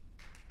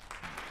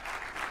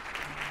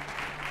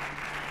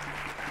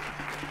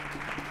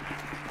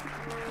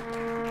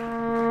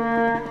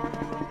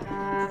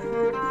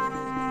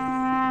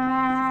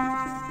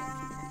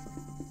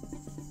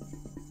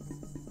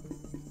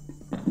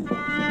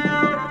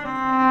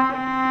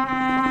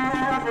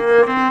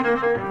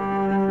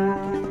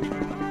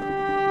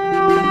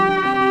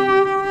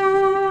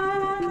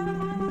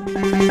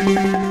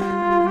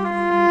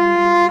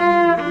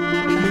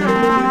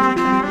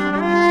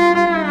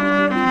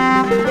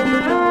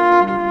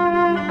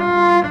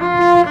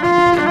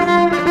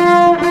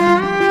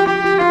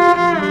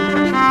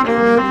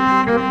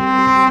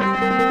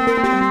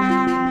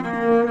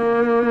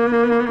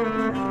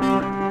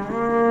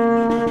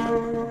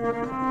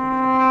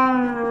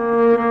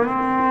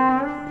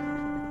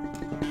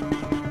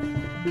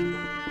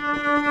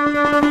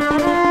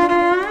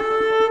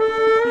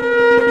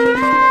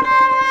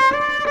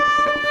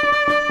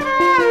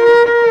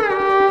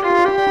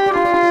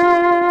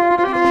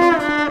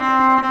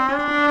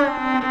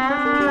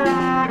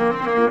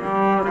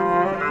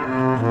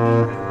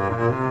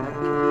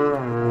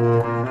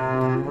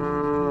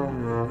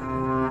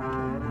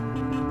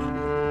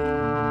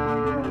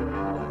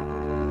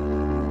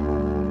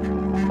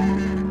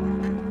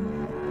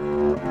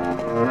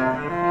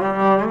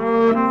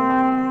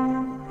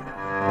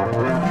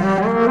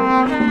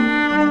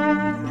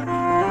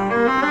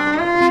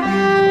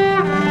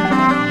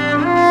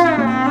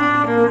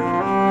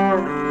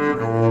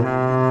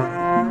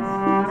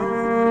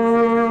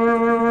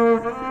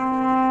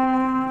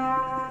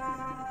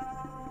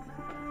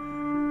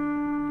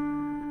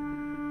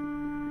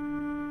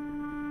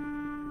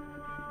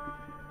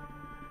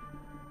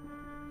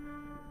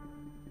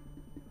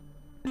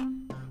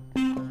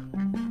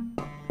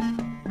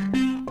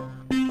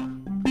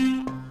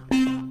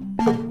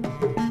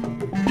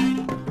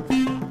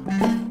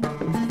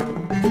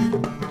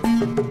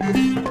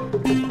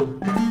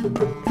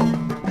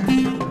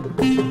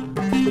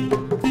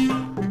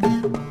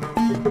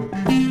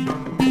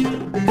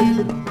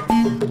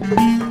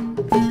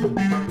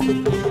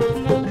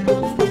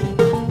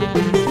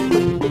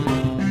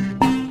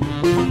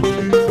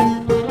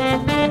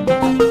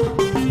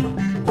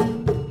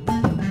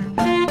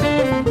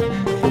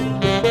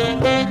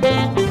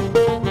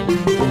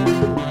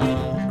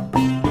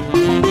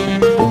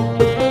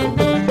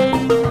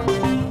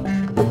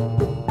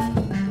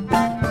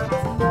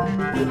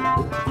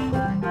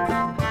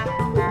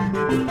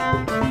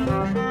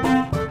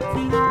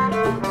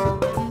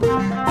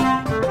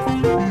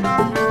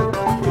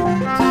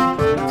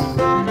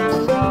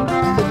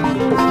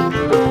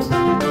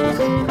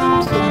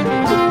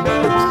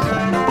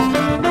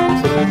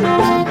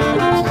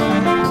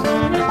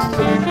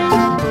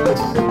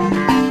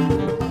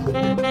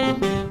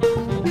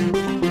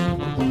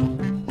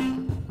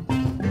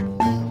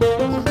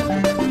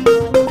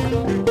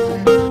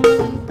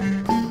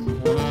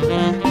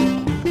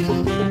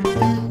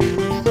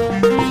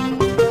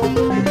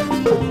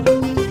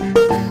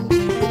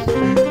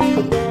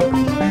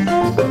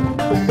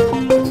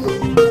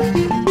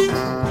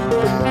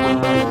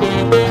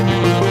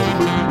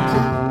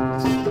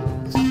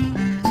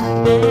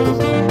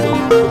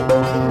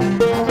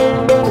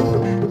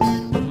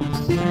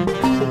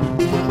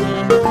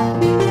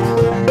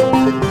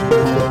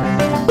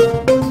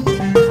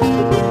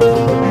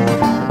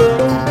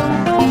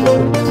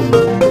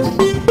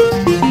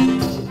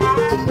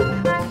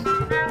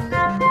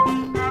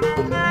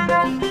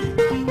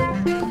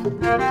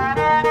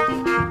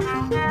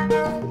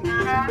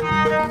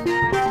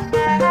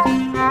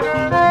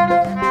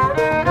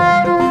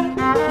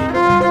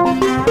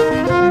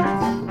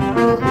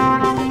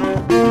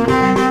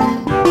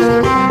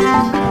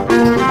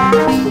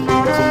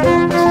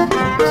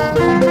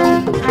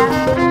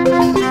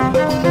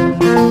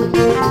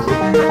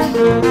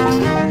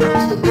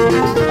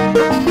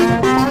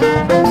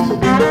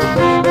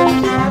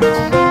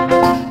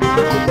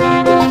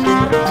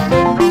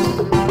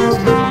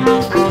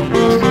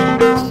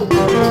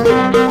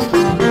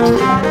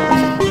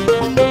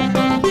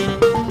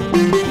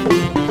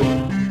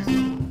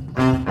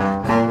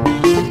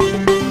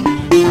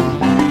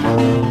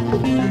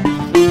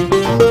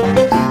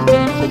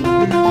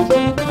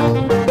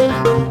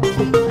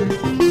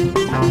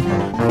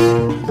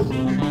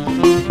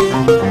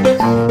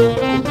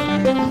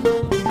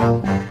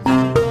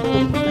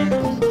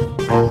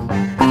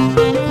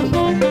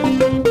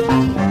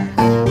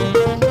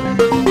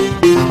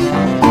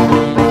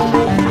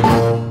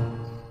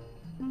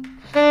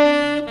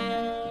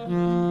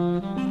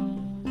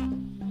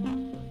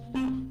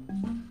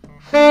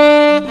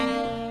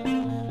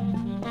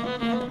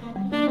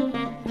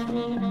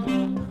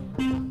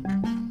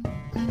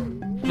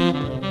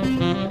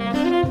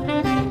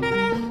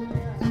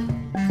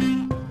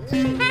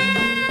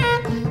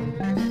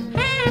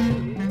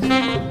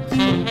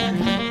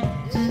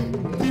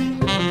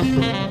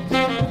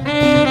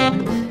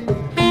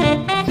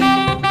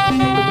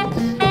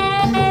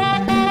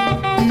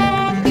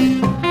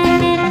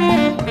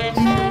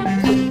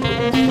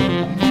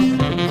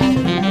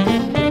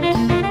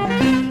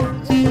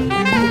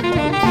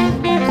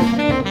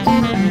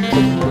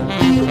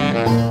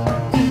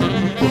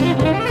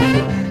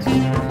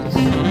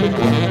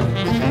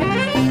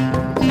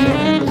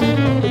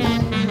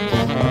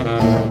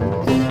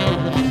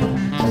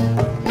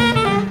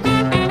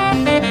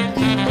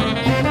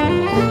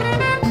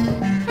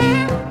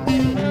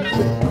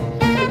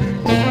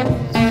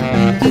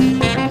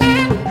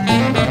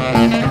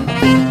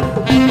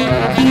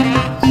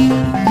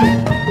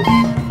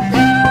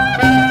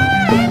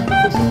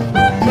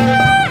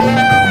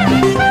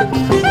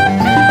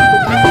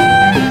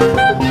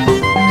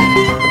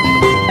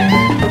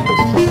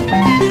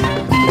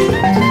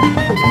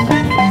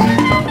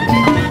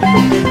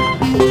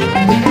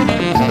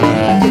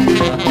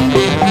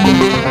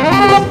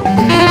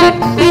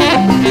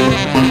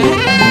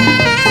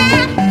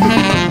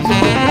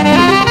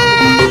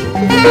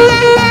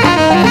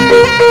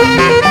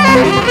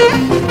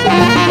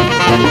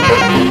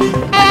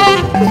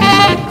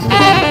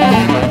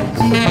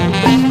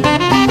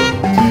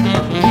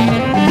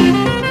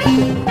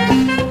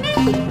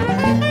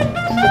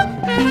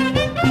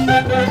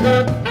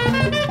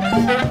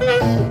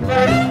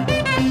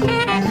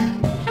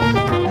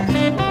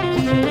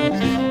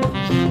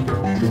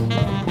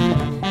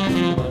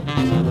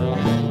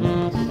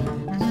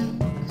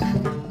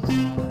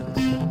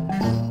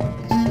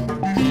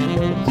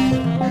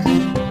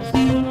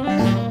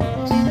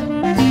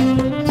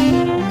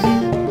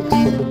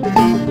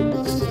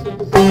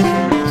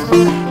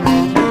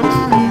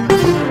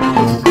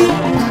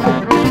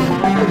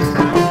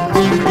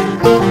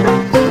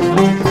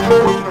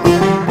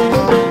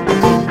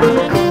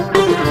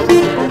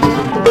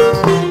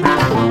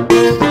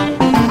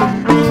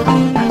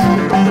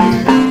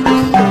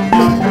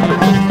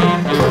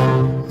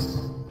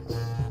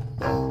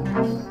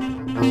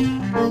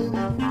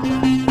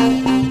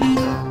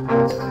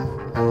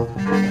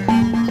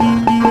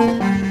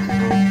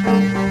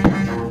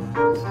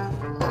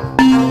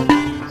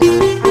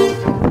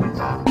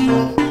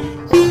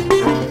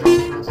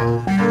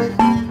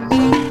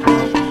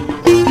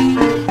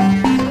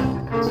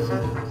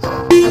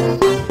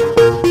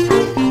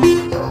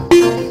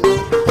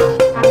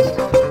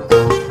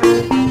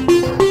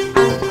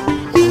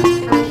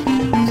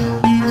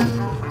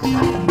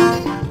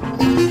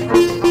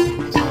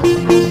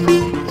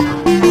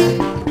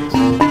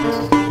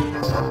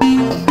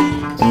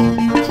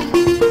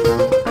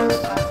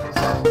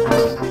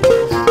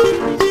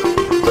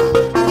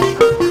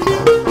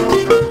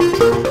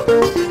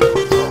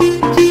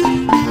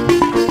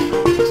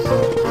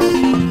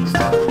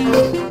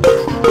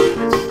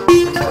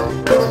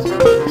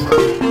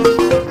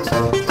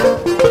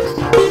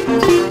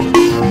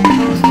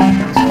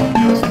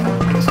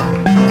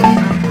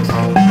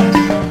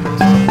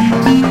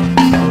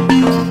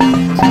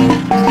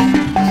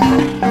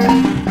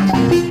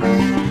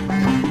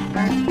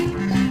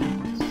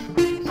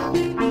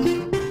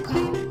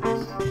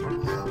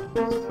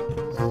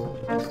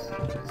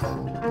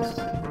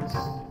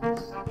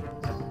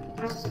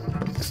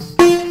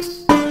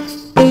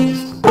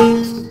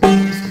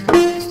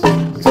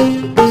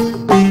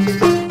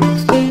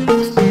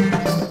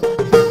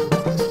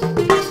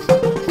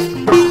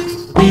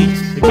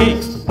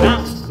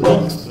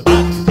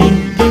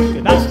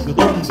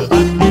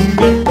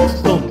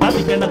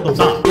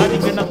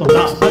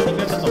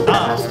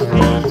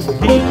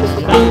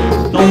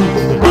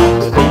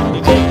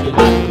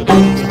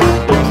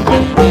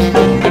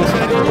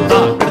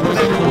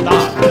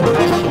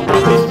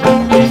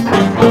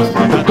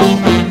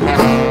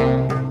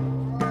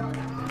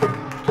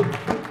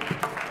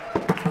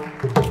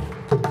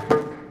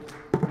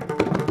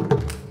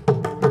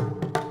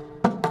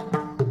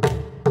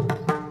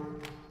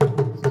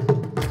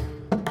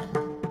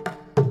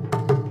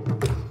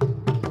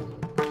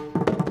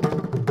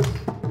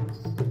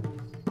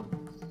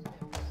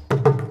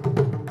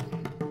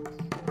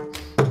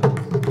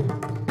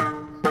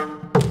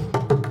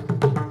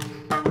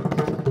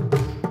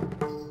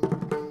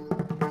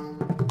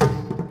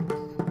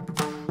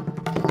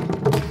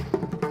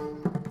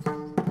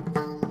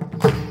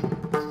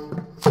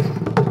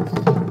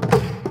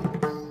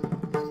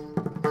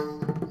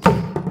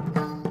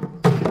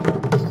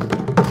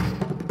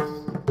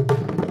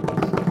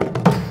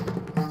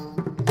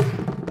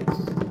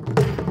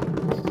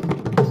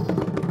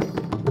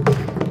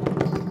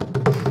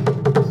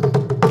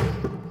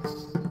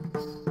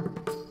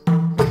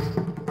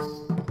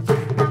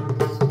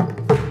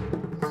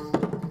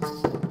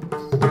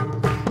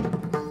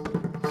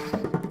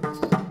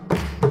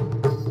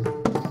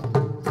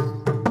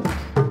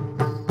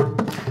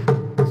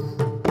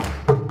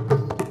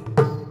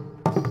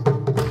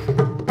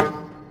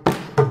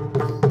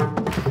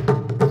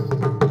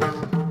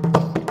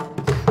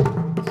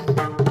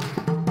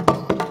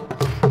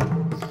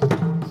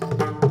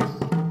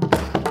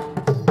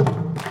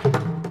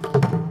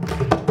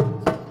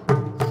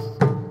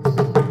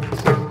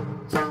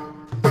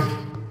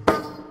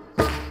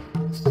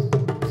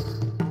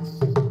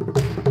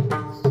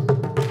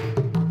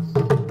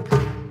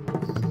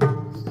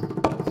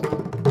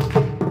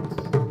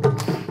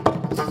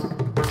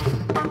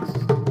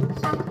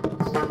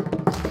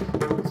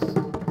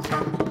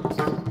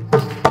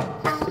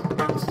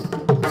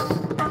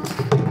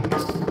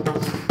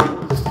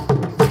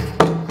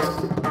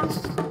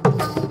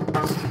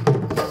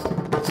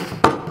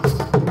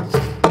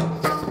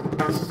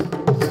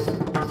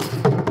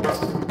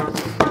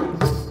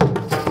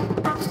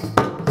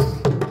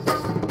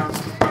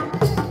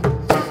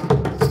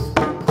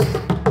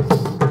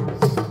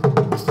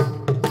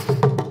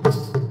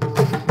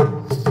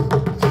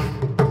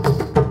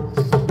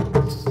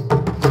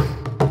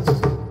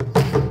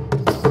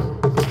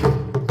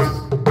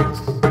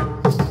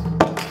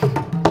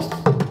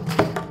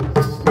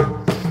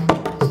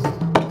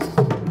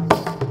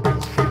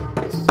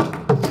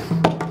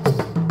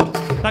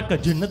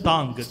 Takajin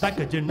tang,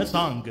 takajin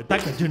tang,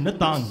 takajin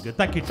tang,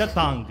 takita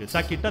tang,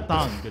 takita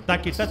tang,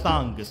 takita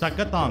tang,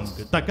 takatang,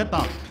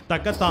 takatang,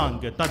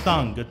 takatang,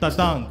 tatang,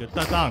 tatang,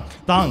 tatang,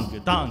 tang,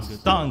 tang,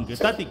 tang,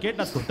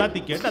 tatikena tum,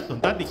 tatikena tum,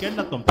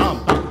 tatikena tum, tam,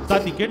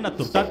 tatikena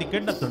tum,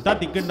 tatikena tum,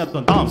 tatikena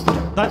tum, tam,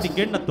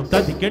 tatikena tum,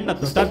 tatikena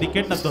tum,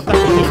 tatikena tum,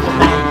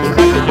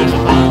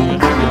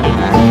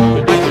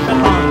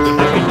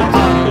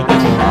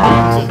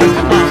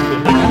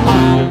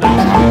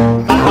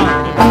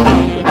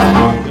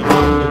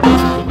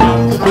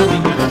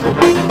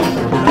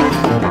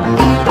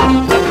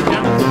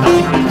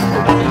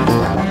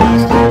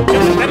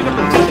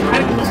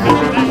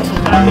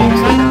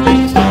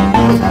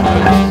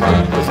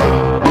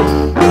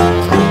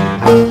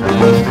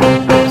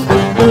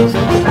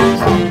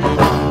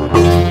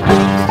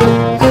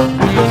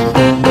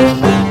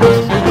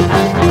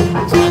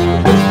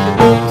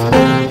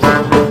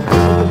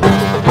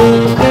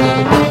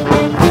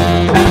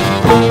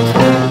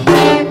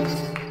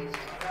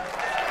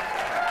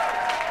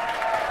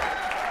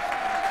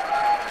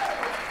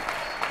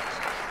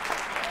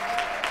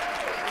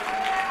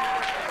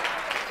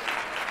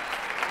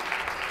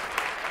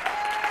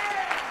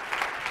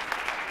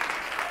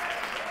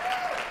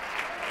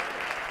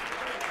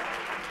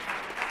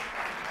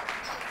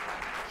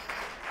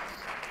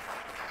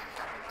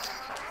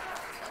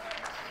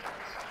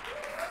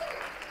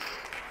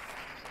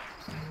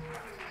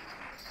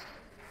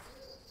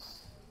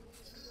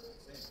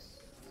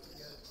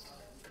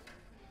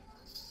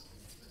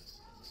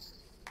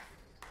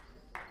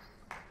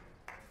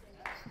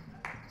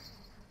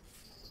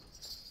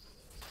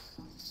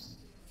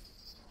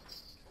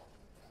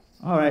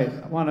 All right,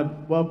 I want to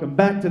welcome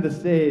back to the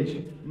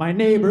stage my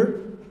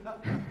neighbor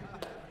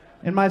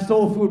and my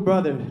soul food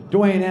brother,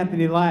 Dwayne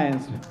Anthony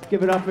Lyons.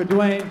 Give it up for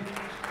Dwayne.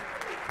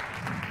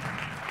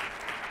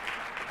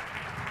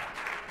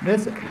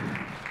 This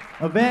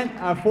event,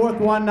 our fourth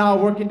one now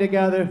working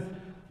together,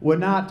 would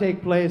not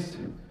take place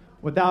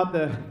without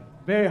the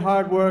very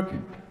hard work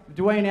of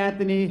Dwayne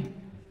Anthony.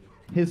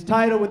 His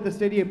title with the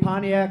city of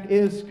Pontiac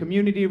is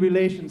Community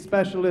Relations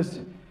Specialist.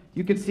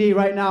 You can see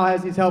right now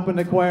as he's helping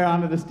the choir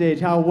onto the stage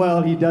how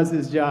well he does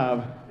his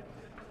job.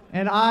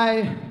 And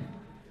I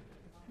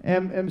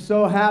am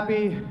so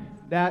happy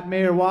that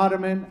Mayor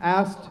Waterman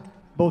asked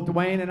both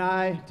Dwayne and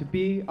I to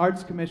be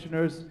arts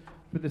commissioners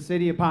for the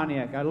city of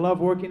Pontiac. I love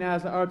working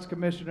as an arts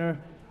commissioner.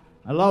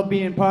 I love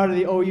being part of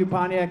the OU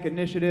Pontiac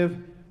initiative.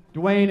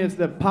 Dwayne is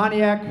the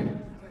Pontiac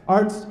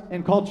Arts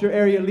and Culture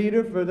Area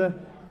Leader for the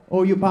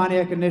OU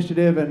Pontiac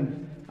initiative,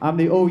 and I'm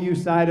the OU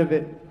side of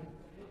it.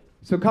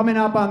 So coming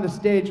up on the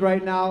stage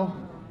right now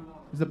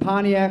is the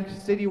Pontiac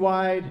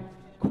Citywide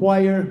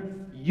Choir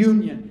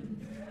Union.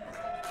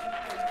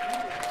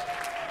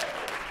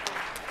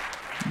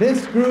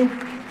 This group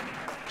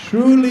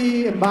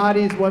truly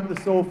embodies what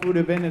the Soul Food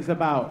event is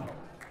about.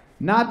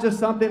 Not just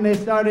something they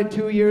started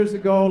 2 years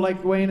ago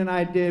like Dwayne and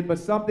I did, but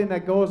something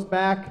that goes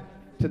back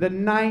to the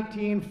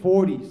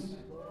 1940s.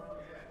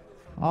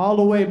 All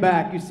the way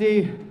back. You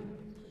see,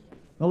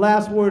 the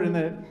last word in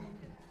the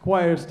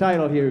choir's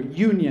title here,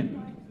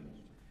 union.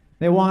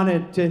 They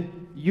wanted to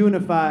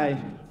unify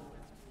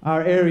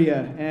our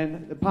area,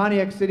 and the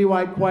Pontiac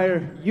Citywide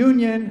Choir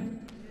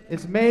Union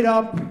is made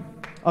up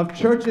of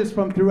churches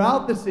from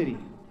throughout the city.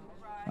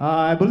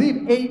 I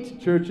believe 8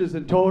 churches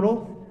in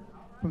total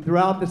from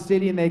throughout the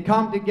city, and they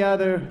come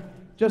together,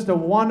 just a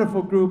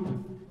wonderful group.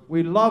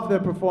 We loved their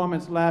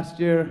performance last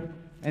year,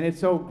 and it's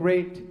so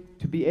great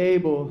to be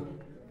able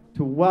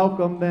to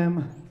welcome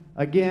them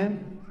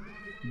again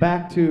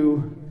back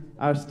to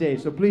our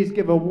stage. So please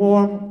give a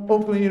warm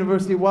Oakland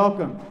University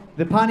welcome,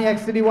 the Pontiac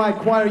Citywide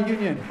Choir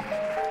Union.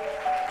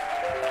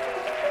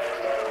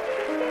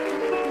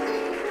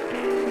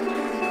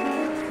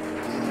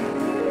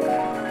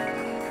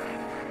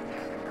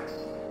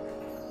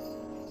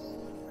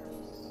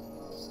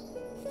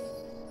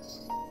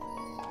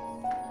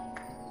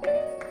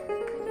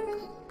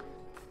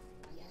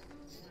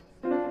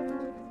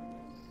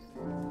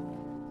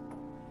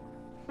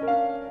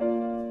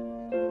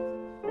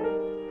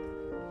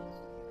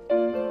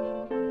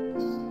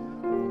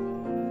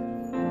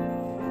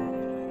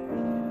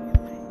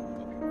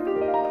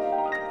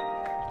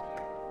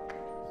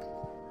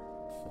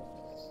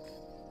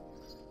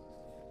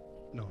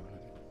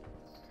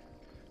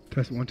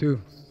 Test 1, 2.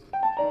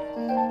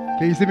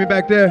 Can you see me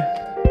back there?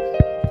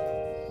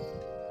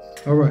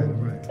 All right, all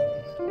right.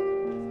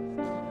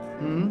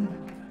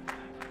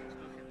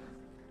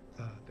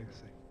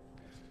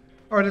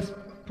 All right, let's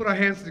put our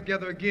hands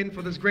together again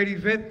for this great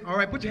event. All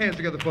right, put your hands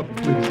together for me,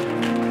 please.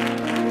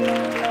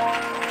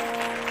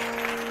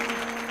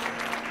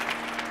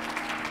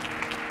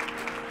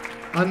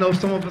 I know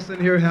some of us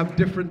in here have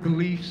different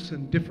beliefs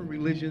and different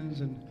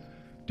religions and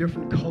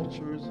different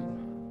cultures,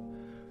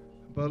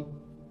 but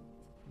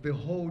the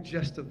whole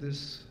gist of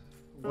this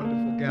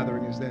wonderful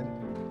gathering is that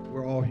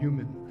we're all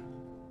human,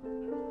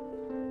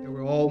 that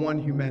we're all one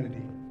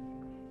humanity.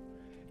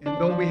 And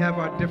though we have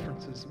our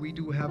differences, we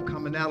do have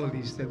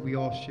commonalities that we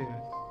all share.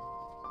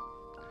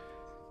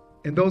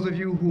 And those of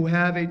you who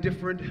have a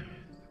different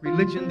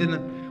religion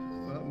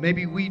than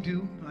maybe we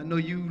do, I know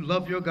you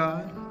love your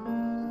God.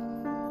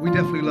 We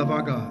definitely love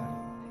our God.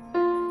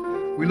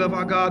 We love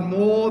our God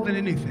more than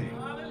anything.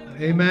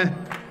 Amen.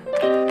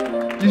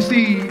 You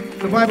see,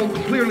 the Bible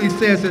clearly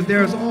says that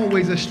there is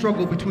always a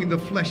struggle between the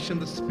flesh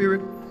and the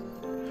spirit.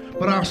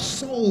 But our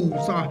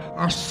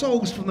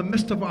souls, from the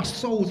midst of our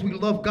souls, we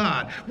love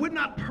God. We're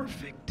not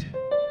perfect.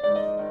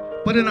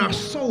 But in our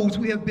souls,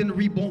 we have been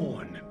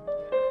reborn.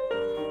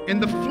 And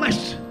the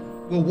flesh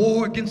will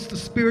war against the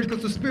spirit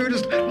because the spirit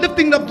is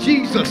lifting up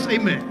Jesus.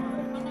 Amen.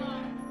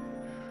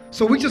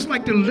 So we just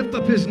like to lift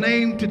up his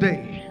name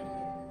today.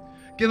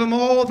 Give him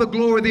all the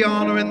glory, the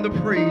honor, and the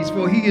praise,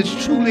 for he is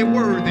truly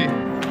worthy.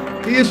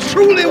 He is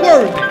truly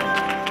worthy.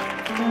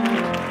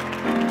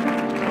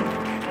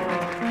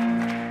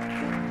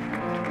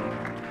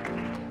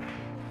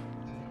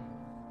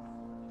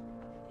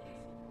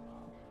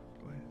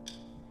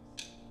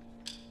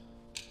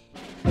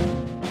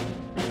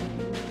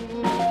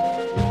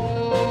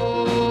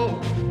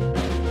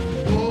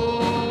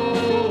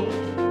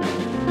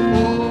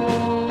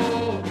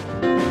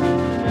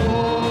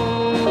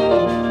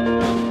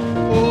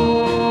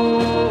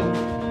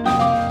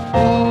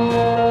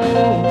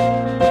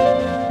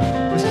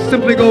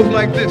 Simply goes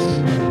like this.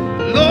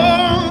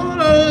 Lord,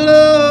 I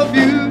love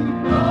you.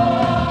 Lord,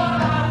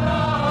 I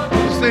love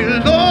you. Say,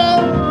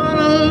 Lord,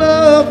 I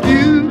love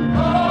you.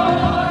 Lord,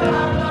 I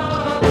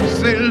love you.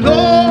 Say,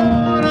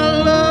 Lord, I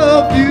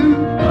love you.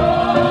 Lord,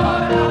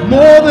 I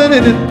more than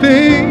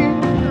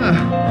anything.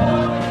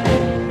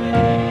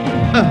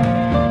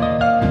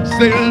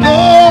 Say,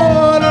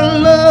 Lord, I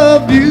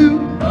love you.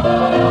 Lord,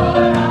 I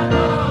love you.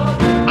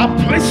 I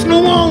place no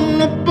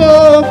one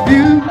above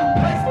you.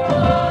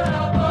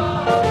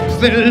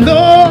 Say,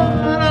 Lord,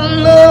 I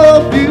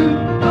love you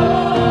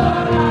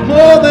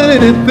more than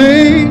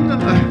anything.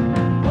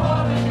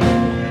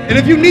 And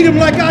if you need him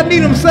like I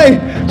need him, say,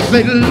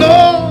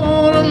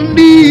 Lord, I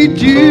need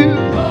you.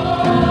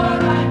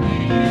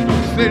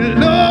 Say,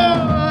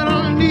 Lord,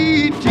 I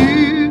need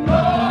you.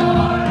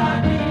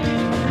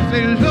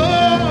 Say,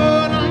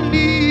 Lord, I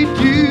need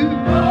you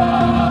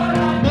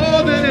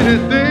more than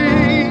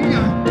anything.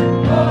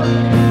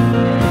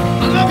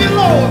 I love you,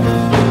 Lord.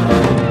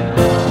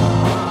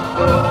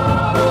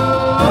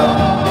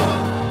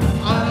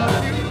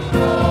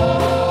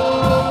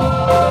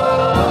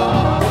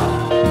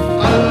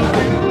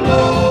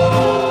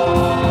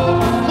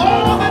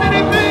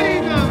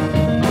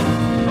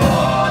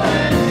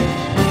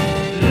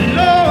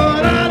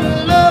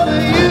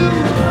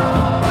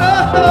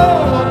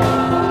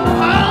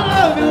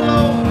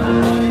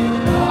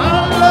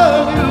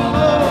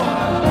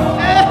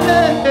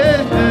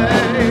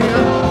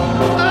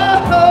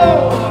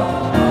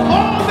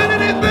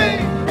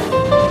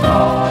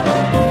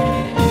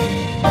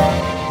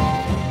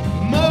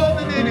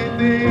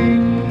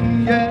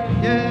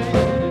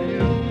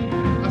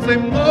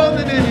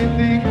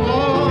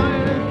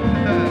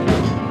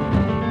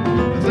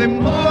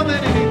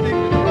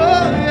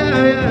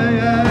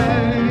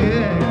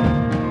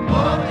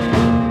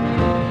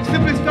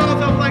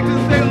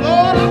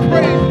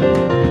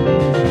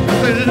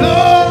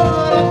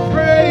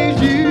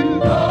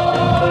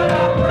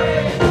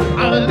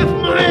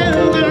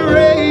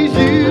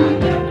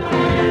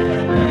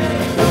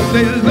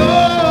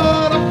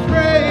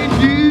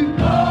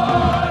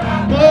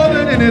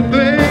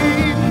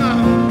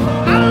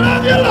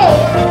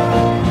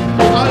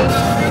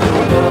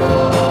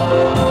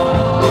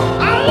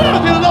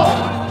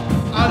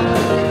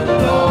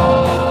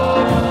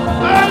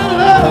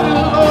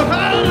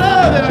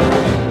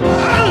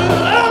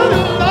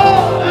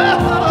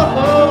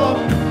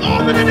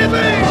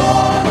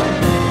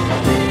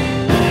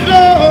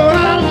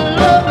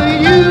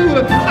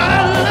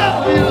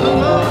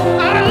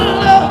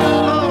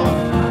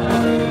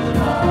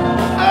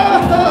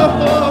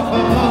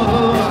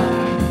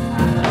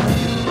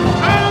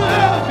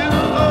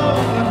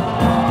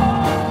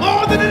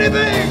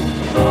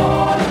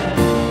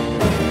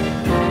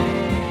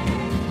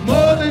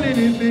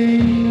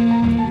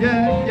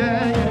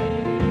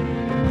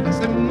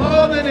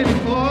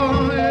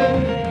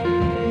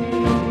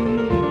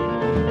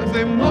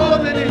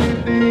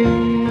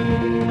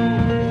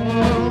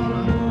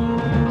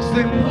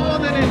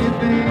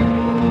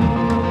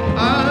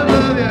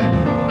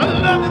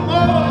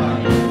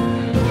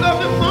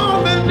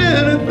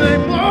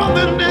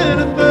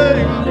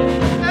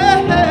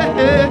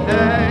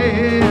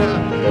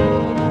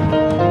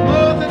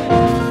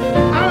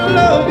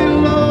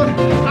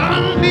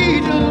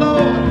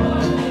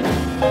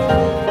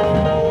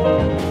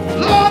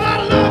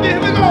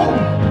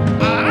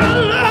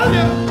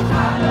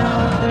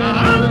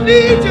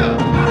 need you.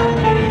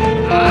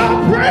 I'll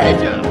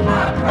praise you.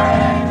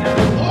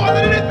 More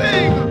than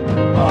anything.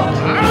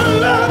 I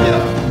love you.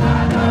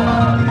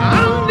 I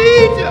don't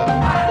need you.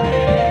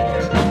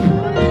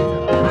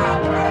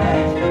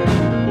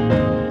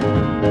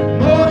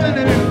 More than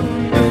anything.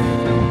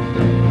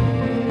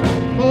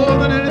 More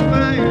than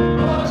anything.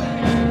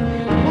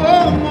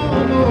 More, more,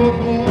 more,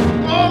 more.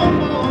 More,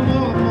 more,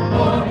 more,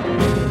 more.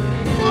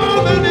 More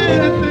than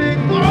anything.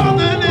 More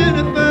than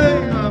anything.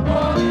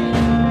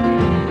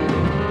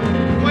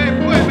 Wait,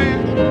 man.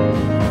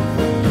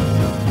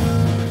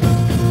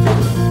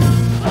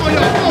 Come on,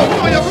 y'all. Come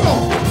on, y'all. Come on.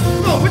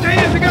 Come on, put your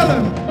hands together.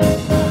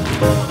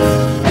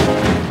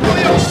 Come on,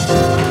 y'all.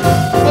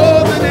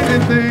 More than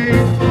anything.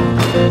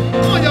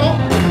 Come on, y'all.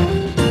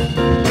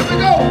 Here we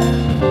go.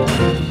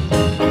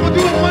 I'm gonna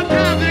do it one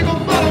time, then you're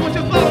gonna follow what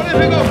you follow. There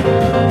we go.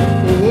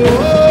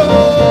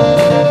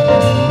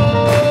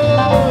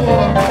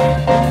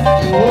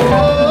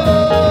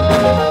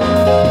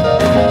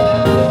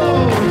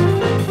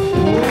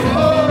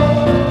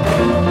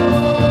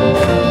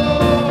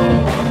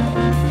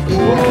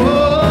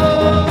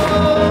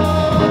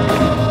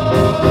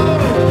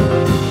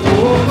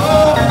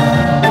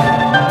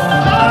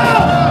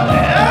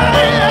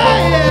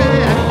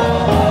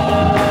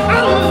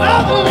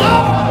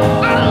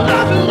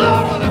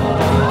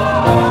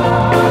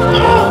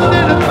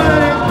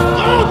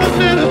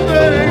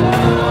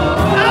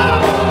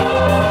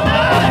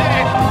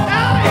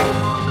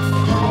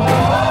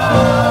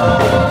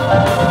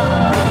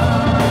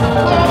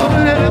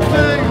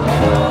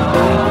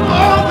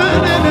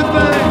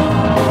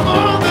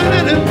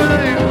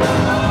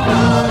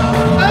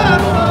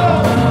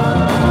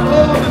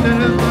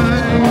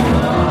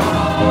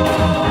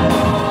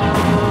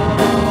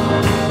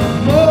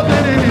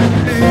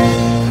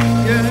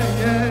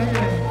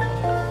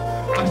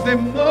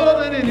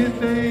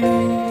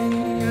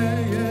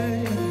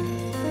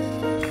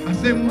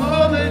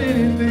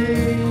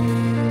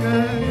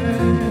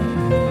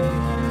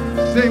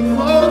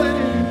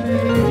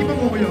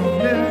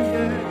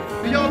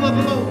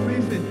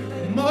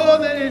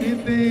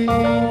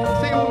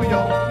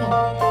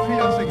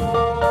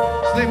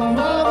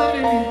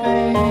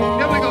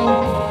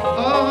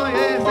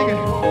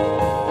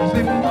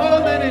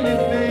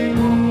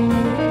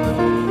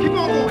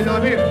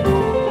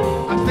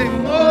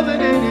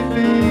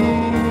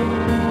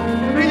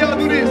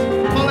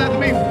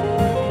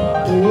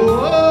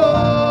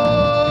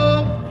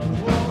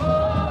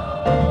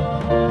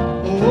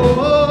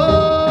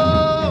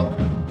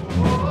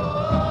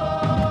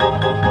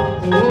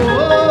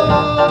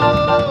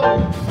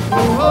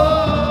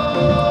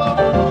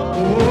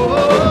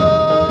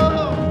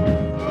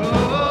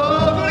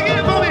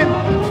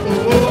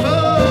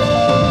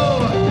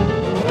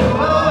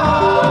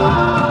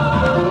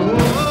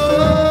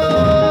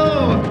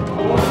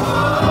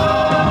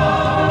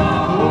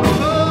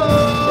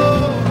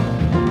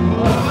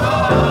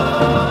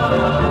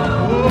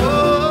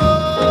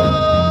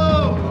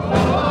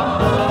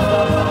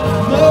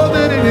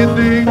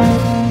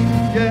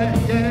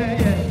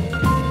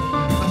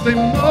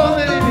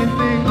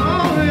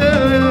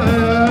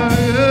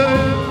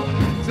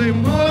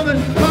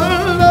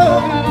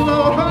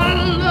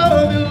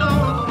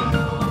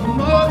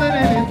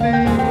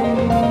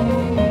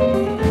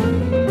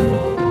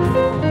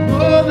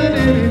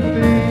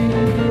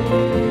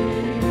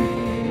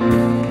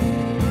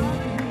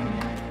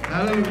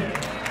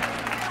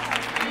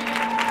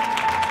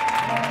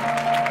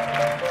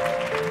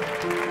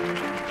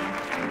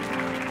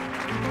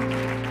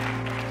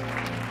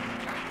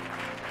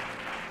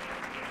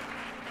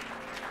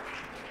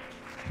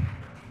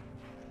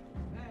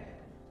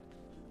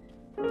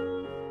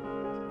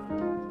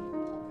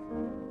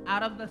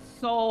 Out of the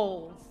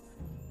souls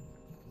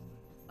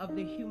of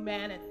the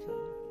humanity,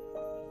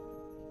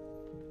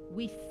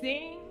 we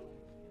sing,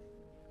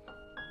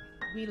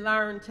 we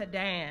learn to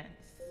dance,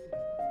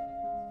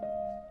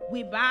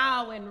 we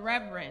bow in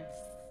reverence,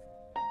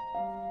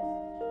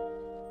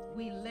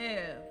 we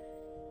live.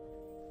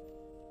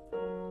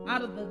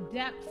 Out of the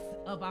depths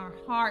of our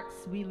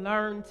hearts, we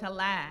learn to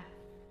laugh.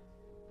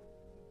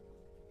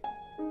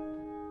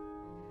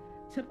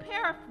 To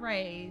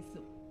paraphrase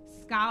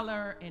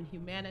scholar and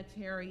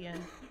humanitarian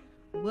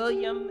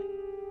William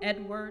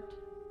Edward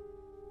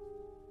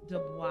Du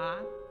Bois,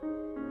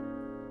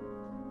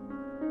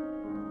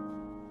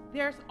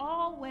 there's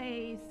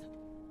always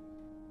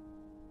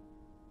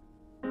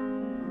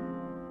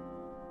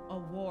a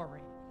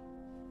worry.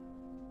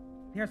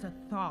 There's a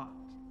thought.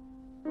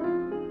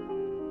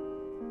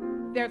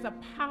 There's a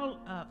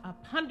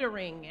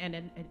pondering and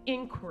an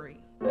inquiry.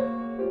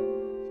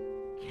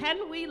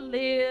 Can we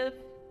live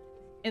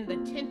in the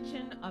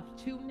tension of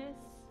two-ness?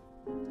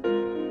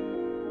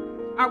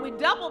 Are we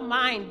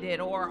double-minded,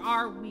 or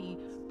are we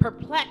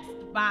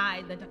perplexed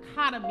by the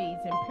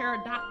dichotomies and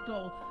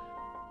paradoxical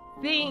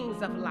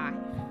things of life?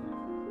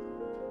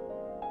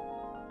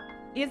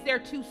 Is there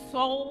two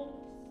souls,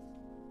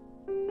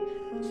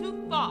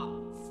 two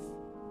thoughts,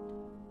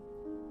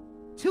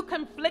 two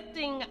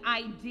conflicting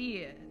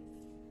ideas?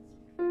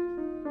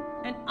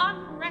 an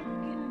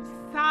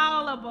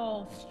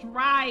unreconcilable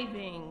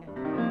striving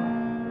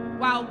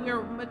while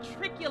we're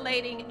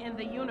matriculating in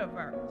the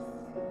universe.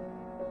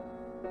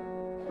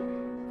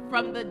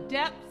 From the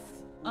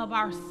depths of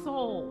our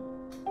soul,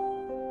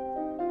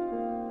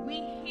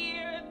 we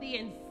hear the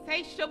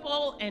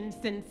insatiable and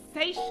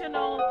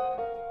sensational,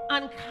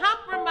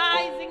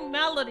 uncompromising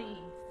melodies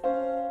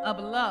of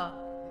love.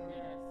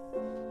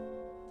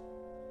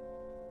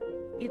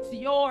 It's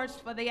yours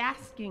for the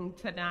asking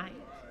tonight.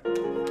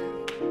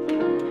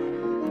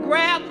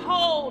 Grab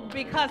hold,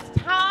 because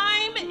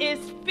time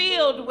is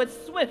filled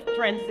with swift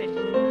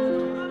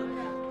transition.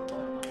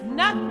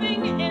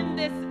 Nothing in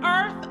this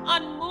earth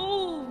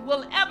unmoved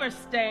will ever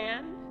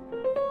stand.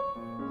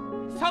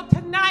 So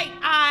tonight,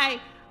 I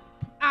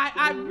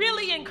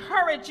really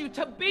encourage you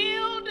to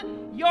build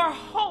your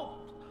hope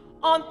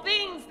on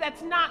things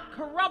that's not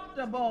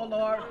corruptible,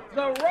 or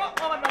the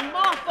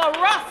moth or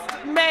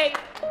rust may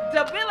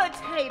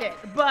debilitate it,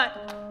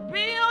 but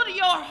build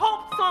your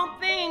hopes on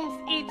things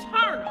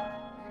eternal.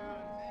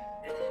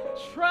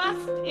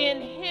 Trust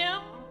in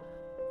Him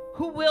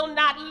who will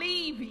not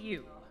leave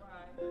you.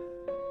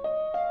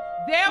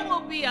 There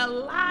will be a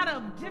lot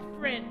of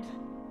different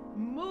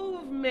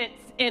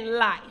movements in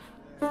life.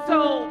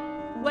 So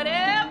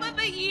whatever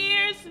the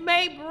years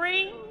may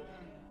bring,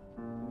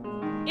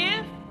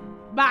 if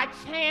by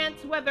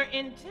chance, whether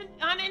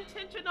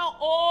unintentional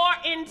or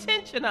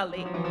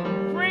intentionally,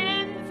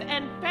 friends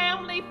and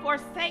family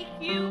forsake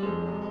you,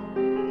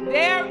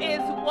 there is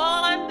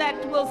one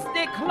that will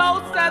stick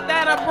closer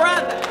than a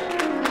brother.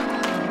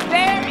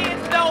 There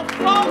is no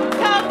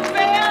falter,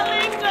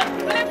 failing,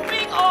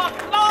 slipping, or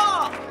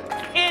flaw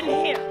in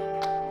Him.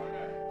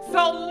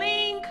 So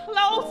lean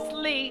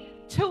closely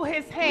to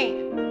His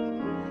hand.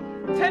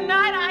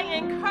 Tonight I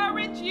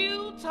encourage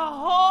you to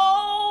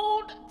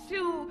hold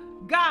to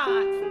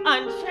God's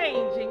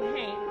unchanging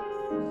hand.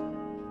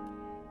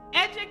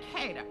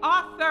 Educator,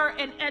 author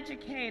and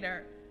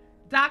educator,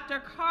 Dr.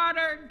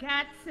 Carter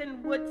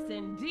Gadsden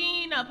Woodson,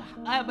 Dean of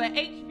a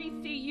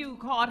HBCU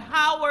called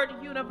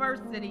Howard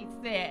University,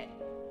 said,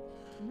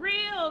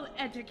 real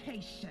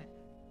education,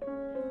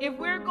 if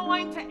we're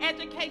going to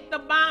educate the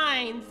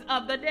minds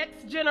of the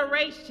next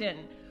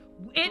generation,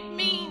 it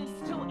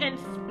means to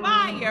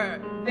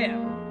inspire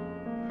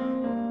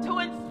them, to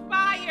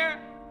inspire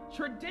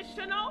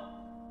traditional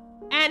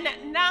and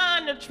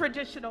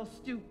non-traditional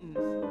students,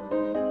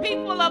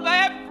 people of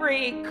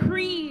every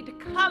creed,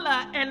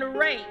 color, and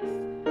race,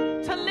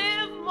 to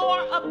live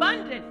more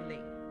abundantly.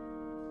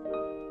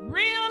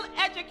 Real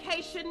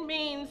education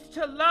means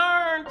to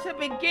learn to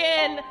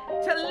begin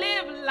to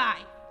live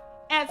life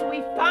as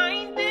we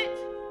find it,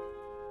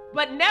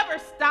 but never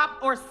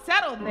stop or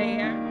settle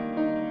there.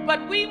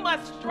 But we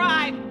must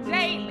strive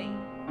daily,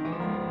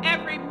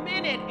 every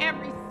minute,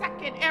 every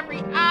second,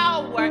 every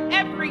hour,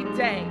 every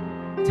day,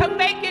 to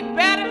make it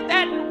better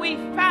than we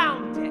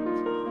found it.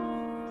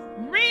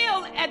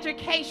 Real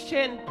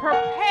education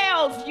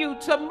propels you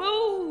to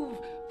move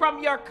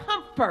from your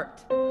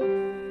comfort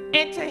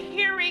into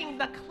hearing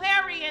the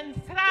clarion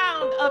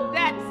sound of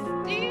that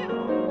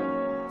still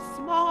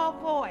small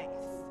voice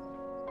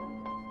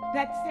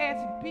that says,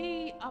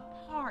 be a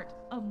part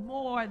of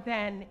more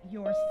than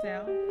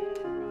yourself.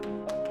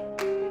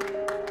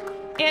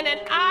 In an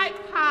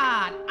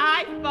iPod,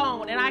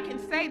 iPhone, and I can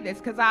say this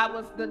because I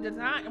was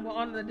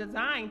on the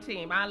design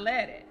team, I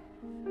led it.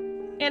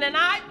 In an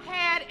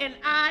iPad and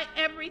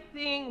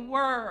everything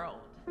world,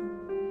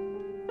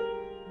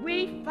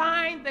 we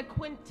find the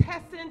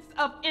quintessence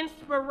of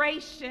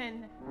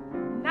inspiration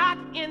not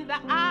in the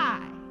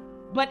I,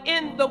 but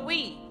in the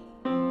we.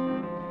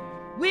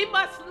 We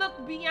must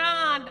look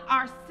beyond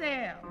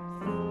ourselves.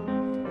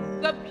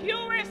 The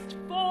purest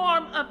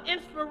form of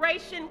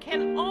inspiration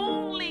can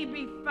only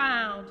be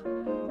found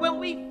when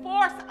we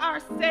force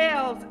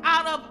ourselves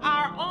out of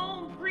our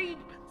own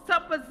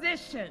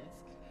presuppositions,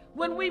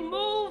 when we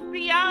move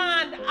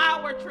beyond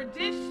our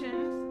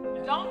traditions.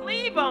 Don't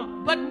leave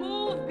them, but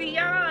move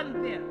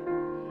beyond them.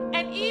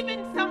 And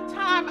even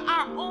sometimes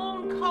our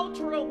own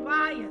cultural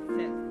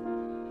biases,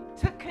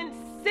 to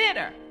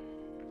consider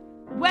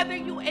whether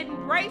you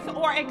embrace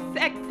or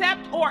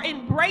accept or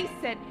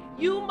embrace it,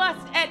 you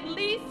must at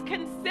least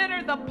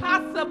consider the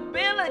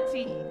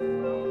possibility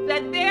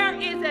that there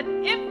is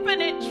an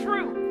infinite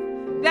truth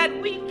that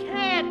we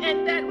can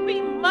and that we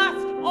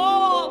must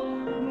all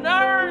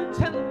learn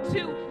to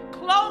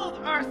clothe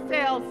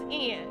ourselves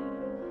in.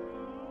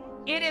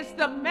 It is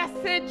the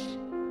message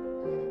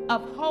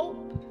of hope.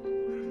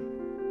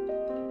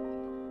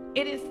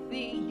 It is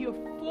the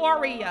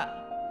euphoria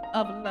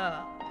of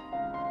love.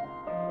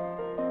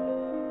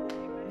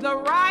 The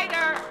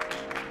writer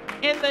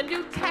in the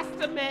New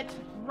Testament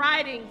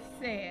writing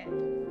said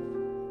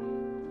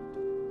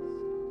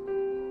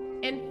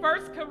in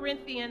 1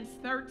 Corinthians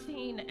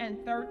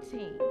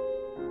 13:13,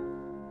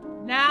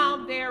 now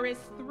there is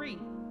three: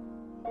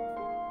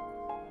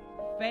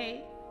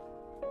 faith.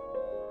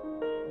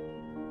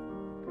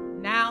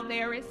 Now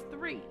there is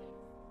three: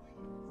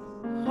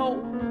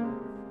 hope,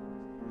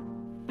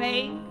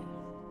 faith,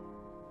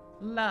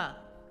 love.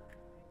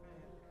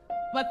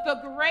 but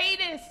the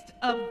greatest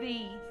of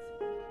these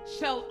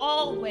shall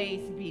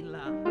always be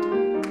love.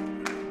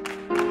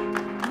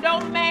 No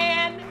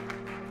man,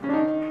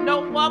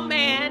 no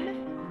woman,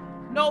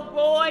 no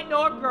boy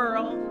nor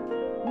girl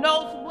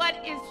knows what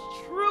is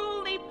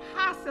truly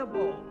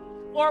possible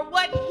or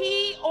what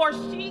he or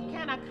she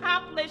can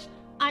accomplish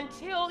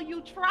until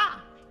you try.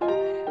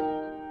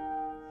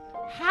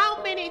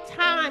 How many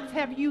times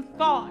have you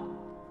thought,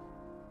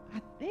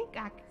 I think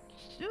I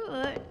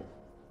should,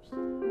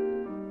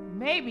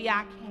 maybe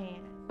I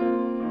can.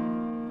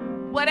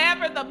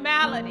 Whatever the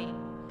malady,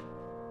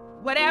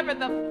 whatever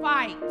the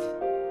fight,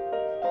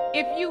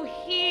 if you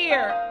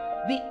hear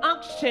the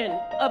unction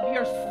of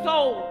your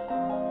soul,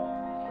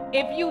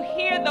 if you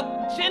hear the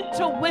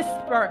gentle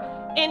whisper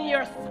in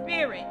your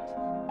spirit,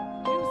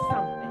 do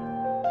something.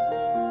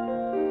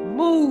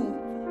 Move.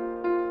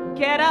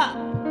 Get up.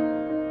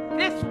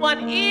 This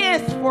one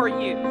is for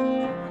you.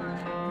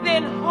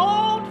 Then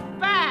hold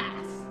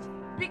fast,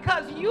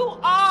 because you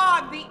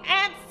are the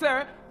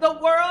answer the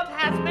world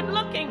has been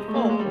looking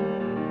for.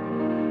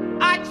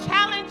 I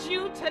challenge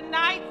you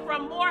tonight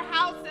from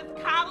Morehouse's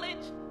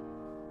College.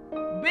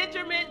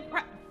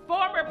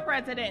 Former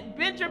President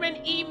Benjamin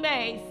E.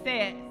 May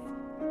says,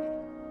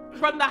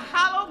 from the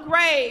hollow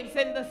graves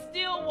and the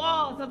still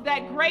walls of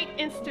that great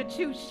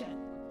institution,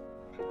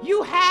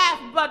 you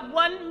have but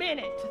 1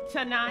 minute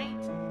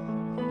tonight.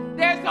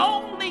 There's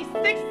only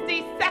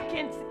 60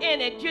 seconds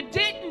in it. You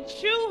didn't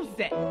choose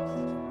it.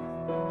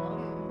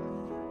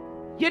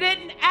 You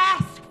didn't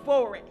ask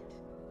for it.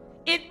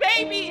 It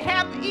maybe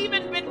have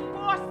even been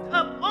forced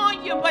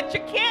upon you, but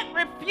you can't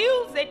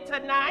refuse it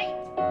tonight.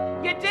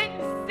 You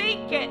didn't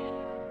seek it.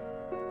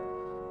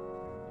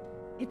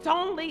 It's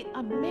only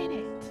a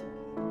minute.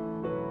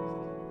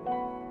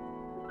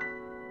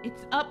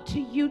 It's up to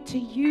you to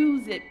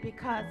use it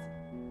because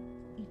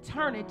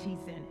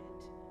eternity's in it.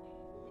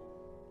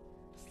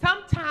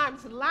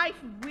 Sometimes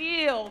life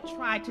will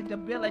try to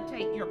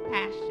debilitate your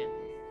passion.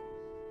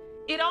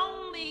 It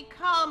only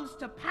comes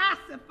to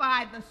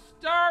pacify the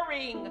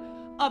stirring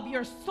of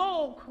your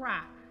soul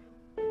cry.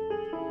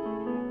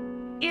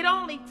 It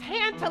only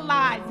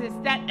tantalizes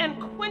that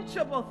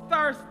unquenchable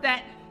thirst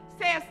that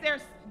says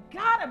there's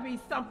gotta be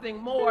something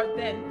more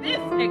than this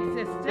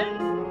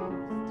existence.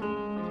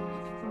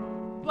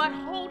 But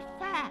hold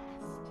fast,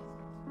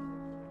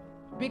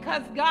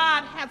 because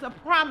God has a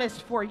promise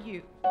for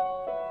you.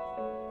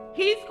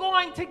 He's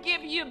going to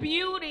give you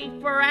beauty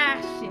for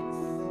ashes,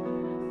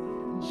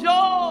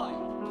 joy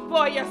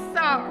for your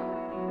sorrow.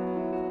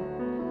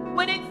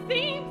 When it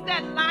seems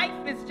that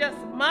life is just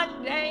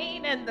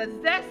mundane and the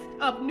zest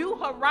of new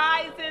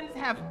horizons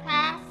have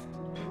passed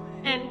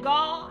and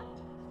gone,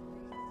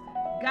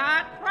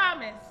 God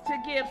promised to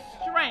give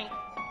strength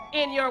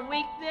in your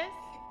weakness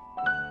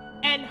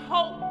and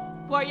hope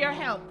for your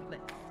helpless.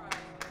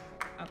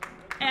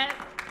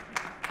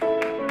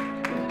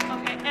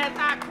 As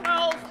I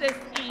close this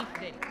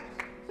evening,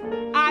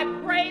 I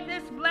pray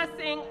this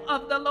blessing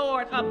of the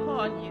Lord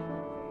upon you,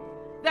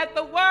 that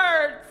the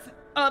words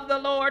of the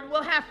Lord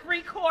will have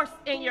free course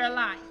in your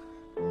life,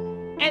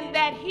 and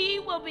that he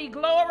will be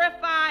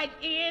glorified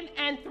in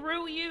and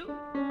through you,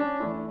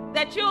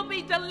 that you'll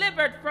be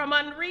delivered from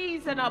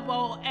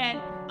unreasonable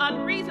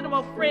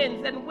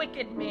friends and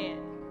wicked men,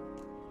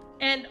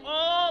 and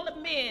all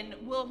men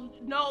will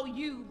know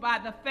you by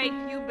the faith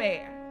you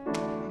bear.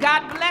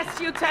 God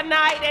bless you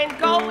tonight, and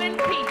go in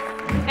peace,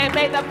 and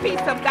may the peace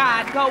of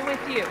God go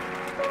with you.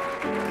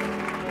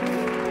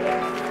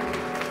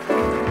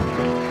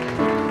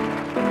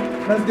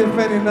 Let's give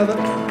Fanny another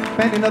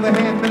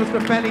hand.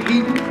 Minister Fanny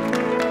Eden,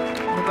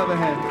 another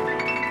hand.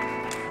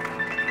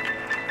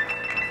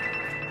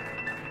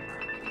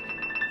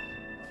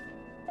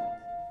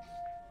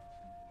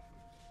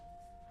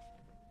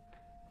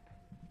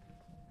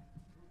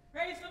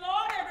 Praise the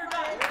Lord,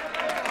 everybody.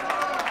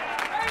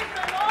 Praise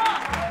the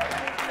Lord.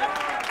 Let's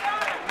give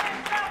God a hand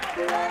clap of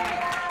praise.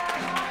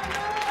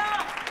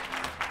 Hallelujah.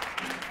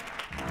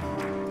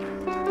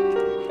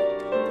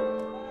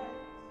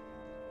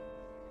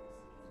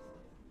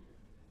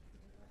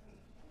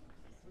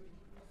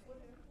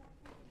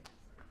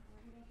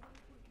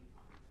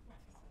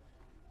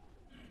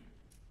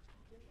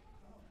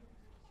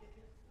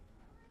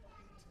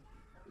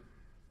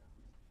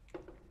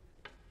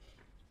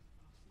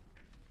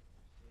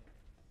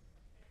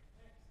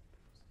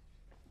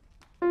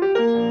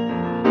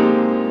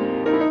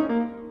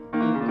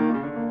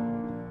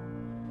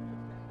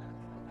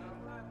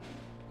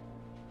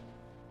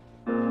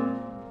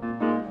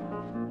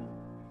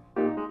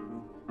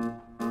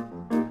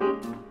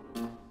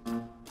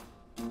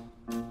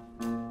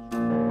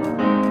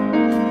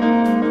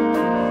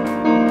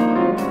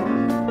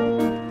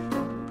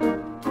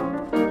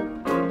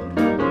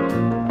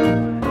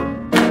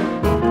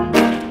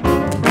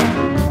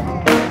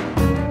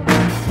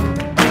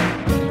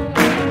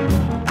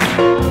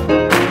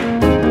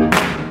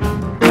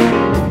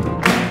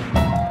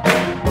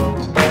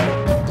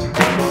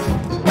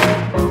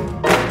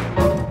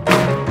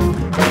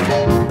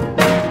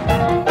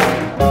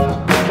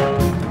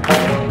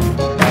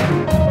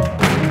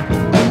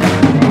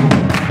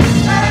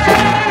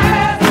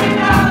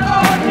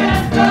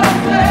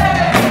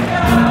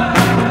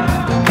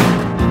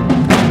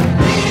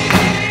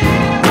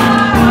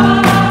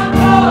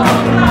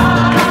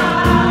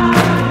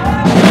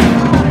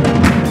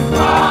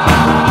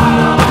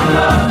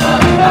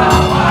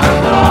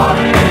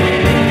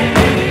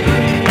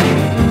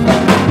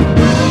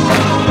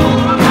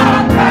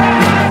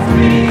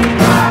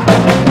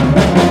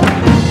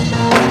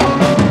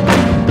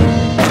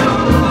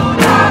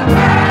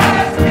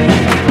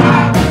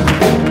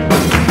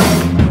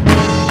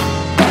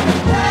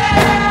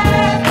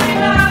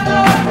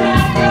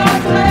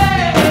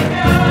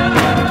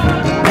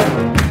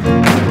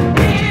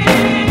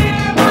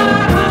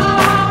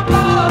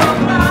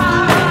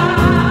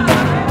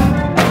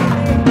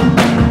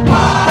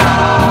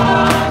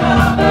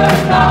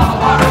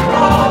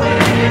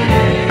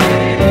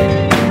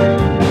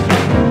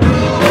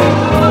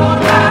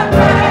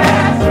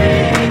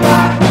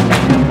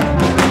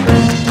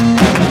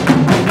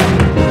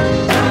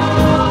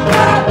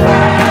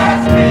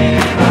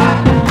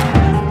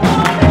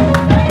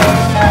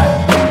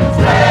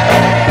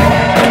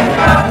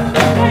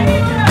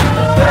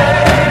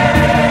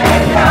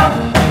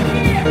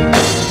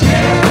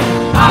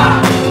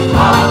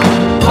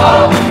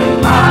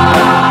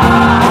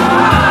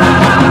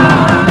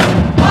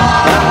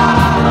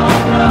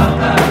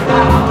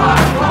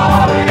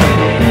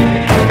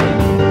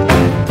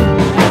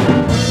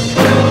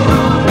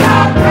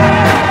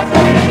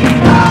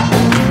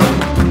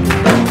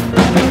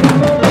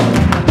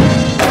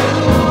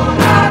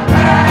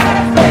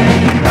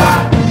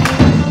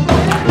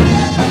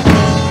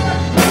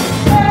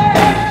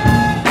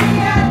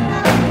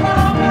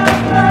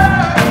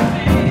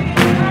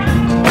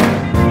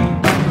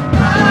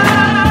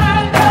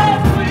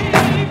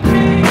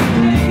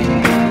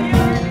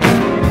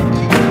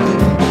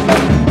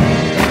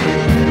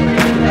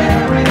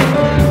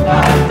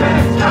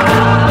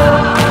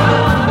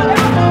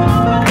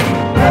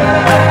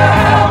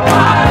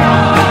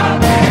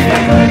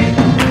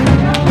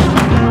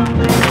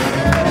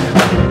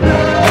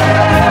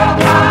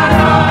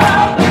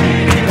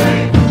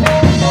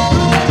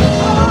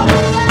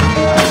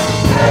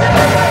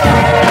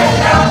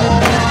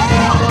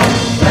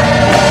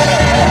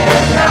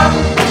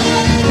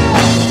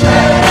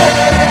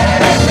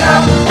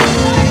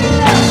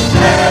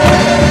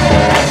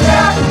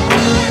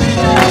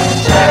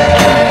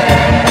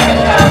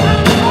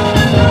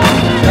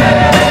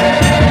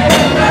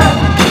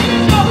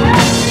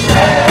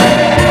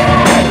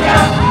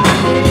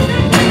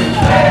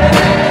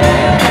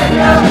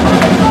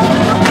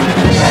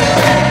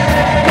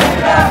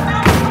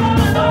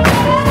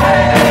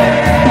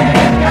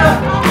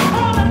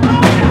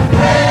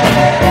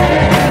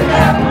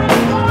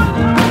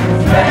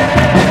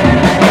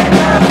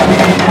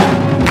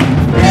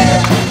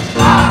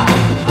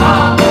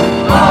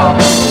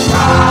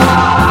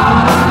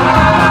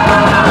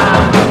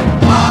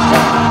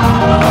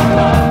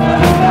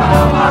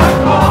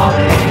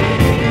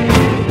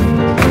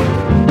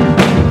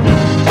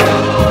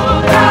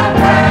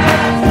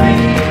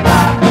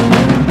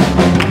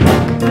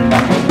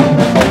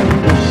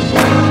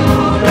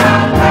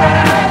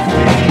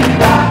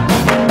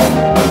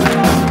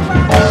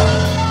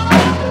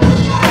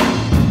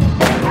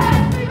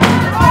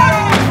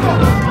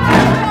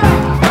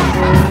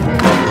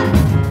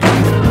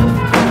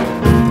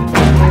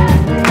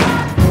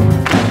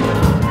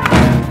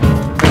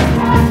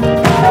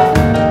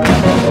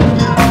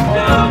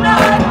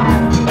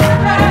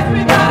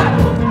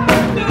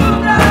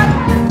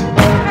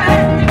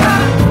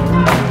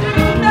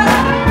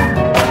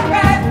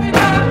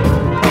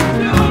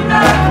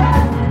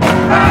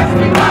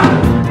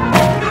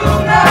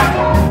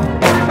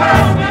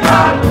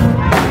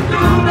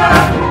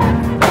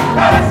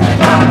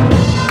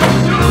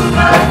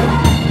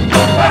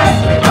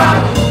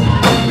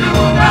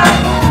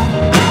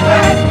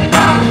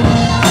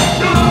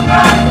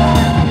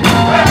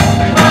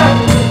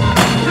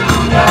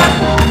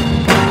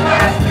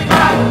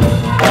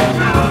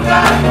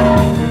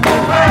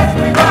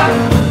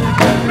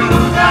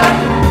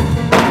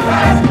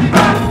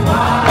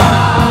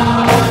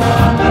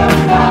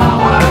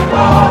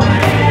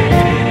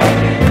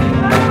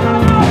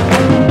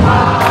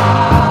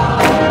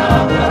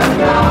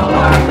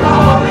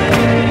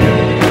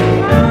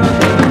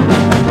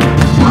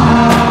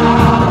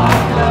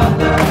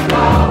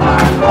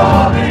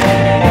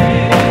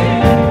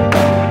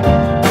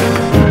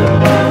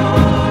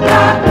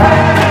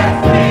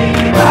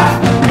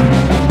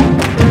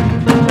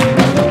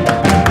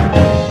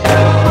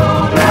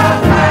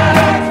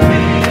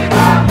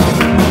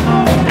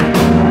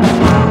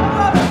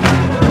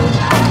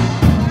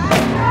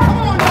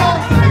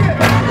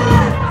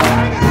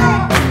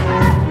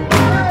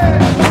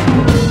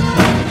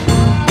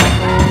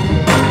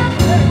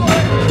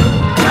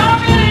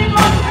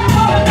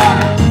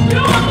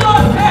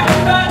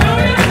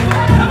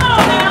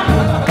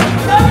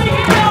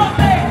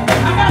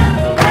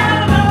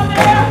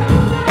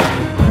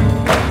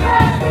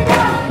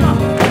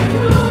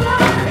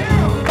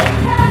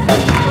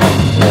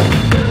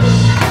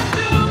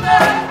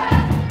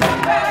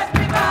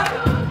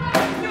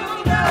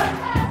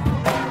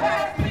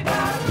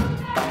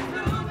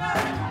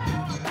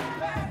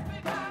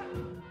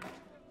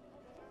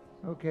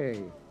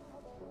 Okay.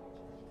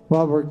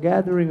 While we're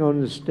gathering on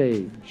the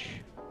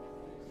stage,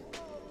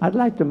 I'd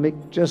like to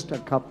make just a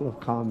couple of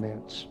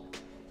comments.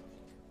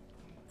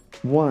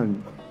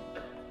 One,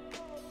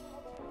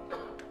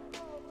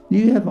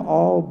 you have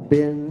all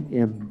been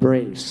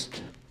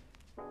embraced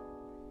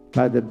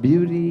by the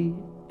beauty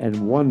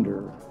and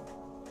wonder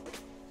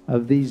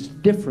of these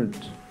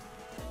different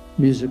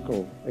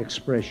musical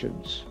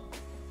expressions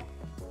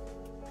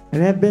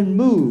and have been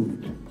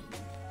moved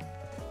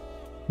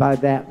by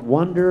that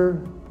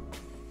wonder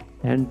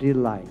and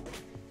delight.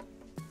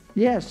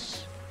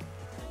 Yes,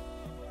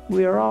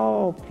 we are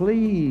all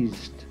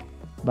pleased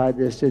by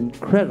this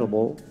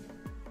incredible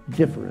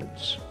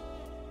difference.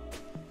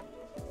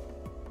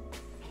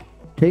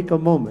 Take a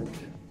moment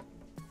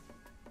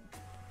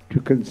to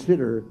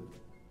consider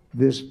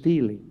this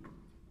feeling,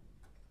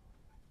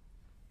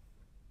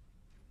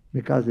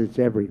 because it's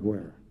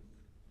everywhere.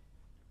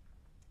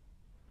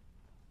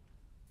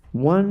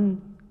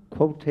 One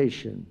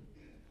quotation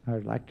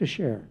I'd like to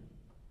share.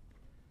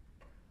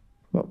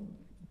 Well,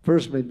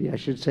 first maybe I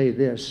should say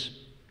this,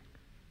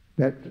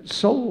 that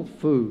soul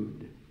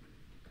food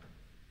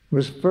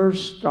was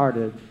first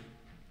started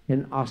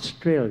in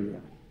Australia.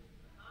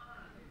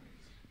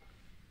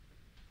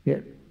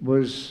 It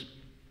was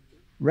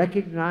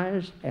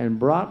recognized and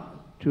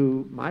brought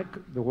to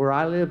where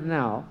I live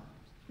now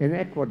in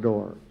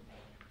Ecuador.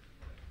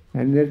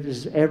 And it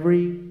is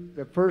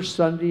the first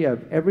Sunday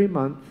of every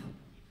month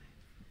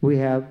we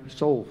have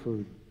soul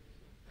food.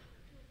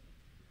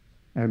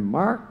 And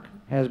Mark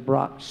has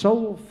brought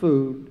soul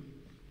food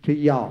to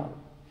y'all.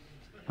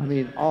 I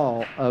mean,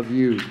 all of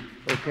you,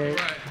 okay?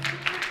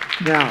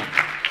 Now,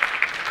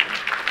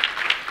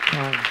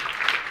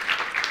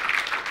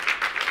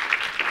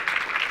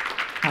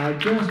 I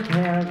just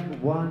have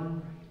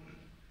one,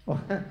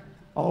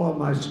 all of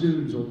my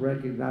students will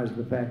recognize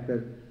the fact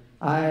that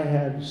I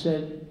have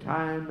said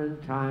time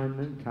and time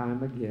and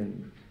time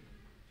again,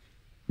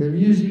 the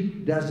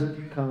music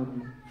doesn't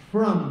come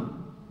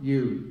from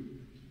you.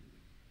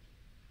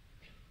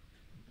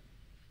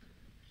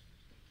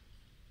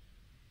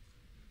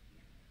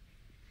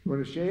 You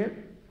want to say it?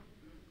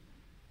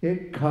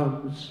 It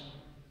comes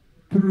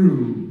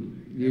through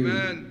you.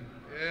 Amen.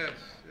 Yes.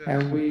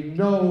 And we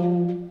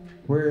know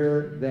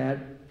where that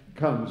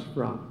comes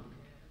from,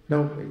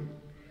 don't we?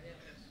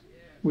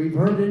 We've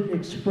heard it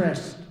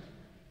expressed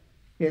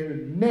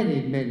in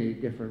many, many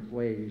different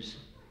ways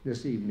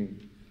this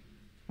evening,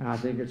 and I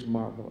think it's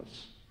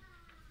marvelous.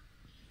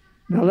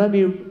 Now let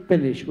me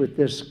finish with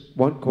this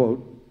one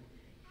quote,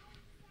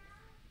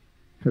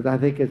 because I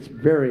think it's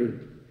very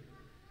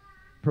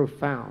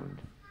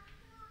profound.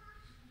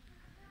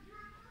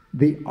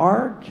 The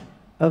art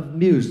of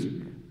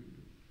music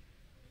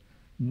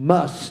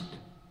must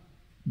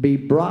be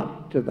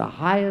brought to the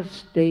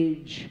highest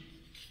stage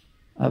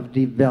of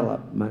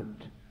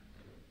development.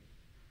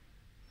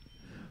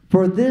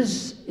 For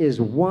this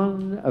is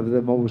one of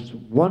the most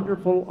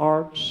wonderful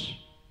arts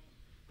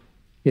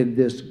in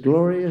this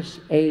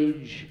glorious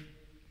age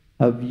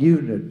of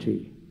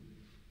unity.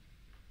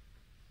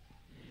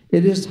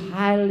 It is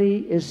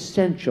highly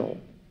essential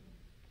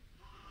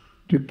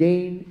to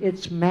gain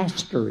its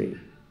mastery.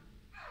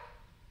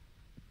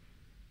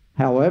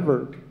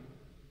 However,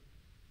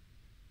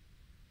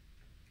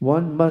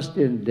 one must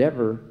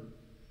endeavor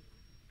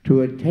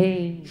to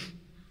attain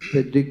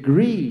the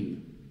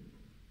degree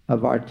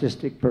of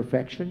artistic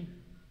perfection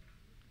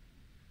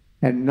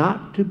and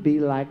not to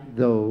be like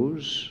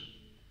those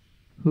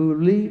who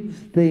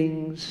leave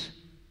things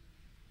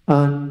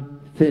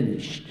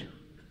unfinished.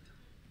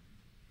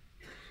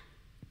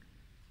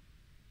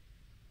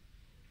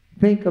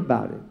 Think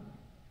about it.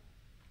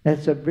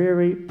 That's a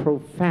very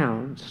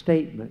profound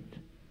statement.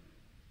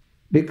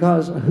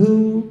 Because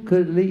who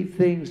could leave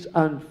things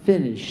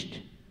unfinished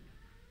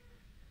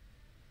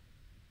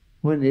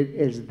when it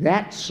is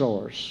that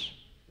source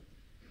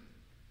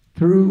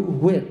through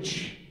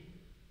which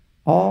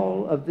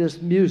all of this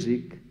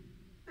music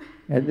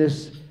and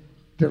this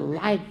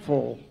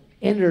delightful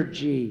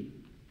energy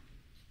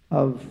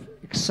of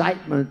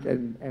excitement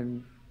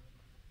and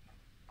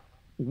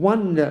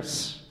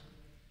oneness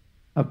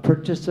of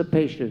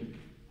participation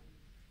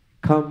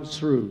comes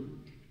through?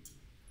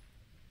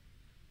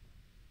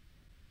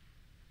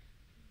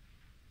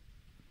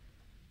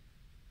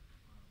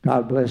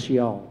 God bless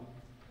you all.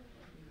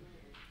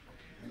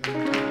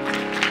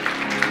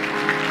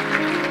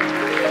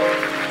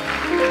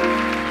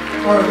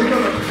 All right, we're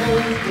going to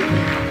close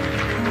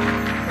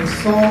with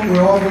a song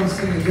we're all going to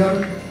sing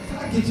together. Can I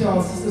get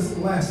y'all, since this is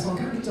the last song,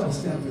 can I get y'all to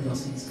stand up for y'all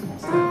sing? Come on,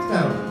 stand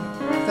up.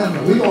 Stand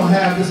up. We're going to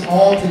have this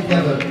all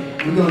together.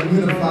 We're going to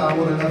unify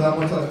one another. I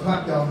want y'all to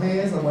clap your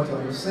hands. I want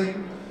y'all to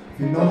sing. If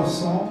you know the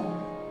song.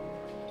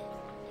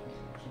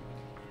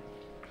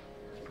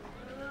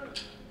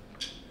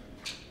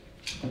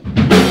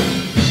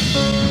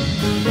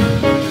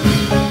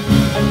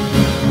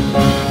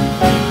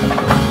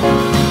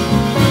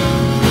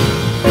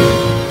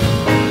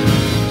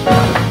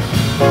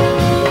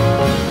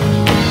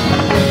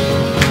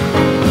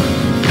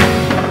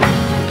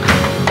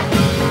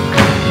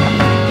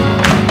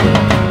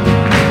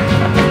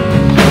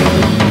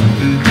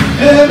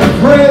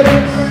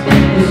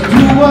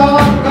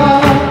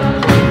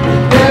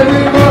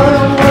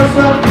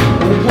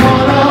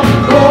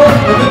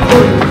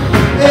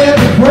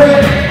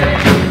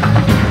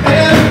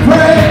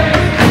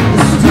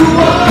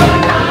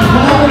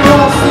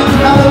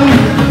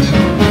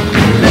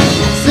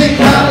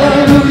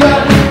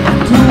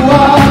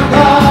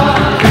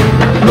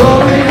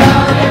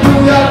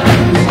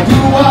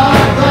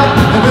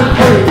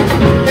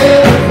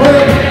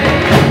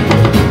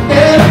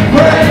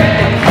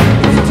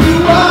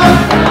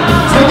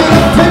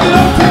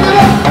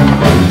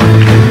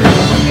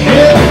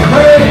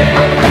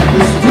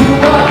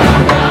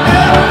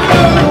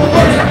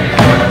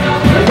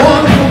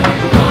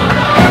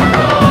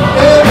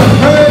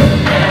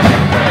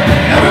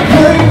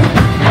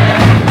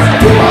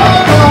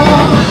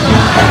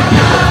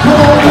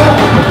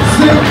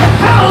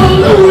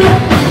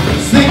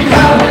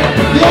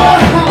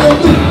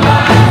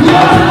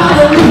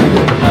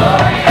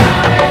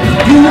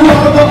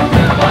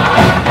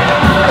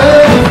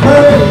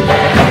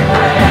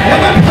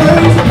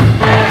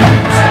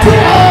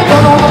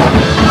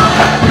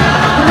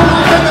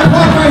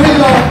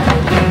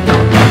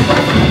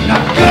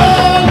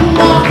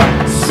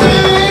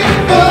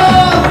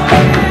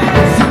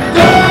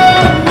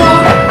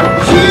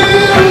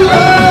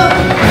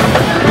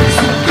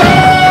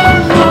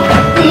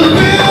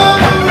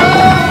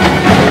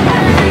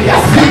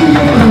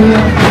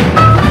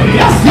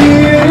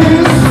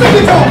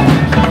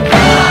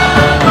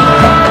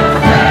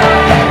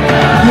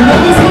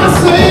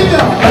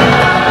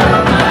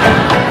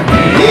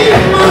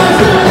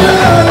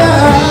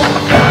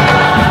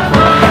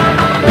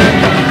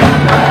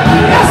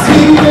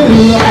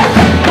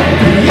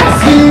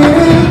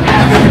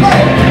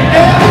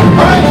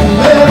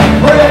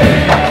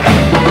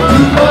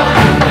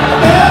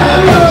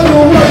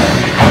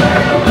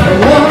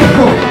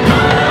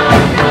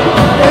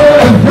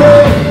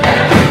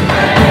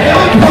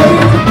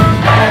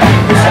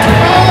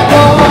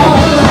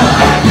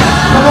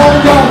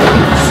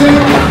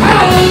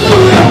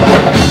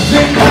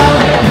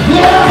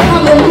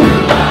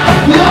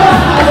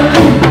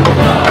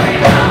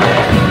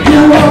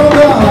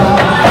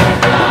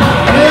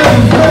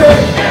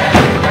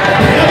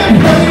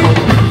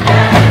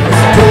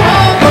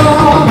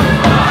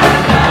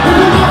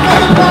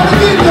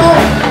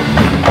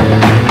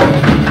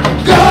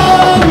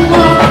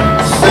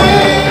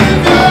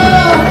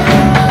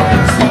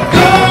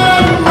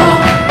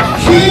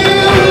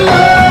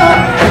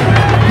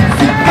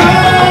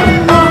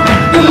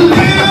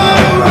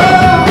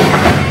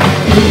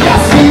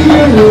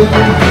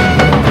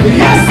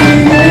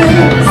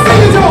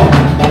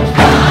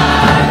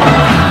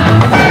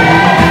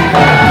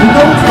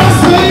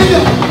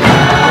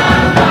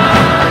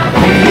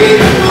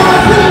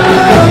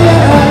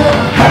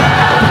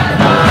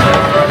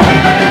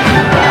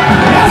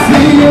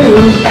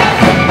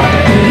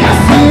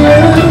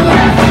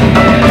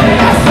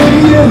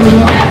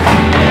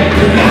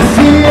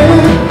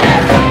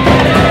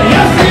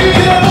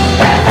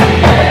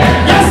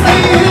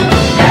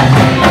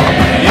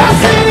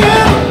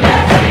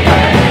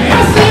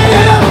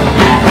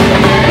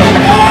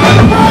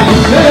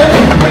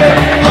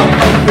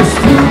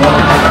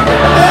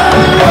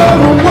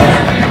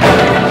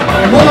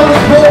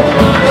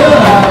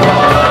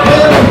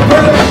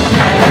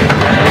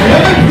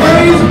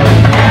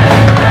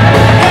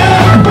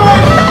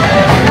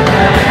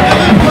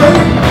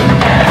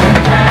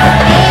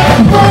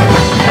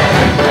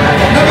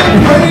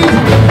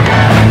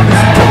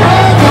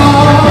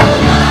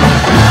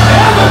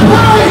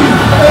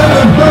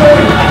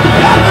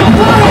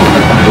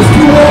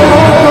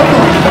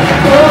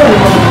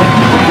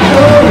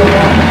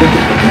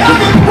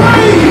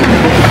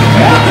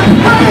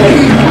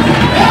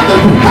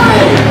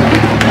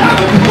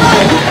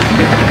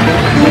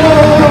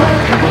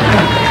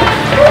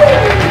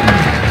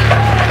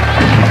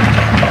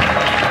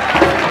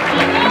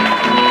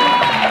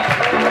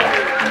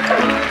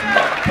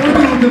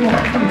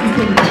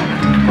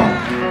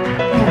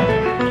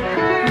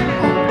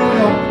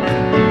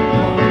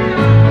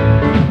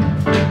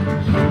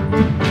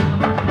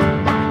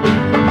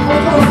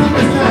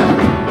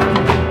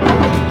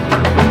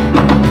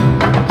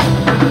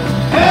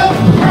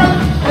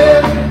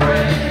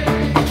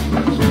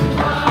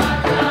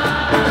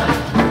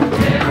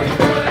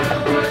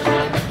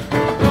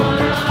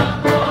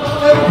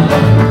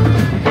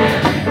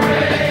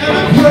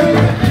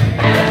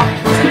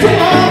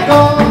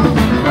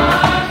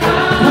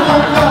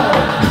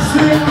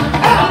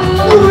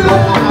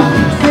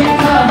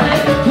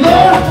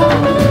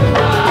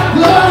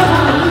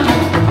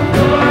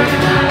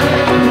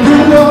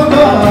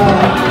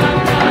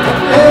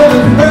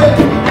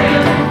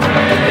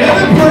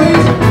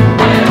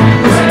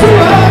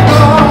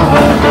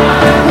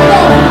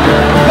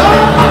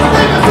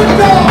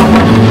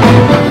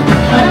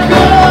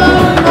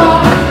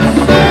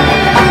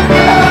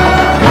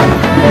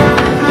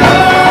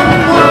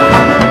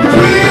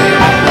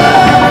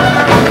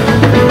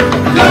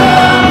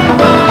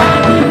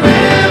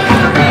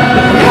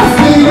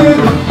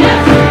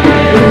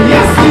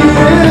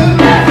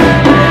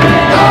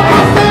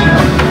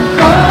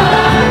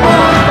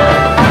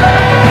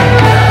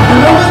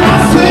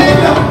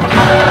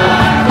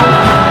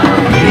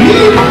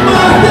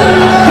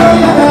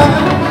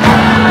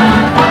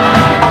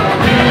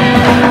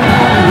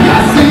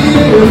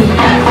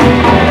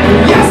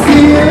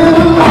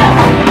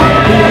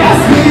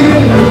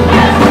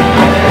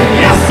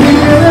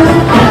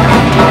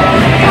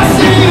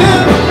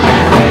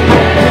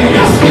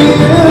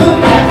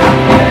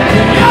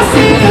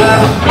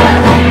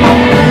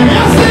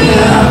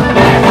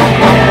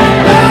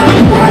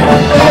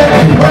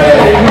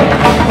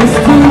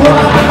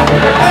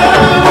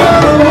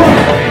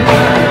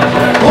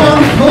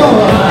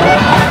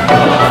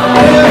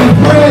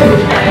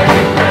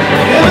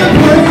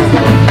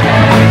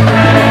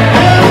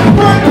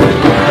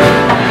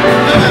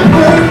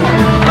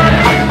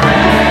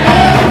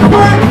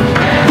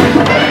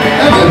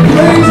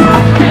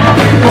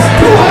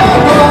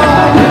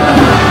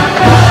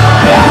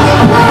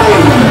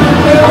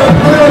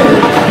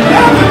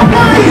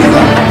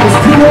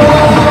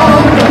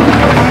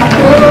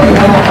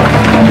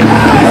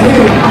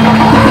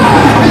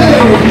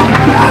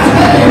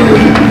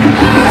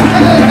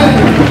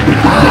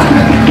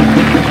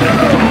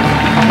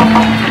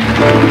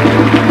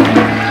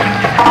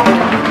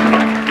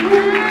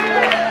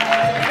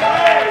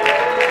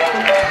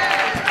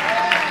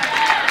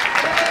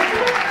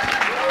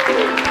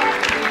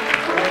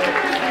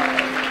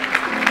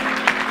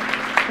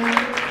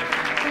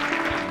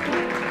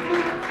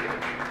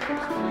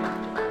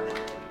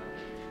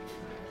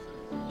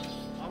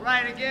 All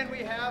right, again, we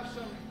have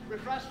some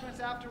refreshments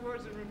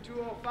afterwards in room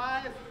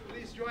 205.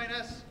 Please join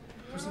us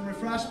for some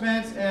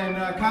refreshments and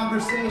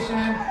conversation.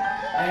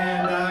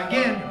 And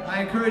again,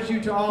 I encourage you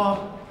to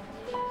all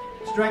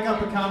strike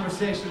up a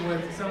conversation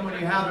with someone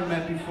you haven't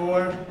met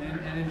before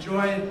and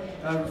enjoy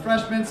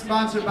refreshments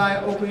sponsored by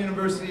Oakland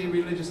University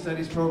Religious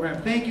Studies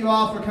program. Thank you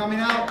all for coming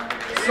out.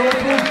 Soul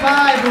Food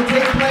 5 will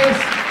take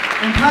place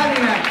in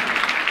Pontiac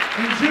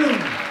in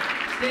June.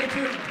 Stay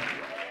tuned.